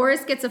out,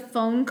 Dolores gets a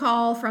phone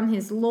call from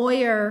his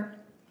lawyer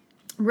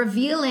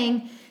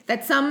revealing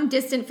that some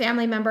distant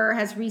family member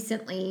has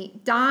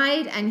recently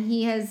died and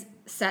he is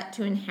set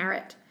to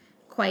inherit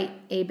quite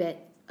a bit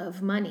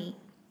of money.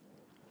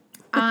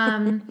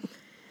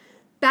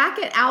 Back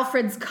at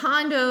Alfred's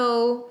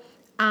condo,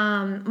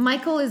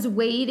 Michael is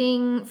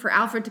waiting for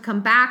Alfred to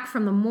come back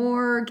from the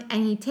morgue,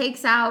 and he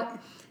takes out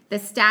the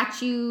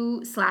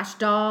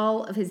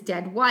statue/doll of his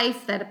dead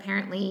wife that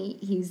apparently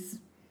he's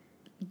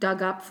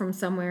dug up from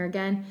somewhere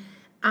again.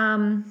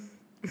 And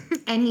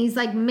he's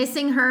like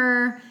missing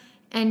her,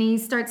 and he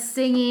starts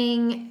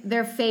singing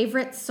their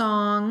favorite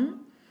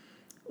song,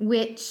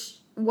 which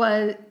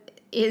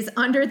is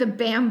Under the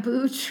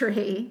Bamboo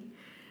Tree.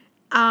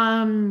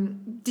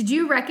 Did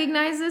you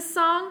recognize this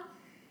song?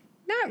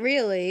 Not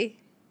really.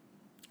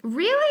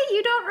 Really?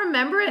 You don't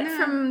remember it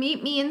from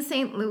Meet Me in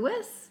St.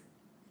 Louis?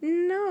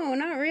 No,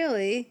 not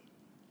really.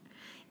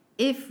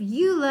 If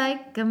you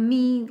like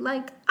me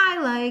like I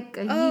like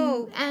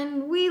you,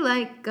 and we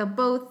like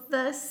both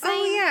the same.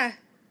 Oh, yeah.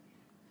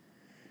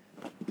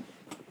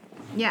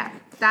 Yeah,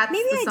 that's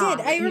maybe the song I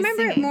did. I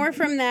remember it more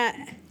from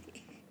that.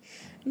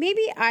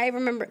 Maybe I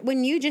remember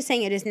when you just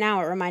sang it just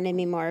now, it reminded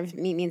me more of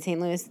Meet Me in St.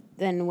 Louis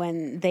than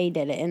when they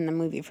did it in the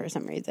movie for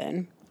some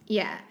reason.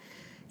 Yeah.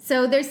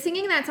 So they're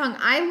singing that song.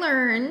 I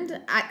learned,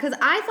 because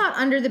I thought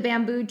Under the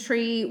Bamboo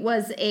Tree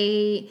was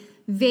a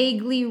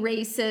vaguely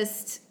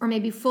racist or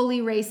maybe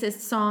fully racist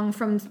song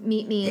from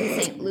Meet Me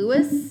in St.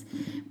 Louis.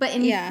 But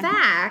in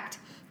fact,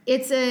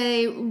 it's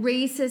a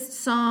racist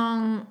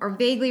song or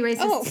vaguely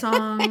racist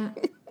song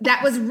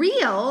that was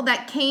real,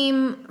 that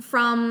came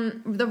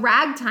from the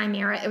ragtime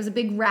era. It was a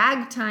big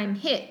ragtime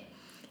hit.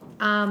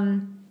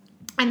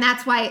 And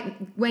that's why it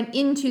went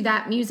into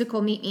that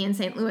musical Meet Me in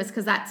St. Louis,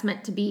 because that's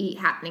meant to be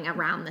happening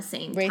around the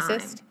same time.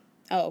 Racist?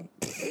 Oh.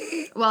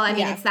 Well, I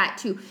mean, Yeah. it's that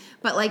too.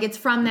 But, like, it's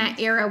from that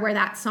era where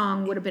that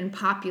song would have been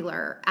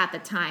popular at the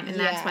time. And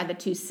that's Yeah. why the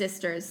two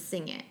sisters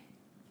sing it.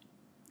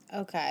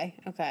 Okay.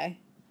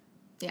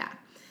 Yeah.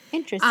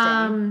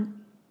 Interesting.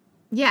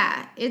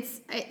 Yeah,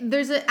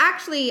 there's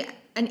actually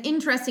an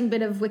interesting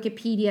bit of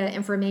Wikipedia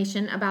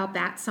information about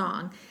that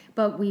song,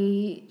 but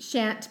we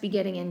shan't be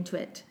getting into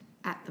it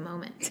at the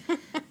moment.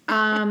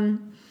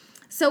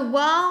 So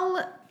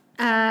while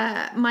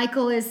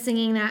Michael is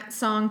singing that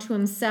song to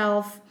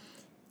himself,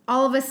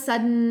 all of a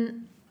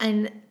sudden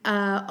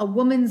a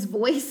woman's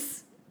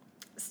voice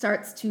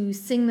starts to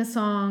sing the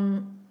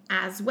song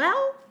as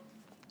well,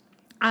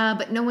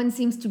 but no one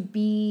seems to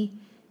be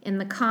in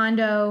the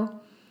condo.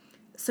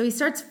 So he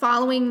starts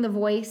following the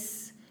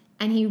voice,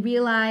 and he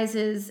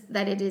realizes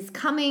that it is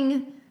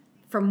coming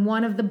from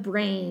one of the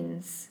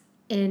brains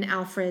in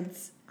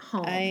Alfred's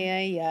home.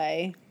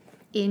 Ay.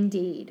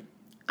 Indeed.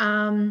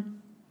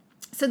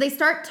 So they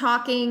start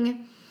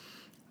talking.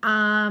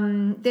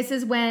 This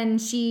is when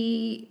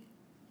she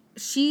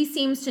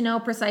seems to know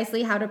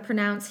precisely how to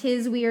pronounce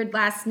his weird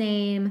last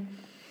name.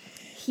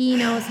 He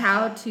knows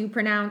how to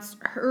pronounce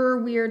her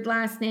weird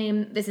last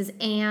name. This is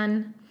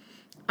Anne.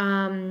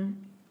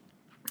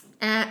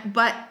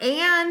 But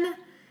Anne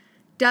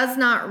does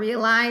not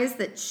realize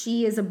that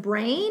she is a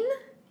brain.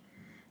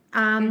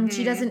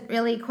 She doesn't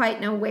really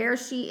quite know where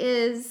she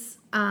is.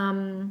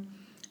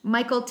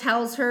 Michael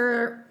tells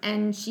her,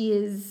 and she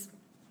is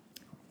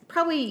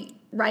probably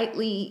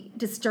rightly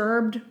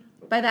disturbed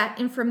by that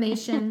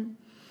information.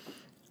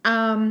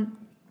 When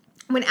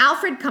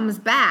Alfred comes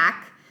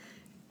back,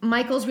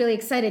 Michael's really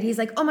excited. He's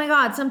like, oh my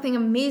God, something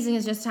amazing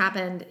has just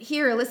happened.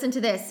 Here, listen to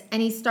this.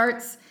 And he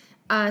starts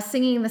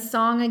singing the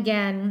song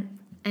again,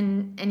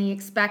 and he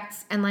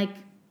expects, and like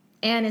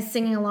Anne is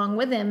singing along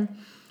with him.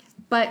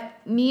 But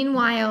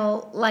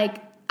meanwhile,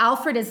 like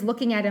Alfred is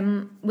looking at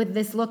him with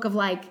this look of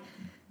like,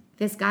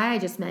 this guy I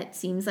just met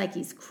seems like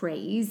he's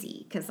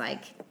crazy, because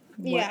like,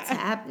 what's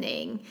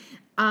happening?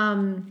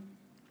 And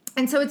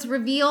so it's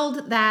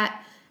revealed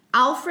that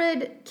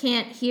Alfred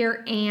can't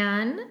hear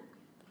Anne,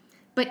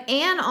 but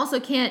Anne also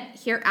can't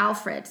hear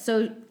Alfred.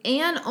 So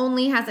Anne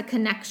only has a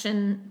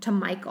connection to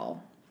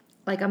Michael,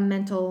 like a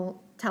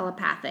mental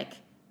telepathic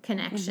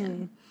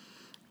connection.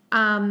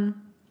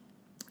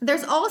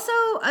 There's also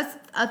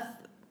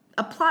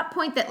a plot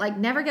point that like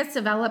never gets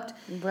developed.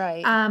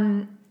 Right.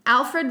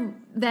 Alfred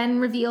then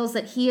reveals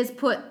that he has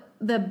put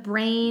the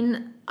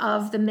brain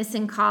of the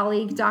missing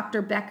colleague,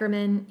 Dr.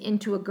 Beckerman,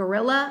 into a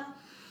gorilla.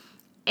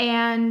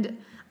 And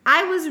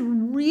I was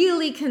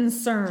really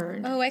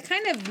concerned. Oh, I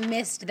kind of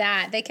missed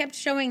that. They kept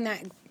showing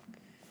that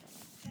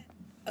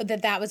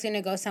was going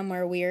to go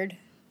somewhere weird.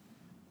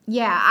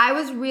 Yeah, I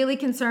was really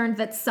concerned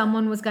that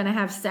someone was going to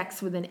have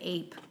sex with an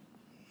ape.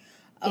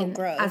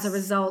 Gross. As a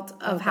result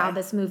of how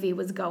this movie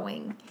was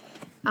going.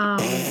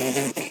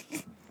 I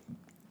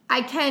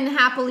can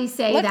happily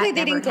say Luckily, that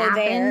they never didn't go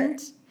there.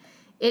 happened.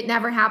 It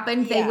never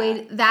happened. Yeah. They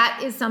waited.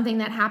 That is something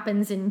that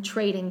happens in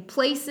Trading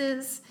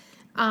Places.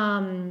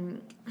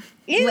 Ew,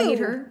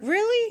 Later.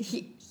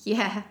 Really?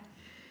 Yeah.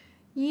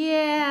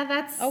 Yeah,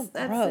 that's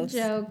gross. a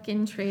joke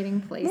in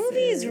Trading Places.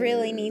 Movies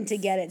really need to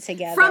get it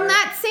together. From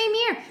that same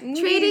year.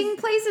 Trading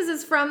Places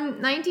is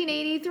from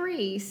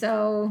 1983,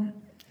 so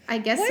I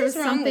guess What there's is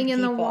wrong something with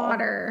in the people?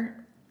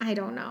 water. I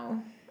don't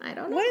know.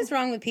 What is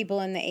wrong with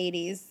people in the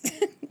 80s?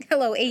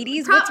 Hello,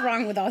 80s? What's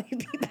wrong with all you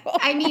people?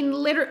 I mean,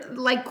 literally,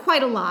 like,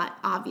 quite a lot,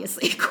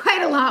 obviously.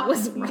 Quite a lot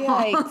was wrong.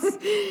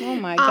 Yikes. Oh,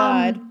 my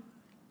God.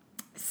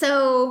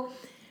 So,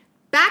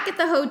 back at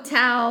the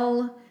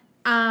hotel,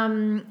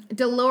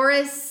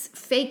 Dolores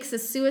fakes a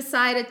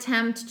suicide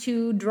attempt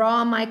to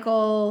draw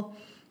Michael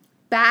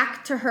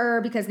back to her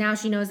because now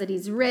she knows that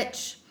he's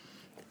rich.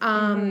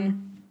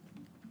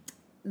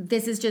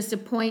 This is just a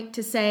point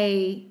to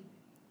say,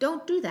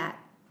 don't do that,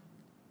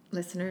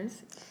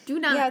 listeners. Do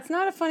not. Yeah, it's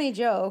not a funny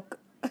joke.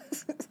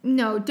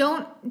 No,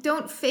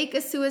 don't fake a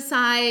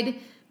suicide.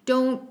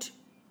 Don't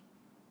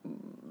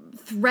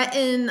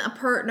threaten a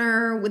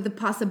partner with the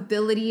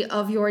possibility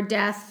of your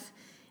death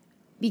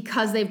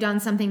because they've done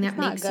something that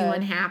makes you good.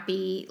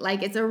 unhappy.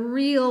 Like, it's a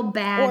real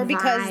bad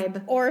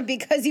vibe. Or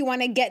because you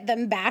want to get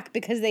them back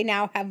because they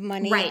now have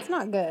money. Right. It's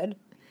not good.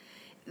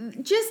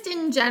 Just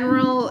in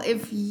general,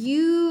 if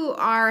you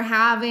are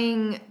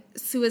having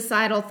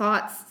suicidal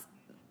thoughts,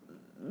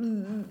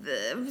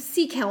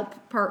 seek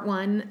help, part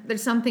one.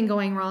 There's something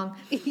going wrong.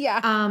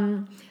 Yeah.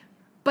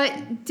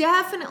 But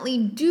definitely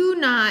do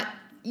not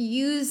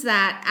use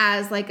that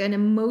as like an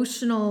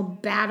emotional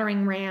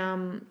battering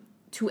ram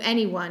to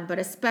anyone, but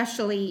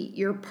especially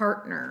your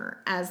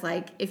partner. As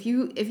like, if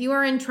you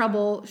are in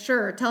trouble,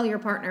 sure, tell your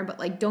partner, but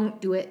like, don't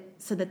do it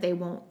so that they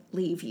won't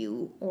leave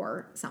you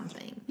or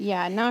something.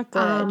 Yeah, not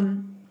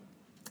good.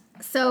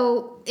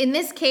 So in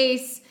this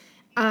case,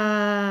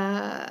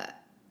 the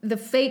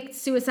fake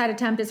suicide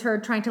attempt is her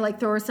trying to like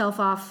throw herself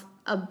off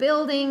a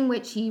building,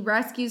 which he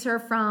rescues her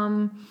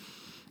from.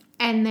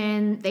 And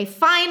then they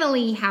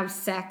finally have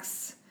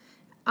sex.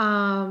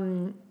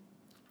 And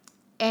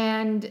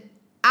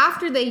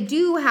after they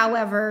do,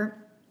 however,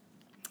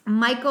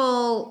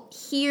 Michael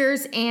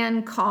hears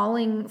Anne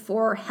calling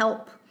for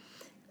help.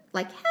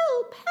 Like,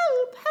 help,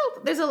 help,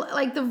 help. There's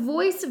the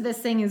voice of this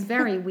thing is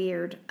very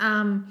weird.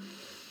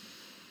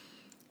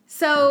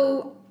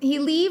 So he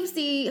leaves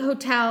the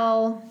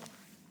hotel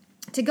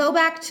to go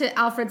back to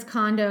Alfred's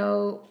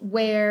condo,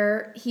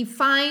 where he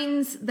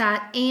finds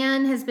that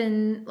Anne has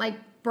been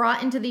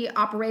brought into the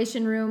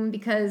operation room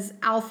because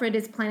Alfred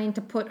is planning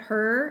to put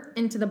her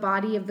into the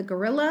body of the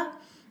gorilla.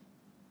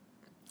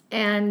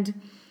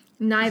 And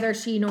neither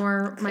she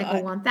nor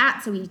Michael want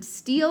that, so he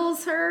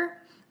steals her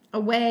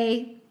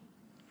away.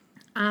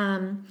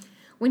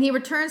 When he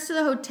returns to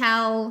the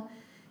hotel,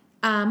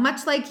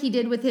 much like he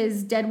did with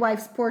his dead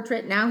wife's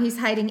portrait, now he's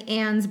hiding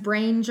Anne's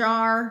brain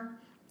jar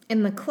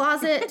in the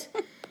closet.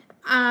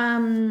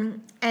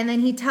 And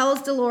then he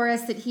tells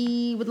Dolores that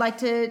he would like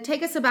to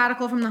take a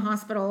sabbatical from the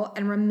hospital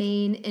and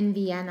remain in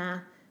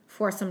Vienna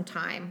for some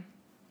time.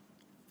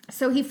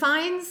 So he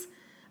finds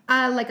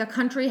a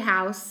country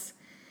house,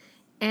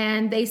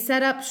 and they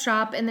set up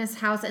shop in this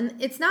house. And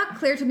it's not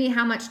clear to me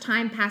how much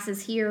time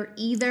passes here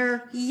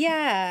either.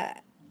 Yeah.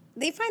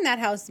 They find that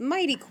house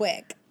mighty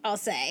quick, I'll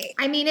say.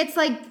 I mean, it's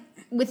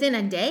within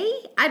a day?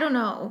 I don't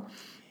know.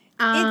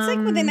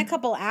 It's within a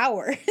couple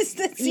hours.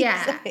 That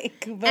seems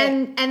like. But.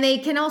 And they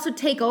can also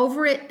take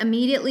over it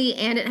immediately,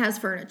 and it has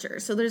furniture.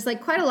 So there's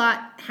quite a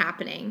lot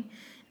happening.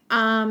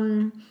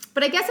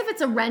 But I guess if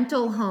it's a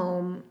rental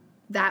home,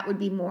 that would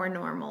be more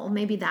normal.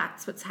 Maybe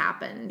that's what's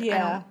happened. Yeah.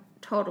 I don't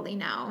totally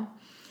know.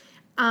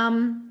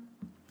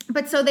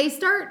 But so they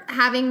start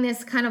having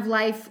this kind of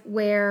life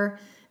where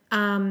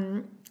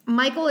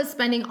Michael is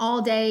spending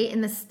all day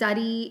in the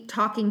study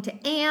talking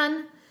to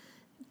Anne.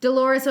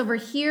 Dolores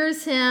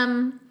overhears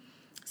him.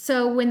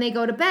 So when they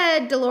go to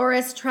bed,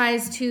 Dolores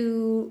tries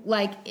to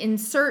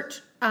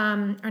assert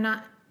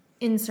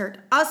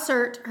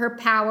her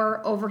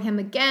power over him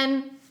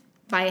again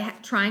by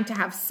trying to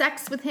have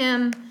sex with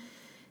him.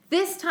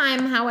 This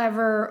time,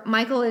 however,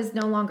 Michael is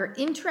no longer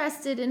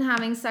interested in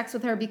having sex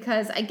with her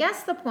because I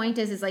guess the point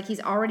is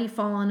he's already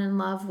fallen in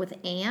love with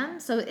Anne.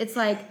 So it's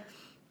how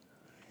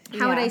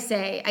would I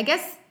say? I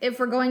guess if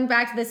we're going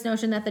back to this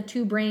notion that the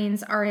two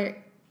brains are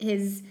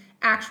his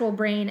actual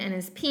brain and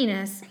his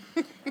penis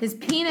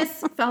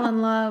fell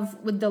in love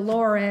with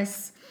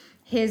Dolores.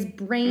 His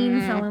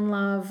brain fell in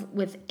love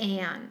with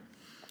Anne.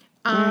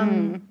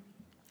 And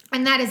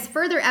that is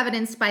further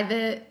evidenced by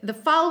the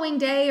following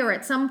day or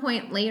at some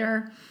point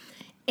later,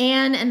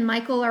 Anne and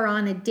Michael are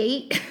on a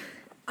date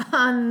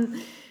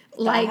on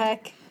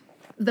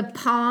the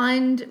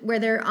pond where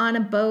they're on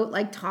a boat,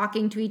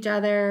 talking to each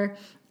other.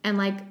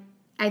 And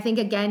I think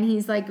again,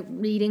 he's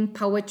reading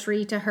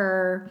poetry to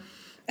her.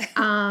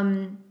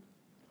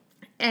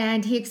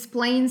 And he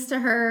explains to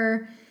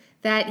her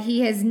that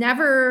he has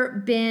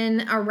never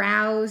been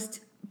aroused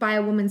by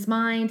a woman's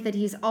mind, that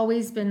he's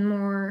always been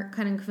more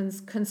kind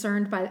of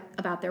concerned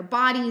about their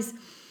bodies.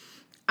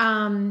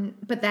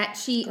 But that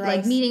she,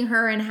 meeting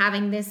her and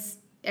having this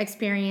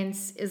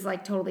experience is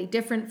totally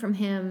different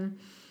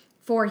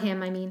for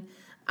him, I mean.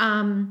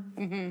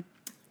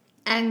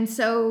 And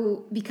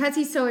so because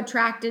he's so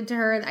attracted to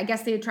her, I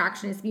guess the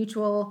attraction is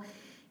mutual.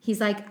 He's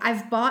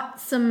I've bought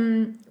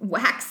some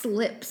wax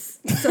lips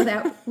so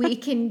that we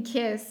can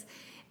kiss.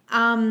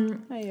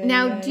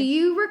 Now, do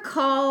you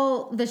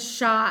recall the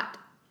shot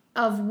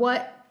of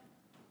what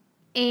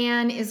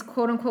Anne is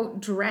quote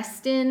unquote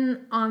dressed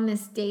in on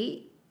this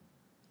date?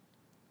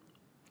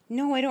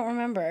 No, I don't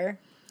remember.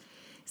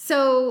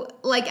 So,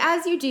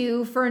 as you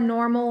do for a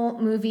normal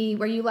movie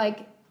where you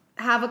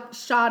have a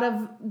shot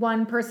of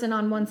one person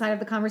on one side of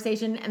the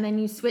conversation and then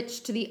you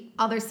switch to the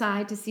other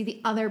side to see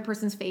the other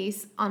person's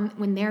face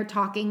when they're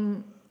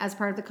talking as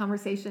part of the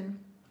conversation.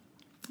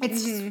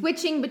 It's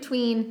switching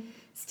between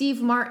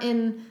Steve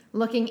Martin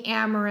looking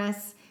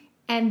amorous,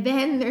 and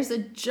then there's a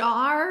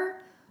jar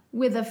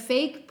with a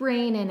fake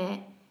brain in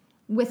it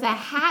with a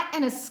hat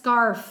and a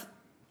scarf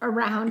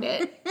around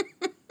it.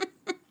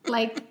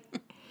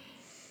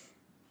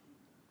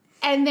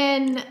 And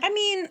then, I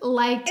mean,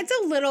 it's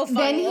a little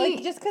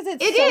funny, just because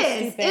it's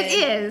stupid.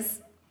 It is.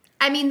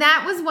 I mean,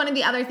 that was one of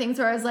the other things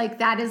where I was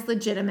that is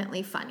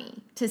legitimately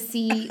funny to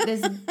see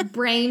this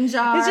brain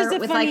jar. It's just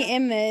a funny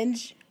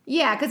image.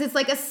 Yeah, because it's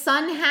a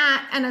sun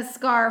hat and a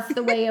scarf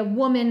the way a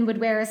woman would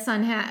wear a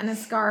sun hat and a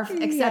scarf,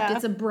 except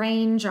it's a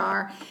brain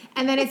jar.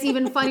 And then it's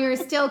even funnier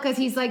still because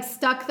he's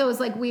stuck those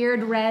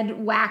weird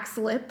red wax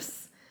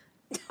lips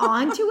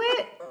onto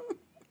it.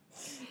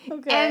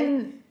 Okay.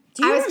 And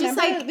do you I was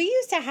remember? just we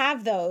used to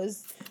have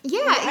those.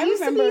 Yeah, it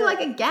used to be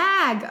a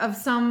gag of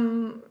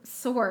some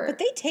sort. But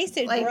they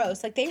tasted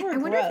gross. They were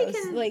gross.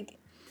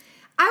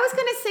 I was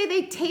going to say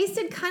they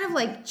tasted kind of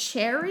like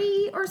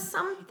cherry or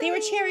something. They were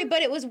cherry,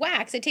 but it was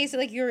wax. It tasted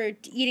like you were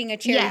eating a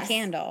cherry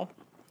candle.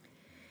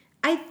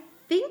 I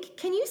think,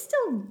 can you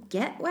still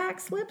get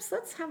wax lips?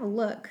 Let's have a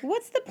look.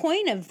 What's the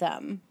point of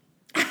them?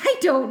 I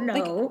don't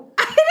know.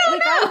 I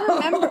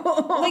don't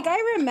know.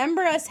 I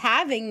remember us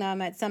having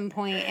them at some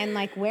point and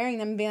wearing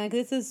them and being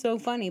this is so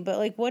funny.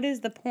 But what is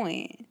the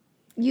point?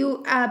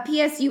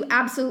 P.S. You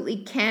absolutely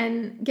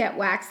can get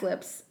wax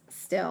lips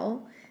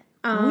still.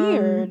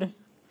 Weird.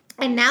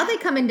 And now they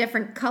come in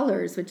different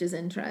colors, which is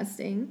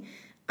interesting.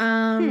 But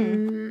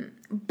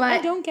I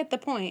don't get the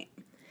point.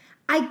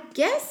 I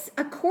guess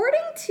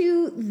according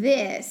to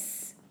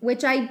this,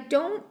 which I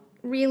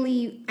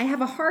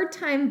have a hard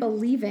time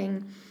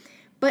believing,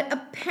 but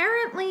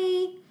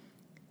apparently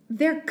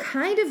they're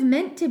kind of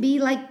meant to be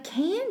like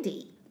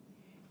candy.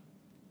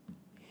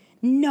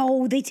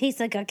 No, they taste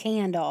like a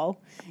candle.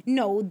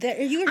 No,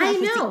 you're not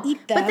supposed to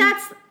eat them. But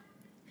that's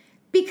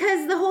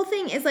because the whole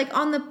thing is like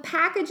on the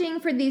packaging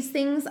for these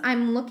things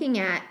I'm looking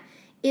at,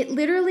 it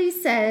literally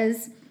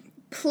says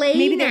play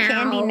Maybe now. they're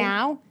candy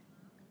now.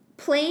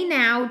 Play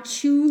now,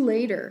 chew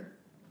later.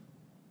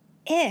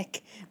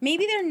 Ick.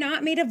 Maybe they're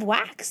not made of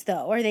wax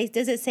though. Or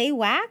does it say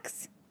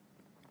wax?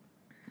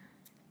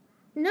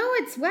 No,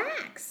 it's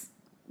wax.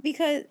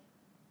 Because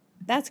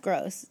that's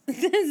gross.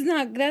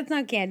 That's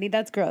not candy.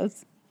 That's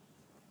gross.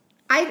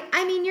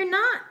 I mean, you're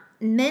not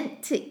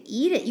meant to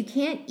eat it. You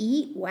can't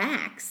eat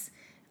wax.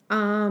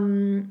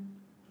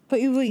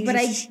 But you But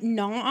just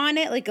gnaw on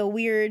it like a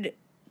weird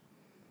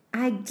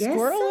I guess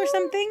squirrel so? or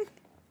something?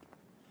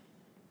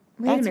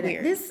 Wait That's a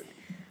minute. weird.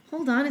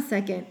 Hold on a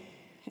second.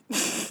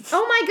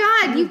 Oh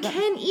my God, you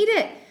can eat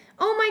it.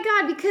 Oh my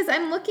God, because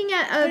I'm looking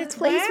at a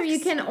place where you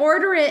wax? can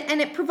order it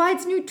and it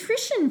provides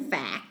nutrition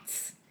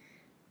facts.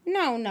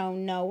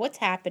 No. What's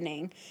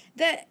happening?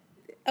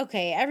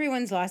 Okay,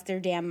 everyone's lost their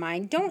damn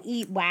mind. Don't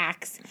eat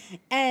wax,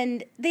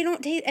 and they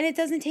don't taste, and it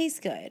doesn't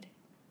taste good.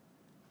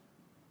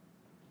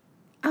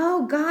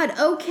 Oh God,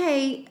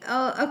 okay.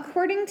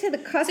 According to the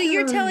customer So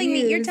you're telling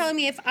reviews-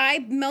 me if I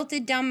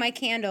melted down my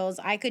candles,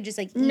 I could just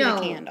like eat No.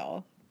 a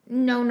candle.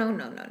 No.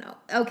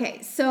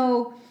 Okay,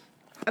 so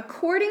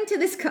according to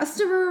this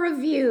customer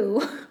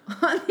review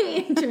on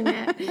the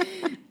internet,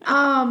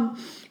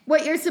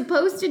 what you're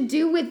supposed to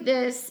do with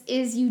this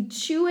is you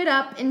chew it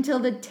up until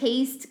the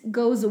taste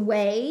goes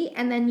away,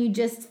 and then you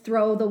just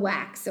throw the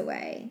wax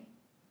away.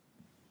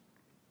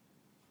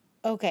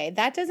 Okay,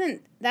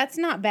 that's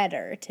not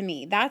better to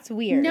me. That's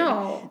weird.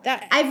 No,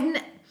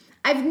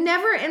 I've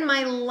never in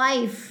my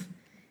life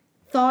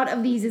thought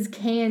of these as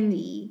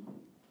candy.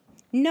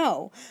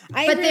 No,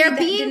 I But really they're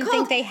being didn't called.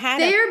 think they had.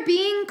 They're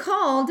being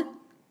called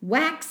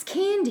wax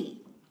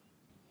candy.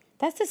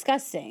 That's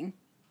disgusting.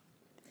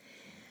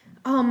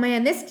 Oh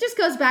man, this just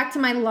goes back to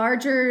my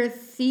larger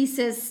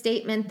thesis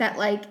statement that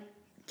like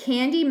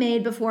candy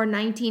made before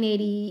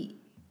 1980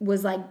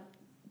 was like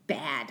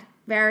bad,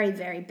 very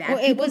very bad. Well,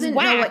 it People was didn't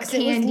wax. know what It was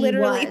candy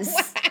literally was.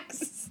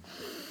 wax.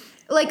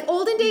 Like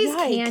olden days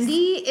Yikes.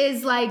 candy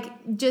is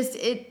like just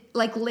it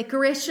like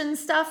licorice and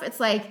stuff. It's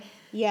like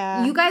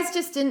Yeah. you guys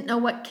just didn't know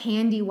what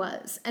candy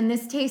was, and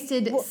this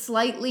tasted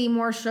slightly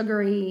more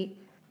sugary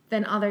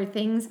than other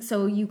things,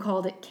 so you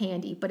called it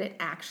candy, but it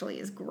actually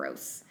is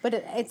gross. But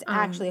it's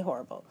actually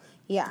horrible.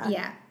 Yeah.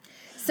 Yeah.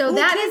 So Well,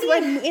 that is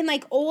candy what in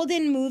like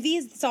olden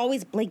movies, it's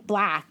always like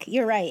black.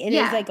 You're right. It is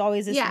Yeah, like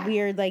always this yeah.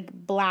 weird like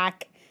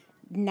black,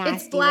 nasty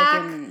it's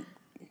black. looking.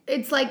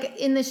 It's like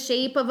in the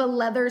shape of a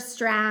leather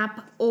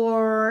strap,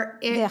 or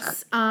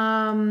it's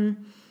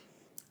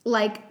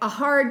like a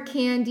hard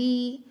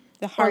candy.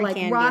 The hard or like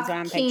candy rock is what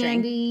I'm picturing.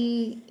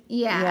 candy.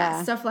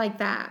 Yeah, stuff like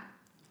that.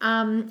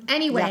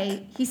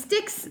 Anyway, he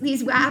sticks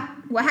these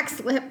wax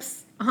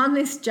lips on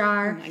this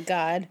jar, Oh my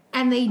god.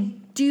 and they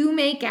do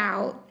make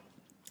out.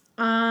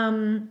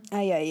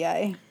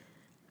 Ay.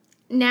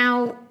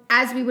 Now,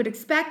 as we would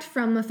expect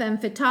from the femme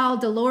fatale,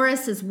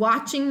 Dolores is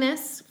watching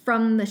this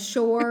from the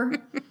shore.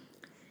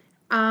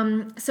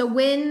 So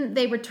when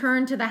they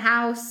return to the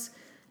house,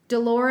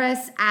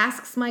 Dolores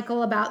asks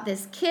Michael about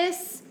this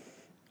kiss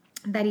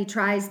that he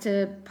tries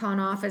to pawn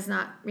off as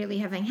not really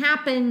having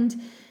happened.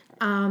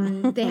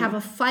 They have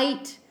a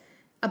fight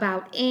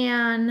about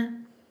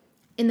Anne.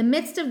 In the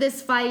midst of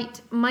this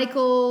fight,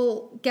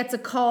 Michael gets a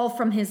call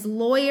from his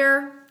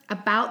lawyer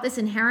about this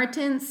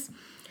inheritance,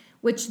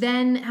 which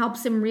then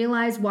helps him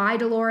realize why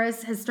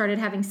Dolores has started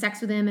having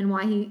sex with him and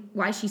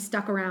why she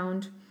stuck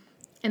around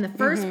in the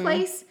first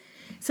place.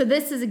 So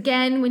this is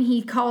again when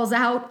he calls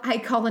out, I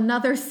call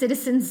another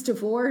citizen's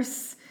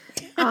divorce.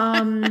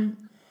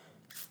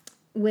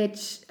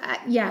 Which,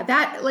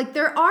 that, like,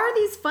 there are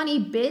these funny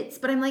bits,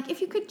 but I'm like,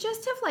 if you could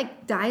just have,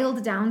 like,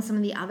 dialed down some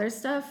of the other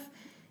stuff,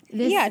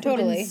 this would have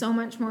totally. been so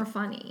much more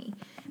funny.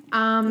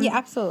 Yeah,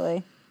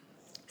 absolutely.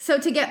 So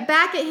to get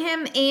back at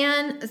him,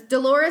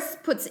 Dolores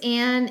puts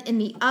Anne in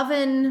the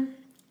oven,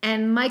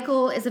 and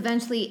Michael is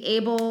eventually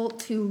able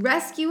to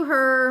rescue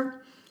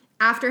her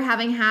after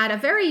having had a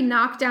very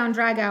knockdown,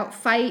 drag-out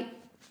fight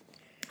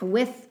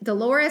with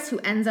Dolores, who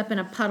ends up in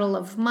a puddle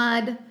of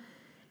mud.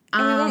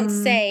 And we won't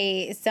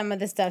say some of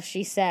the stuff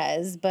she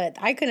says, but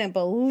I couldn't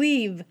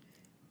believe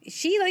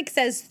she like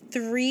says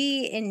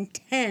 3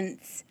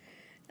 intense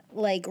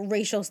like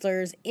racial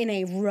slurs in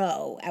a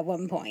row at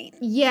one point.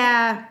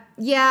 Yeah,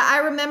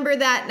 I remember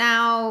that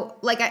now.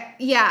 Like,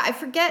 I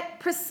forget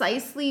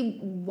precisely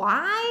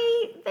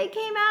why they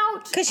came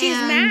out. Because she's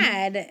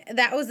mad.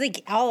 That was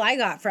like all I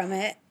got from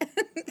it.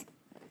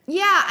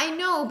 Yeah, I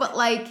know, but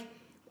like,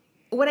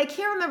 what I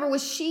can't remember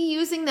was she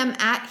using them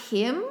at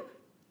him?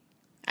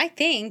 I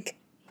think.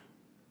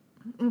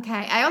 Okay.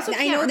 I also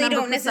can't I know they remember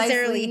don't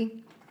necessarily.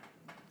 precisely.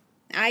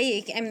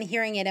 I am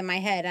hearing it in my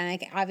head, and I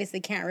obviously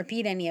can't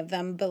repeat any of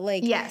them. But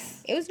like,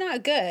 Yes. it was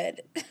not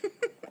good.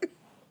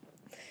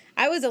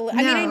 I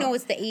mean, I know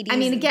it's the 80s. I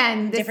mean,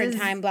 again, this different is-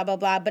 time, blah blah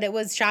blah. But it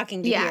was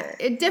shocking to hear.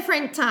 A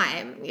different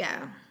time.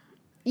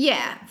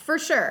 Yeah, for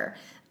sure.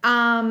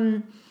 Yeah,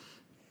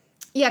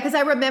 because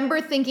I remember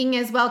thinking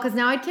as well, because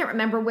now I can't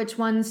remember which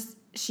ones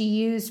she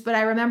used, but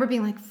I remember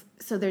being like,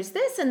 so there's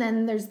this, and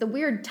then there's the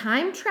weird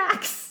time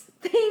tracks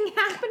thing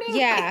happening.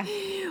 Yeah.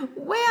 Like,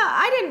 well,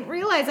 I didn't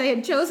realize I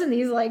had chosen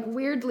these like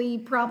weirdly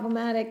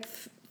problematic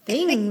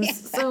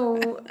things.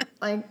 So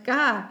like,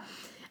 God.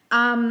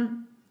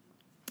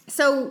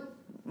 So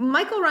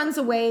Michael runs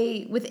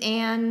away with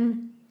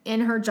Anne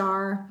in her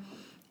jar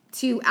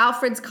to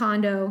Alfred's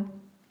condo.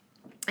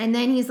 And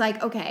then he's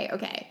like, okay.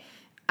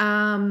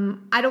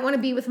 I don't want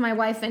to be with my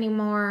wife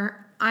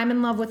anymore. I'm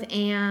in love with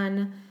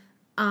Anne.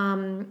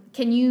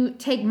 Can you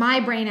take my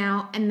brain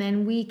out and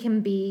then we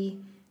can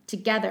be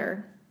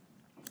together?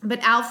 But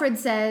Alfred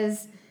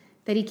says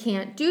that he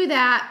can't do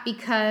that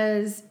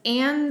because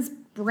Anne's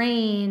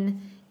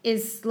brain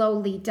is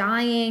slowly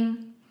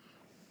dying.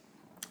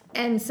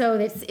 And so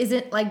this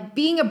isn't like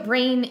being a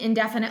brain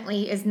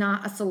indefinitely is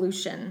not a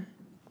solution,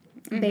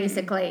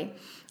 basically.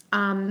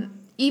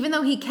 Even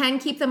though he can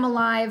keep them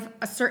alive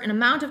a certain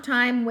amount of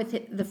time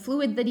with the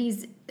fluid that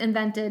he's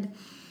invented,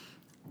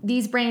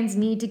 these brains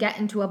need to get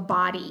into a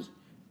body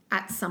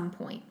at some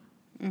point.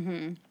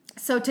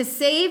 So to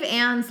save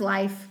Anne's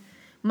life,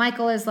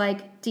 Michael is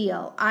like,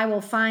 deal, I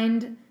will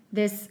find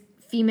this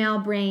female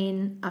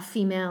brain, a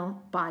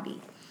female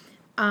body.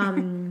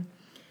 And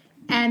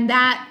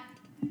that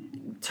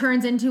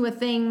turns into a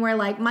thing where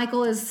like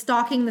Michael is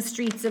stalking the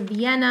streets of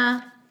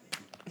Vienna,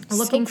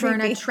 looking for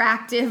an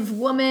attractive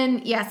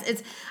woman.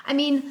 Yes,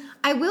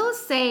 I will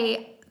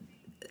say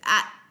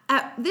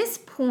at this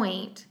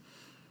point,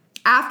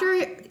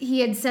 after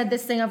he had said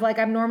this thing of like,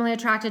 I'm normally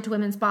attracted to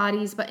women's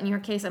bodies, but in your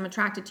case, I'm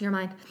attracted to your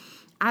mind.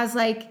 I was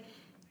like,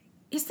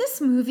 is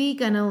this movie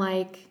gonna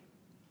like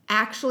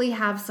actually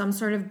have some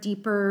sort of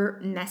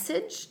deeper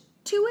message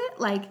to it?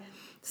 Like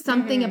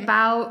something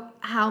about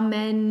how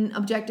men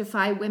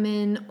objectify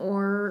women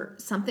or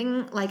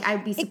something? Like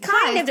I'd be surprised. It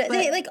kind of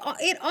does.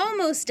 It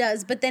almost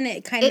does, but then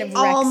it kind of wrecks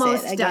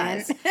almost it again.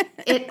 does.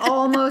 It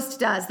almost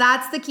does.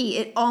 That's the key.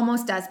 It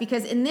almost does.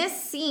 Because in this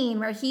scene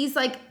where he's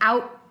like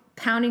out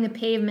pounding the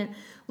pavement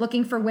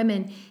looking for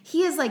women,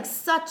 he is like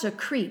such a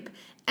creep.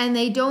 And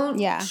they don't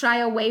shy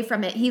away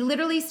from it. He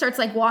literally starts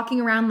like walking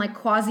around like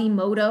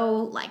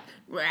Quasimodo, like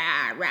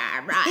rah,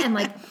 rah, rah, and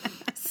like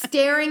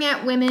staring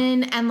at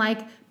women and like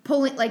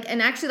pulling like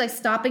and actually like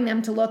stopping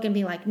them to look and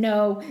being like,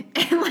 no,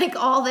 and like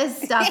all this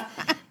stuff.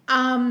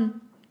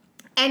 And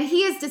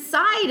he has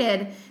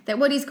decided that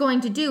what he's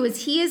going to do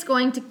is he is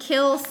going to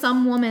kill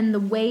some woman the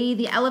way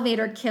the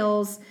elevator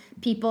kills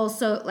people.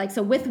 So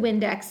with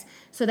Windex,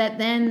 so that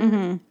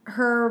then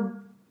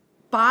her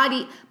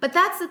body, but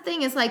that's the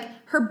thing is like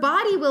her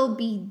body will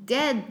be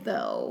dead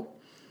though.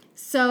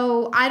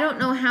 So I don't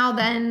know how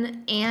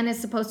then Anne is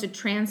supposed to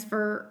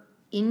transfer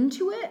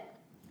into it,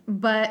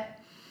 but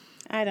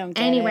I don't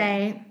get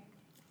anyway,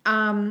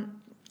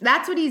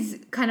 that's what he's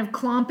kind of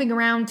clomping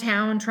around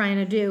town trying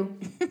to do.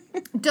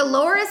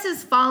 Dolores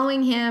is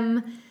following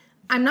him.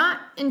 I'm not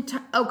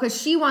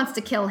because she wants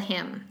to kill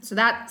him.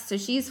 So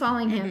she's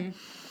following him.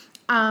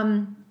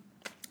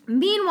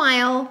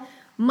 Meanwhile,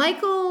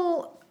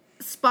 Michael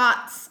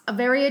spots a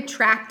very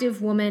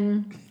attractive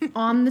woman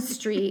on the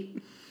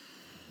street.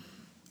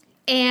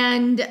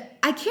 And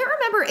I can't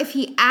remember if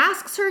he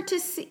asks her to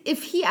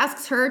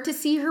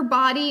see her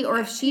body or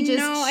if she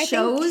just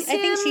shows him.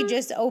 I think she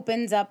just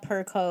opens up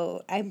her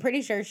coat. I'm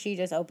pretty sure she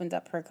just opens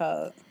up her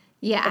coat.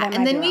 Yeah,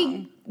 and then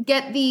we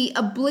get the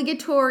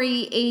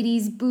obligatory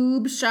 80s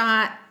boob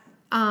shot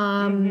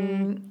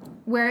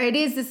where it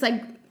is this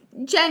like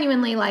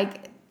genuinely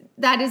like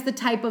that is the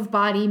type of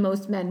body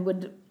most men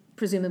would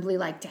presumably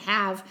like to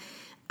have.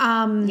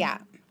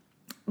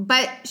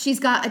 But she's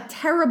got a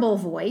terrible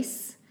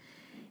voice.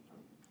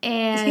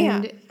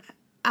 And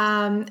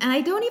and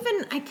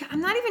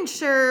I'm not even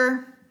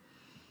sure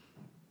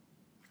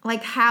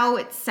like how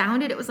it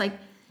sounded. It was like,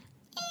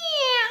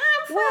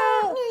 I'm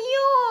from New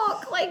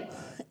York. Like,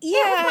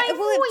 at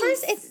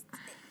first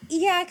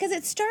because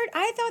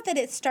I thought that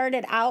it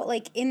started out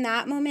like in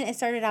that moment, it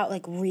started out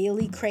like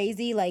really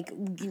crazy, like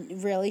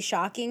really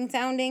shocking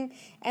sounding.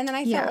 And then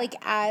I felt like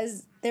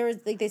as there was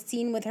like this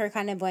scene with her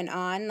kind of went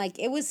on, like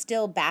it was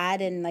still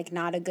bad and like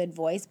not a good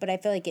voice, but I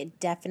feel like it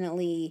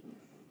definitely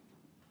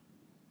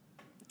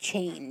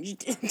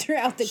changed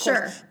throughout the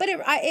course. But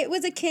it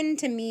was akin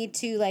to me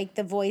to like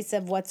the voice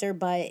of what's her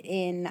butt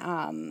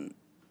in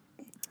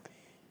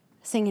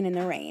Singing in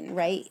the Rain,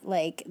 right?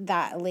 Like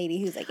that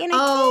lady who's like, and I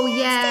can't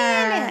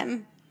stand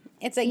him.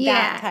 It's like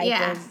that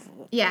type of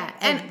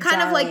and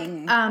kind of like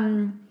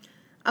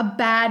a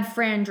bad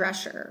Fran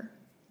Drescher,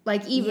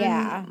 like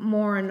even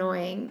more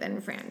annoying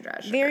than Fran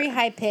Drescher. Very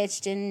high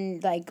pitched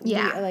and like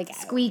like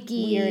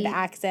squeaky, weird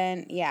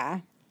accent. Yeah.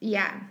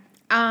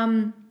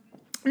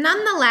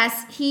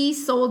 nonetheless, he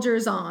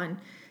soldiers on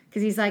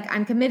because he's like,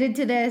 I'm committed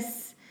to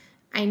this.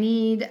 I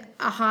need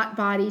a hot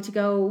body to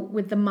go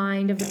with the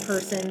mind of the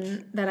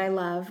person that I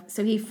love.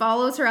 So he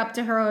follows her up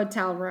to her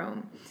hotel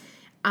room,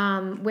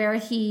 where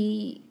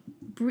he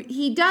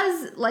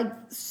does like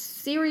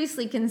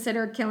seriously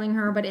consider killing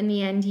her, but in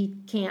the end he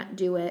can't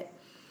do it.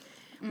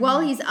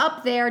 While he's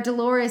up there,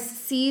 Dolores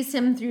sees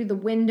him through the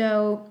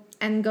window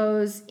and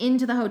goes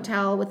into the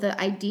hotel with the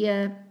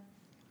idea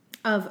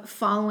of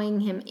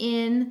following him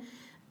in.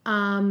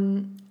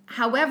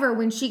 However,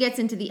 when she gets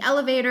into the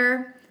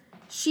elevator,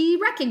 she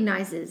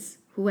recognizes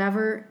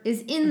whoever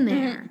is in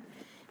there.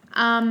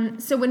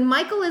 So when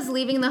Michael is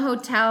leaving the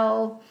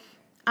hotel,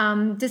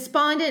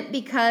 despondent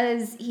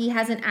because he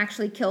hasn't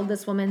actually killed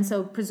this woman,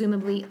 so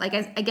presumably, like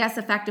I guess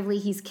effectively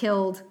he's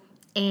killed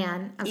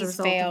Anne as a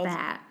result of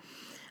that.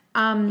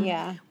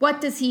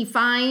 What does he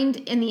find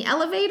in the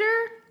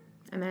elevator?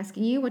 I'm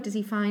asking you, what does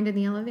he find in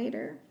the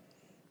elevator?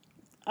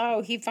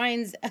 Oh, he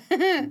finds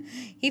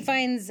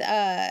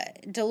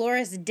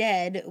Dolores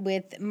dead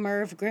with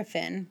Merv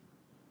Griffin.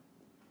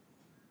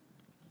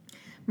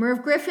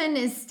 Merv Griffin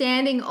is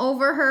standing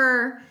over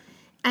her,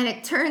 and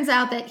it turns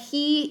out that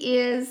he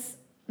is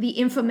the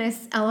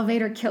infamous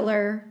elevator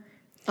killer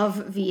of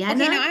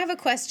Vienna. Okay, now I have a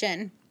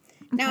question.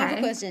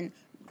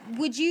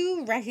 Would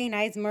you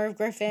recognize Merv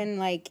Griffin,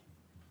 like,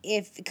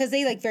 because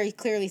they, like, very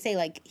clearly say,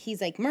 like,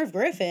 he's, like, Merv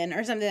Griffin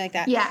or something like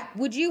that. Yeah.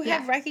 Would you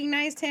have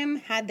recognized him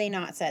had they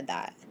not said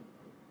that?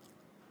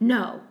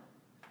 No.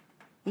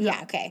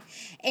 Yeah, okay.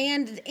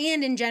 And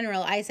in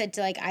general, I said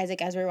to, like,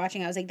 Isaac as we were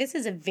watching, I was like, this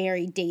is a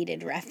very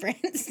dated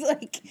reference.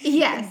 Like,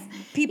 yes.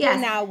 People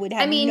now would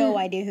have no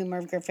idea who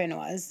Merv Griffin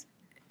was.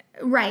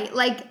 Right.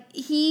 Like,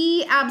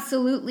 he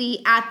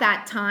absolutely, at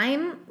that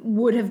time,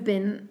 would have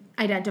been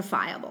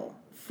identifiable,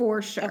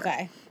 for sure.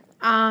 Okay.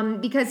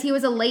 Because he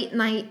was a late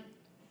night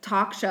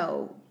talk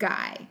show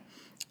guy.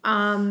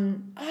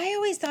 I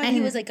always thought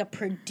he was, like, a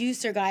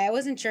producer guy. I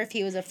wasn't sure if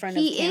he was a front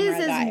of camera guy. He is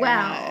as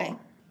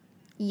well.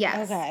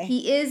 Yes, okay.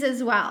 He is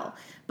as well.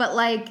 But,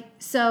 like,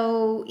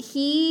 so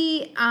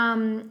he,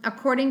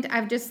 according to,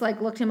 I've just,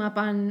 like, looked him up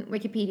on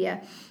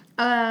Wikipedia.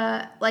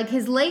 Like,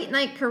 his late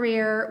night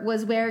career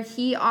was where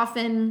he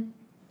often,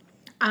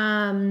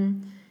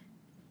 so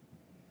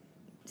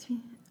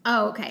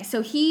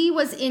he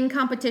was in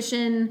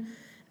competition,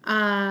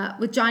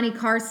 with Johnny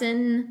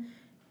Carson.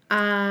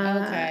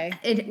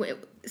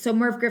 So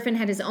Merv Griffin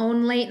had his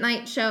own late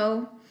night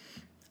show.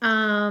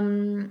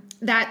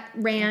 That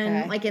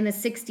ran like in the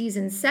 60s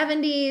and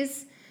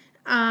 70s.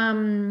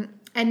 And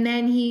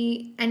then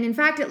in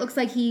fact, it looks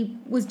like he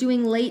was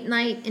doing late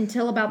night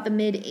until about the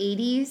mid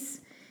 80s.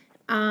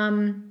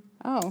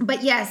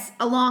 But yes,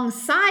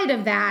 alongside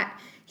of that,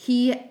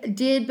 he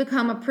did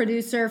become a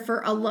producer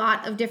for a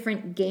lot of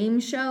different game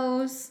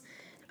shows.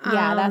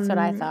 Yeah, that's what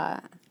I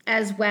thought.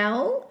 As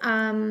well.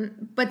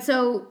 But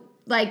so,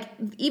 like,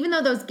 even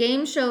though those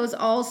game shows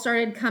all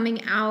started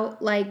coming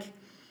out, like,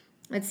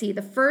 let's see,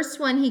 the first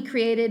one he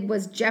created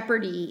was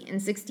Jeopardy in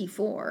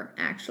 1964,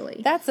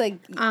 actually. That's like,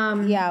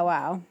 yeah,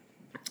 wow.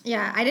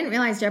 Yeah, I didn't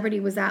realize Jeopardy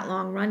was that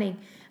long running.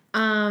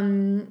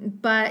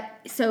 But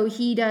so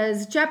he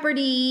does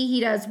Jeopardy, he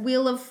does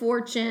Wheel of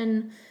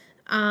Fortune,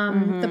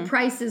 The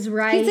Price is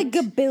Right. He's a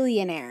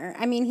gabillionaire.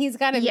 I mean, he's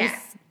got to be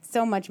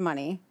so much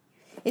money.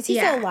 Is he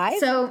still alive?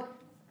 So,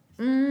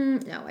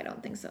 no, I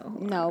don't think so.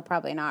 No,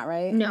 probably not,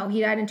 right? No,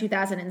 he died in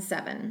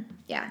 2007.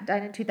 Yeah,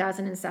 died in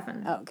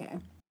 2007. Oh, okay.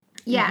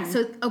 Yeah,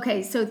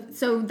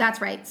 so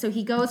that's right. So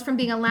he goes from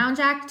being a lounge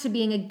act to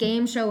being a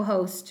game show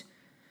host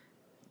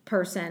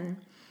person,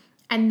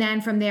 and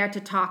then from there to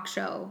talk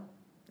show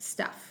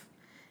stuff.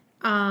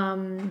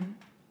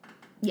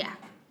 Yeah.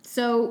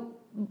 So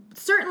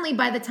certainly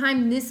by the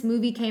time this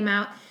movie came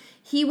out,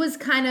 he was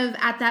kind of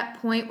at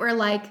that point where,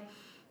 like,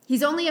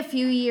 he's only a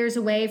few years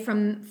away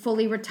from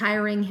fully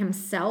retiring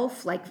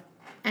himself, like,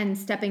 and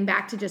stepping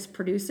back to just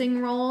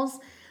producing roles.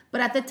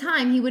 But at the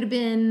time, he would have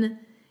been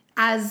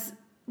as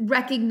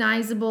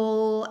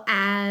recognizable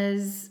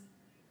as,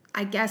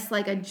 I guess,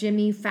 like a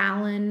Jimmy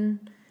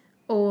Fallon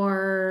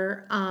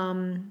or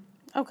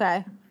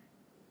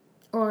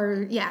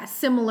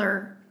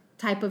similar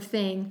type of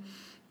thing.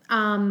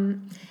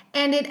 And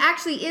it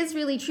actually is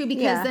really true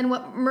because then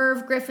what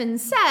Merv Griffin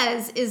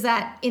says is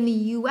that in the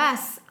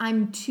US,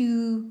 I'm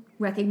too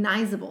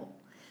recognizable.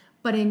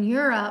 But in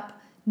Europe,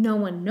 no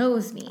one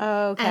knows me.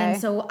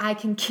 And so I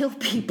can kill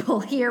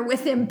people here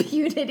with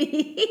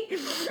impunity.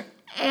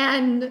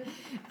 And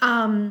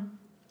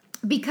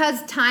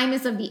because time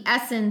is of the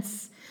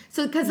essence,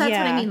 so because that's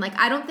what I mean. Like,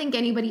 I don't think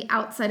anybody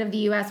outside of the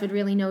US would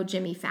really know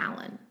Jimmy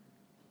Fallon.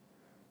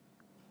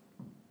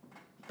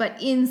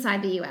 But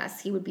inside the US,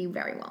 he would be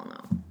very well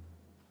known.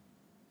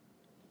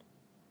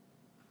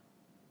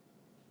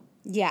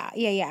 Yeah.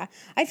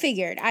 I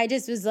figured. I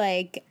just was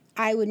like,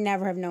 I would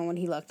never have known what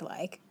he looked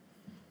like.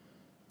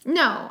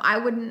 No, I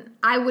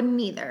wouldn't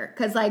either.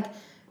 Because, like,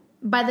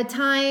 by the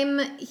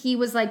time he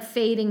was, like,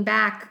 fading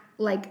back,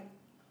 like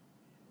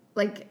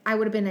I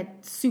would have been a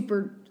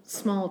super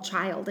small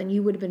child and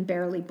you would have been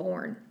barely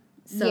born.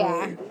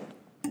 So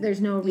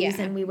there's no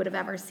reason we would have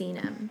ever seen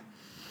him.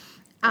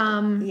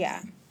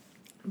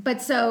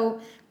 But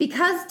so,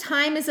 because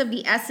time is of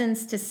the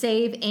essence to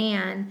save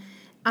Anne,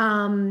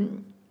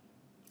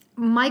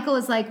 Michael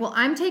is like, well,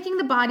 I'm taking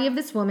the body of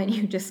this woman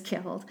you just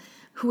killed,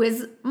 who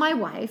is my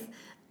wife.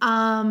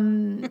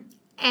 And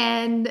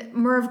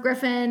Merv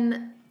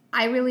Griffin,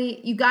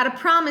 you got to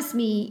promise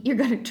me you're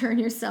going to turn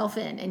yourself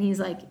in. And he's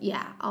like,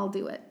 yeah, I'll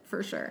do it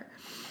for sure.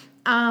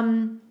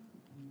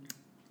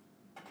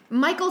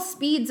 Michael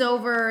speeds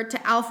over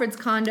to Alfred's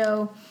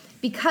condo.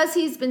 Because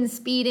he's been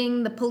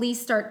speeding, the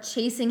police start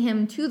chasing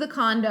him to the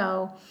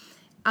condo.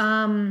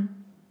 But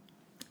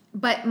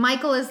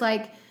Michael is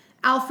like,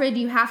 Alfred,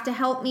 you have to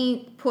help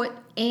me put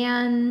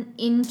Anne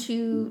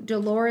into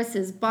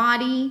Dolores's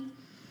body.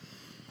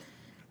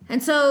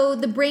 And so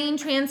the brain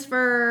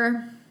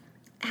transfer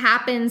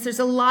happens. There's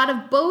a lot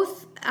of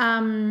both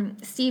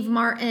Steve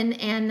Martin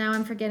and now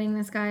I'm forgetting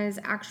this guy's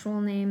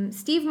actual name.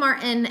 Steve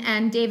Martin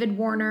and David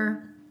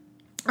Warner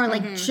are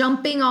like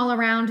jumping all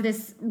around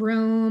this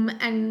room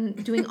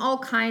and doing all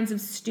kinds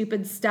of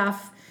stupid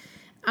stuff,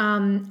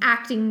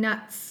 acting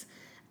nuts.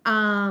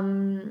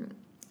 And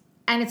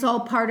it's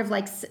all part of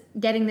like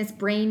getting this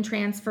brain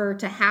transfer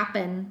to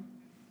happen.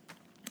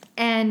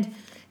 And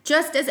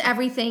just as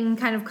everything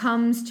kind of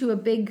comes to a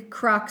big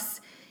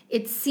crux,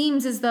 it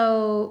seems as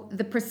though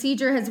the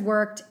procedure has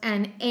worked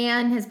and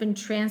Anne has been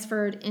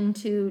transferred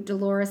into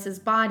Dolores's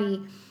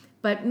body.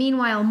 But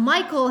meanwhile,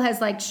 Michael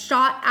has like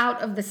shot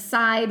out of the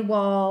side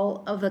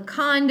wall of the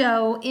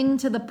condo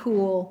into the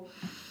pool.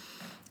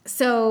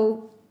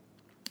 So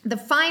the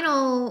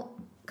final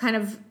kind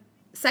of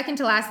second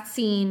to last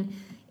scene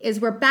is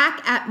we're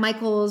back at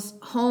Michael's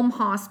home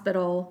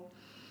hospital.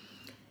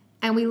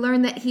 And we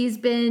learn that he's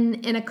been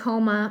in a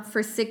coma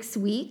for 6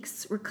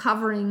 weeks,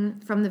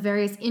 recovering from the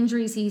various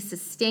injuries he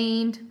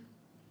sustained.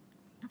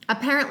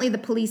 Apparently, the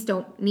police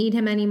don't need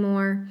him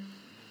anymore.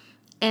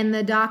 And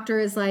the doctor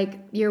is like,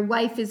 your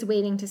wife is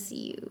waiting to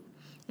see you.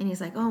 And he's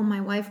like, oh,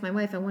 my wife, I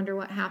wonder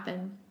what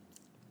happened.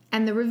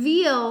 And the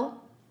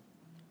reveal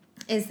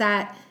is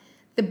that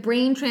the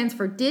brain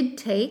transfer did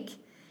take.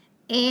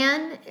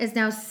 Anne is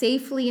now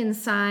safely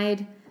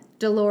inside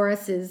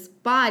Dolores's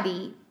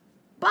body.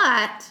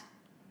 But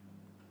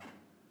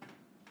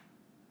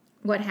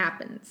what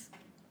happens?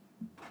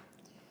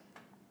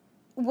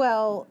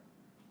 Well,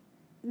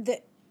 the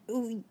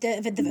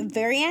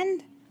very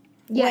end?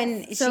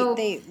 Yes.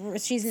 When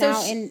she's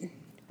now in.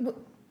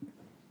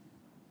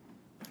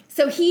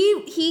 So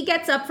he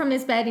gets up from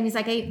his bed and he's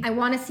like, I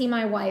want to see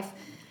my wife.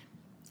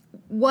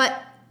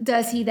 What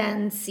does he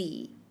then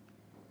see?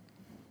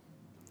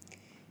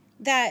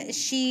 That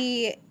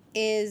she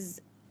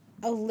is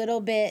a little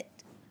bit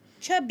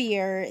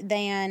chubbier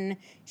than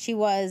she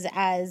was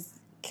as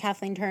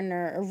Kathleen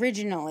Turner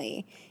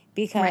originally.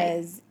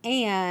 Because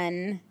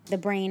Anne, the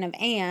brain of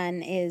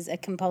Anne, is a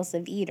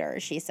compulsive eater,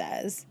 she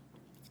says.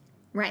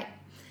 Right.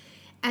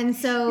 And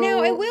so...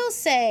 Now, I will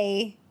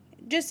say,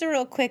 just a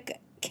real quick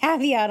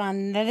caveat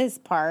on this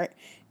part,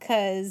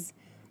 because,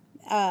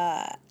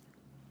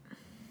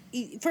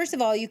 first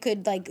of all, you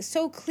could, like,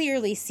 so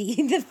clearly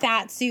see the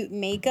fat suit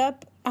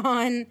makeup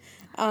on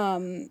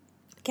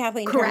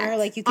Kathleen Turner.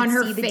 Like, you could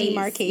see the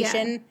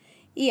demarcation.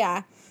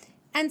 Yeah.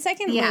 And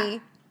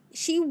secondly,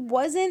 she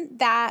wasn't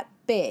that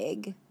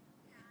big.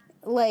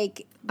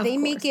 Like, they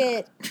make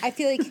it... I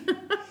feel like...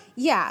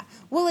 Yeah.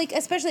 Well, like,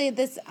 especially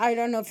this... I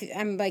don't know if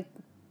I'm, like...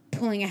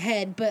 pulling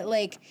ahead, but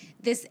like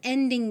this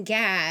ending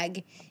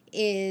gag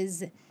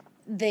is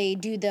they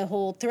do the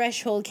whole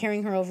threshold,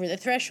 carrying her over the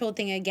threshold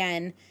thing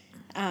again.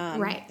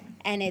 Right.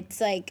 And it's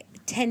like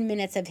 10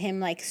 minutes of him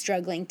like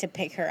struggling to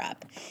pick her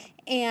up.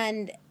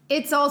 And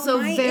it's also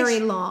very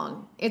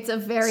long. It's a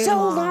very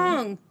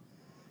long.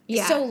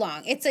 Yeah. So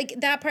long. It's like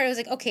that part I was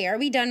like, okay, are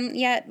we done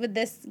yet with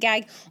this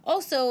gag?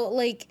 Also,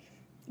 like,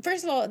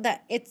 first of all,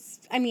 that it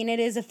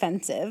is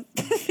offensive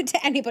to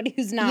anybody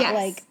who's not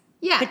like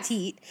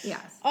petite.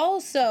 Yes.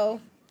 Also,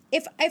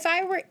 if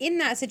I were in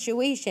that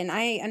situation,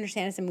 I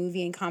understand it's a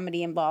movie and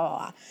comedy and blah, blah,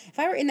 blah. If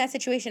I were in that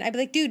situation, I'd be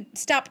like, dude,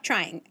 stop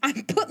trying.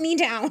 Put me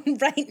down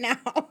right now.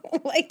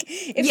 Like,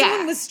 if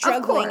someone was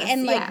struggling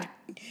and like,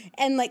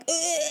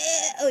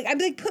 I'd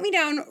be like, put me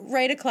down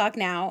right o'clock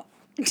now.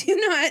 Do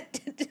not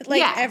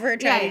ever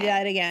try to do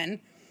that again.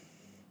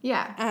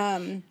 Yeah.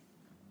 And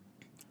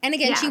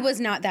again, she was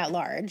not that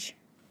large.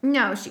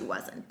 No, she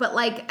wasn't. But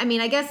like, I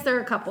mean, I guess there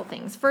are a couple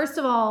things. First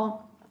of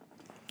all,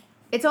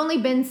 it's only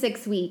been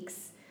 6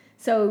 weeks,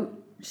 so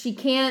she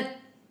can't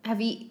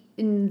have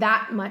eaten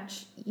that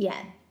much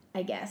yet,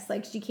 I guess.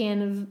 Like, she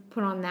can't have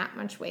put on that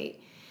much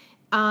weight.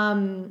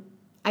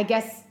 I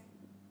guess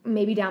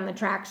maybe down the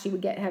track she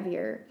would get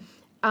heavier.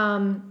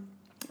 But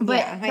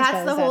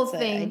that's the whole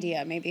thing. The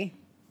idea, maybe.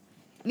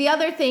 The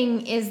other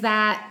thing is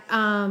that,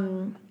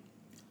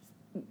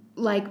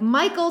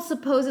 Michael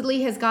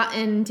supposedly has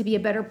gotten to be a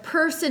better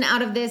person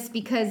out of this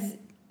because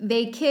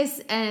they kiss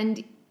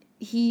and...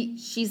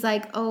 she's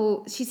like,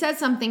 oh, she says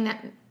something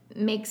that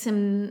makes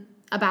him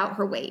about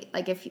her weight.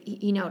 Like if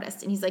he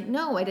noticed and he's like,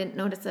 no, I didn't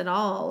notice at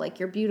all. Like,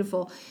 you're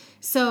beautiful.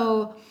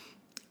 So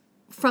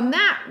from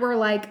that, we're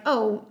like,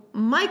 oh,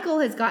 Michael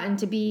has gotten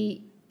to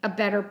be a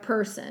better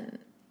person,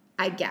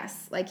 I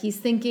guess. Like, he's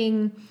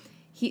thinking,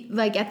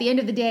 like, at the end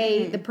of the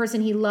day, the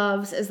person he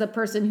loves is the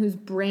person whose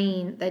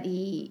brain that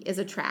he is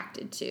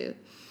attracted to.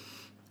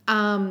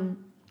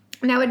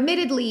 Now,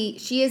 admittedly,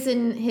 she is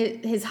in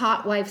his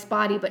hot wife's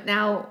body, but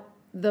now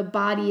the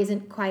body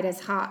isn't quite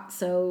as hot,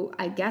 so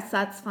I guess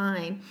that's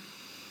fine.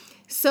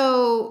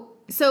 So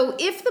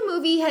if the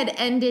movie had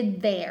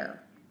ended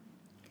there,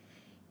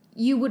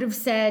 you would have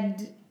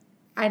said,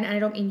 and I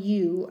don't mean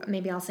you,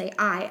 maybe I'll say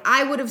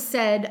I would have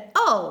said,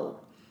 oh,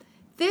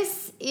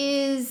 this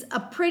is a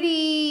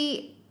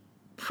pretty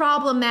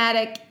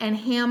problematic and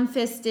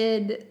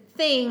ham-fisted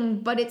thing,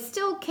 but it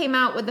still came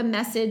out with a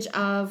message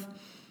of,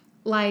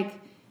 like,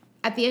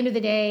 at the end of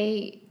the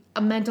day,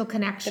 a mental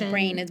connection. The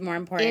brain is more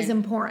important. Is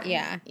important.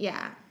 Yeah.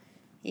 Yeah.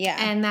 Yeah.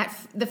 And that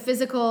the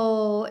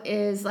physical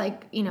is,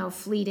 like, you know,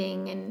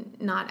 fleeting and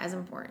not as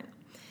important.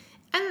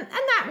 And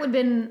that would have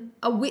been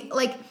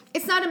like,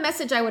 it's not a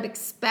message I would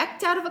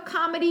expect out of a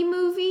comedy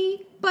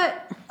movie,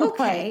 but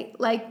okay,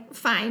 like,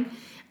 fine.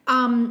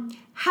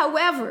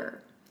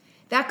 However,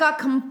 that got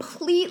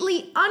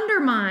completely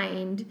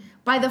undermined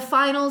by the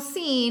final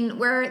scene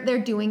where they're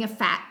doing a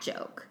fat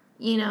joke,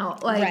 you know,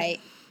 like, right.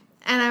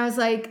 And I was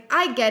like,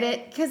 I get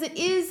it, because it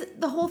is,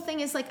 the whole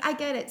thing is like, I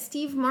get it.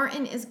 Steve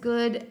Martin is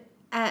good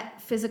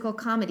at physical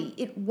comedy.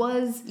 It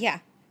was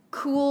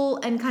cool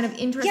and kind of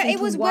interesting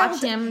to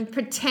watch him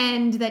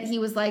pretend that he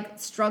was, like,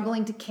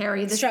 struggling to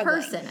carry this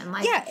person. And,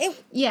 like,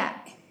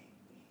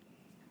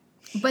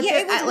 But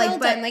it was well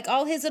done. Like,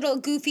 all his little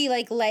goofy,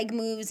 like, leg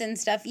moves and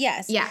stuff,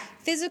 yes. Yeah.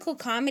 Physical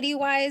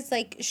comedy-wise,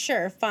 like,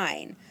 sure,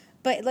 fine.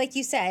 But like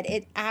you said,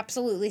 it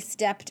absolutely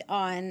stepped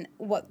on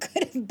what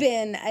could have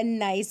been a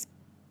nice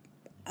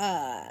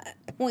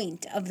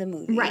point of the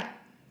movie.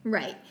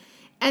 Right.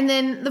 And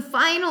then the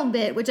final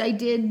bit, which I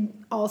did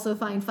also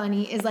find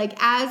funny, is, like,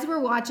 as we're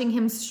watching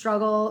him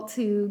struggle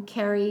to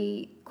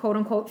carry,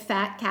 quote-unquote,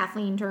 fat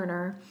Kathleen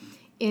Turner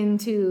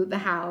into the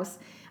house,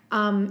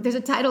 there's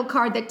a title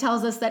card that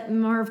tells us that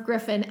Merv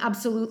Griffin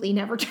absolutely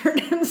never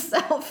turned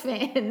himself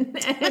in.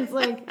 And it's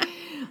like,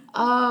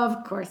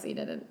 of course he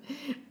didn't.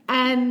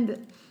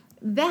 And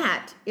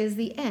that is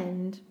the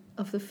end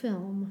of the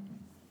film.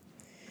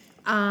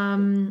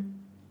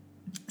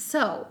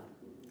 So,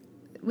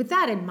 with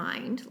that in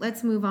mind,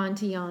 let's move on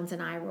to yawns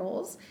and eye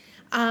rolls.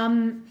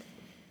 One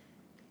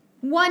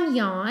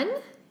yawn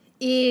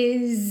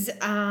is,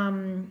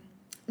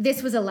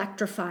 this was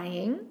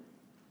electrifying.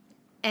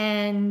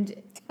 And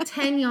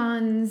 10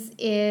 yawns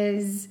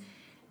is,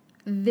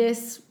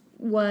 this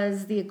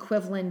was the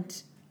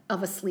equivalent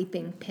of a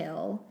sleeping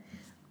pill.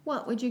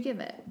 What would you give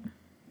it?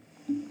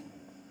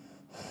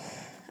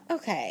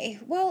 Okay.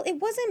 Well, it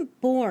wasn't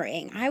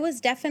boring. I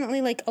was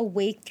definitely, like,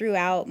 awake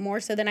throughout, more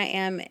so than I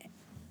am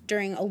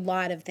during a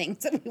lot of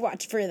things that we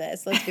watch for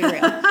this. Let's be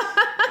real.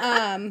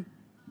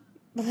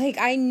 Like,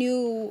 I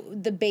knew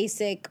the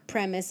basic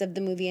premise of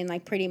the movie and,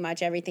 like, pretty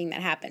much everything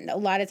that happened. A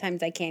lot of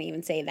times I can't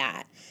even say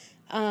that.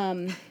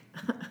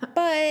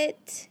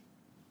 But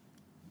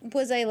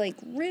was I, like,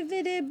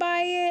 riveted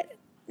by it?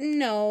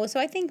 No. So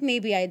I think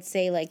maybe I'd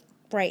say, like,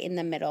 right in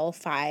the middle,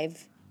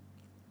 5.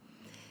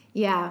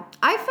 Yeah,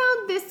 I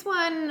found this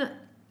one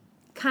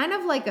kind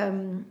of like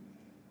a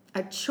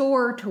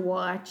chore to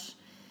watch.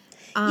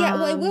 Yeah,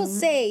 well, I will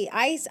say,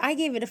 I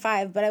gave it a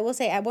 5, but I will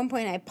say at one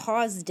point I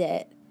paused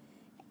it,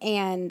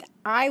 and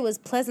I was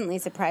pleasantly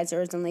surprised there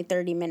was only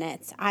 30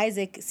 minutes.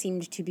 Isaac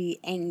seemed to be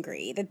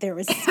angry that there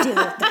was still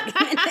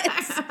 30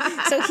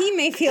 minutes. So he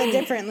may feel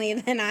differently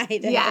than I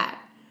did.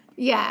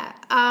 Yeah.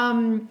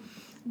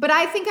 But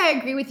I think I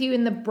agree with you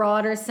in the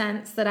broader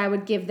sense that I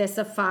would give this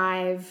a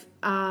 5.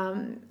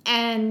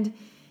 And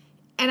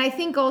I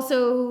think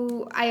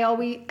also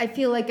I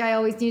feel like I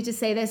always need to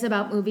say this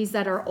about movies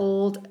that are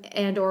old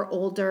and or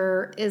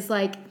older, is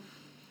like,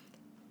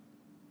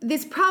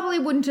 this probably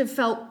wouldn't have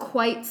felt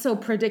quite so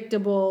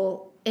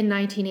predictable in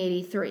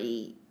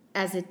 1983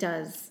 as it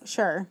does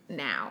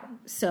now.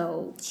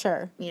 So,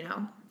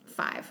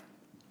 5.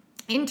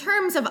 In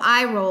terms of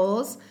eye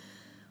rolls,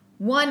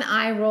 one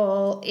eye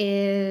roll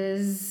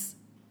is,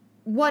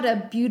 what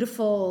a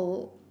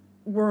beautiful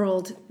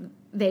world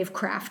they've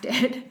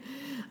crafted.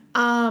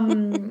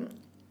 And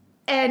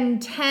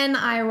 10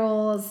 eye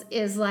rolls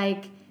is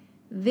like,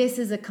 this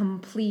is a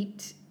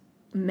complete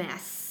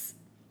mess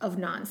of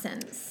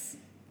nonsense.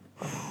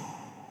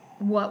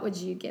 What would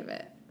you give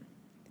it?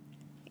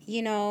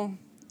 You know,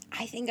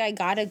 I think I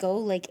gotta go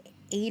like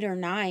 8 or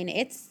 9.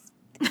 It's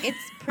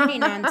pretty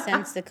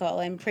nonsensical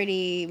and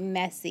pretty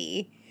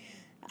messy.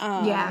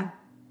 And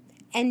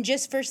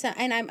just for some,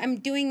 and I'm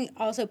doing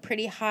also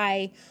pretty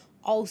high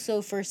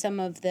also for some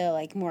of the,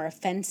 like, more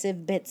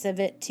offensive bits of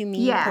it to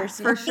me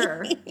personally. For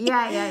sure.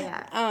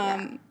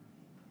 Yeah.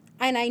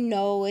 And I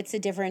know it's a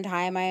different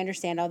time. I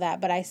understand all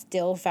that, but I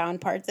still found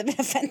parts of it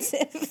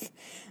offensive.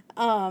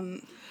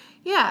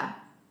 Yeah.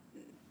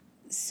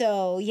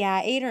 So,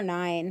 8 or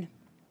 9.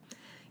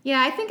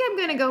 Yeah, I think I'm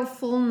going to go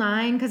full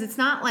 9 because it's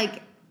not,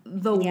 like,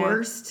 the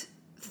worst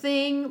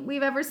thing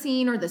we've ever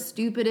seen, or the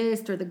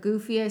stupidest, or the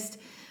goofiest.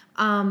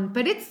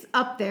 But it's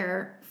up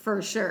there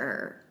for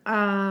sure.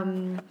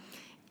 And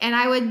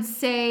I would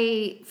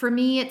say for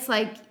me, it's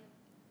like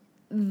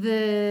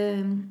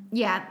the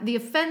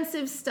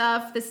offensive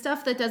stuff, the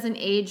stuff that doesn't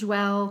age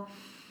well.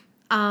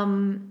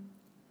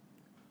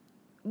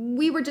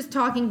 We were just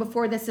talking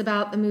before this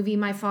about the movie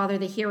My Father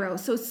the Hero.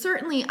 So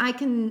certainly I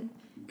can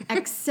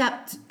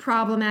accept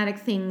problematic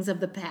things of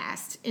the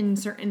past in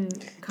certain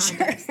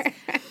contexts. Sure.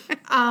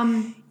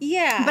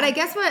 Yeah. But I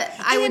guess what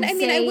I would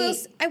say...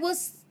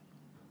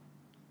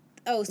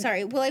 Oh,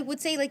 sorry. Well, I would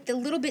say, like, the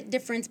little bit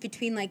difference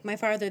between, like, My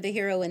Father the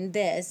Hero and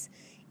this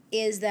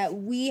is that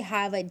we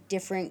have a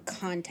different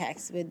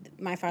context with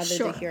My Father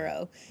the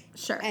Hero.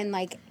 Sure. And,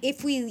 like,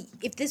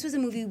 if this was a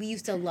movie we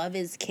used to love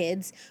as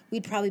kids,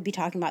 we'd probably be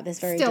talking about this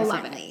very differently.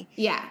 Love it.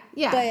 Yeah.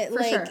 Yeah, but, for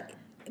like,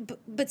 sure.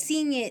 But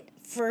seeing it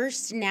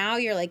first now,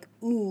 you're like,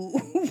 ooh,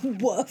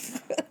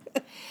 woof.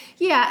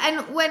 Yeah,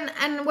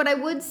 and what I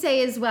would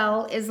say as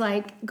well is,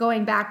 like,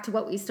 going back to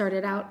what we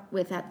started out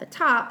with at the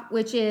top,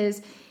 which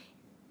is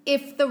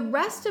if the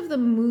rest of the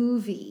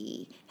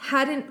movie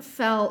hadn't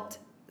felt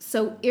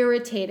so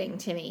irritating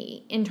to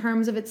me in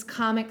terms of its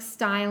comic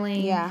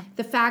styling,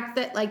 the fact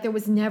that, like, there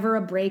was never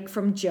a break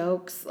from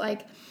jokes,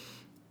 like,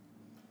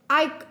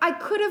 I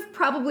could have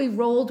probably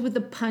rolled with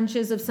the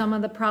punches of some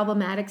of the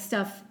problematic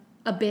stuff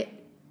a bit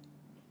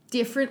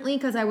differently,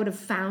 because I would have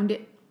found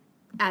it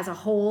as a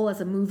whole, as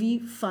a movie,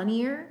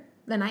 funnier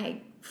than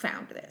I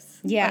found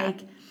this. Yeah. Like,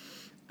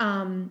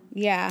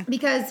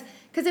 because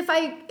if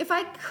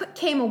I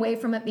came away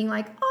from it being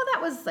like, oh,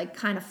 that was, like,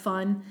 kind of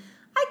fun,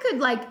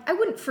 I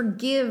wouldn't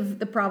forgive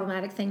the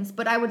problematic things,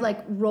 but I would,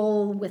 like,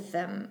 roll with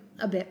them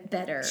a bit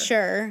better.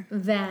 Sure.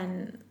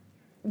 Than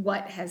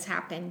what has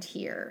happened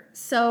here.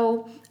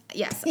 So,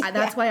 yes,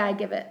 that's why I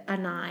give it a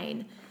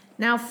 9.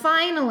 Now,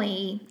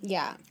 finally,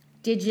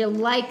 did you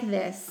like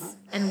this,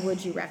 and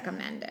would you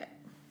recommend it?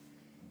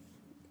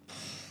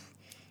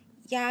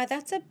 Yeah,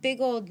 that's a big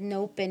old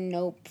nope and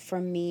nope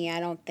from me. I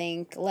don't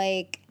think,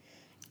 like,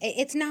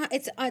 it's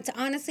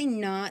honestly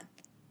not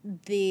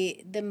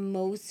the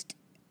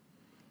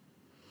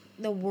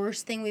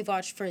worst thing we've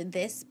watched for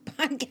this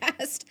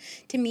podcast.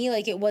 To me,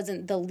 like, it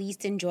wasn't the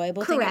least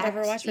enjoyable thing I've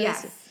ever watched for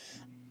this.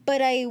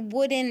 But I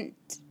wouldn't,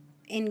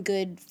 in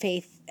good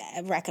faith,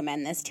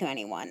 recommend this to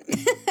anyone.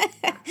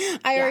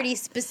 I already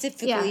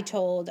specifically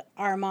told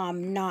our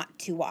mom not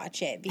to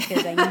watch it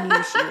because I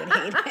knew she would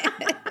hate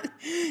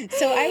it.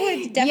 So I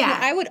would definitely,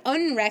 I would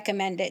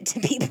unrecommend it to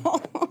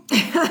people.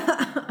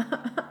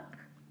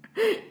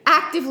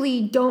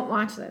 Actively don't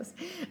watch this.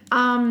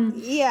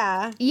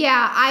 Yeah,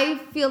 I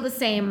feel the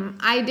same.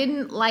 I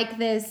didn't like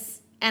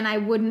this, and I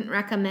wouldn't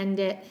recommend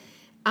it.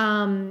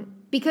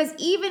 Because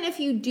even if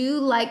you do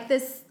like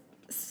this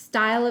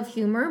style of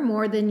humor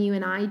more than you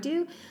and I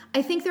do,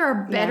 I think there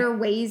are better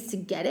ways to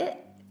get it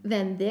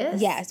than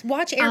this. Yes,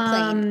 watch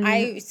Airplane.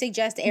 I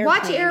suggest Airplane.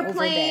 Watch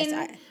Airplane.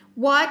 Over this.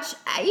 Watch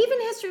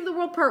even History of the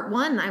World Part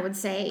 1, I would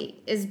say,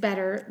 is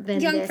better than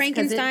Young this.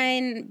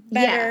 Frankenstein,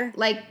 better. Yeah,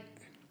 like,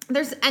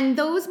 and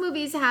those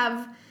movies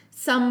have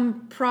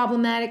some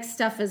problematic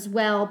stuff as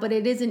well, but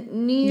it isn't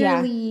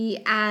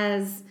nearly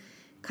as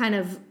kind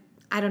of,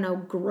 I don't know,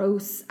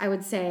 gross, I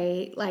would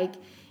say. Like,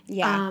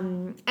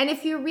 and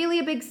if you're really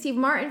a big Steve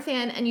Martin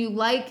fan and you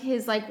like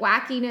his, like,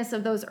 wackiness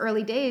of those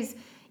early days,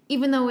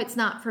 even though it's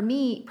not for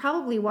me,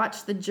 probably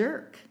watch The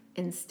Jerk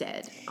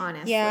instead,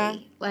 honestly. Yeah.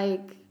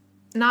 Like,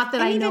 not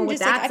that I know what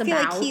that's like,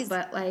 about,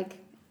 but, like...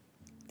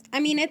 I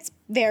mean, it's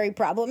very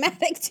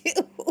problematic,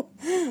 too.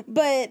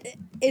 But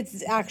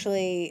it's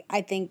actually,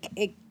 I think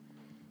it...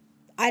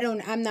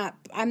 I'm not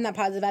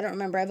positive. I don't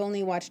remember. I've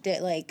only watched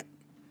it, like,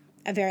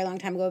 a very long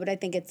time ago, but I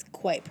think it's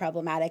quite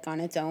problematic on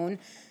its own.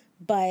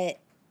 But...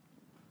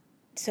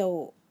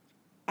 So,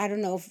 I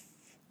don't know if...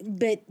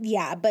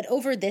 But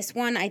over this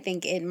one, I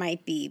think it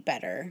might be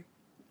better.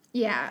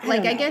 Yeah, I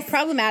guess...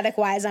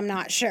 Problematic-wise, I'm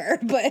not sure,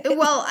 but...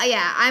 Well,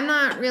 yeah, I'm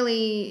not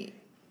really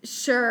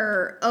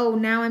sure. Oh,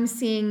 now I'm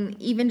seeing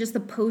even just the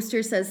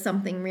poster says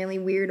something really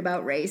weird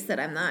about race that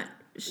I'm not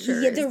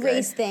sure. Yeah, the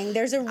race thing.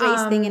 There's a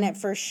race thing in it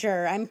for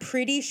sure. I'm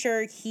pretty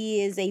sure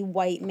he is a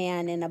white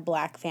man in a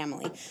black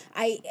family.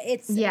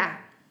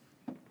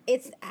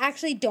 It's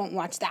actually, don't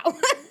watch that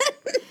one.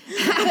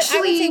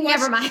 Actually,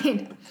 never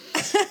mind.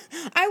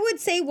 I would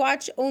say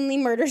watch Only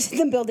Murders in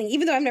the Building,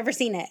 even though I've never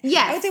seen it.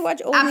 Yes, I would say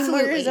watch Only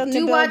Murders in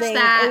the Building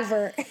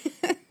over.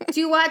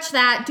 Do watch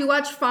that. Do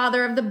watch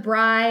Father of the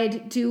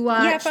Bride. Do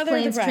watch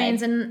Planes,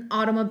 Trains, and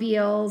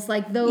Automobiles.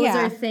 Like, those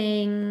are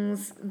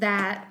things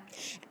that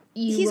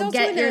you will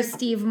get your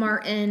Steve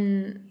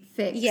Martin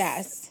fix.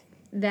 Yes.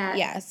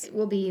 That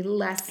will be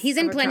less. He's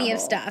in plenty of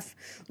stuff.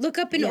 Look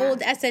up an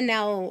old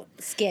SNL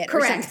skit.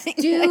 Correct. Or something.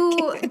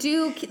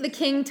 Do the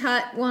King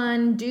Tut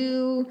one.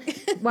 Do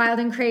Wild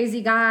and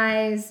Crazy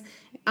Guys.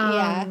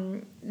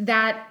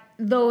 That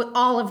though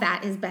all of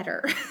that is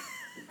better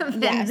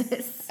than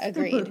this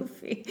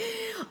movie.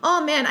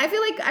 Oh man, I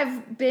feel like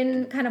I've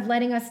been kind of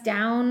letting us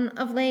down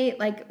of late.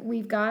 Like,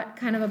 we've got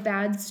kind of a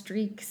bad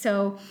streak.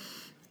 So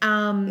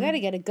You got to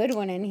get a good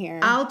one in here.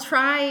 I'll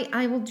try.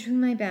 I will do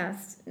my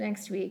best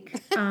next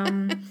week.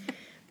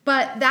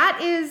 But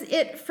that is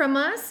it from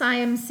us. I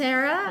am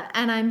Sarah,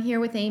 and I'm here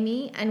with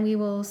Amy, and we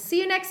will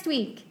see you next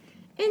week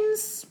in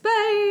space.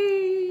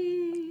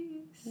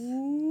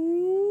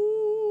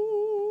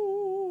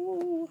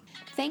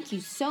 Thank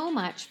you so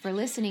much for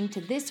listening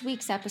to this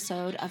week's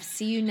episode of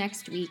See You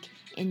Next Week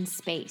in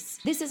Space.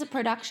 This is a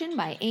production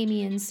by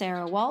Amy and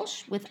Sarah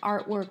Walsh with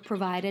artwork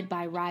provided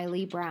by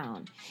Riley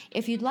Brown.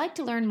 If you'd like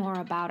to learn more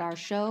about our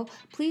show,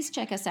 please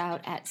check us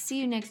out at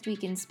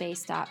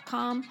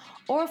seeyounextweekinspace.com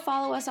or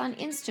follow us on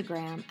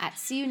Instagram at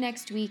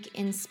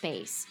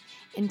seeyounextweekinspace.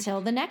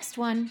 Until the next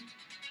one.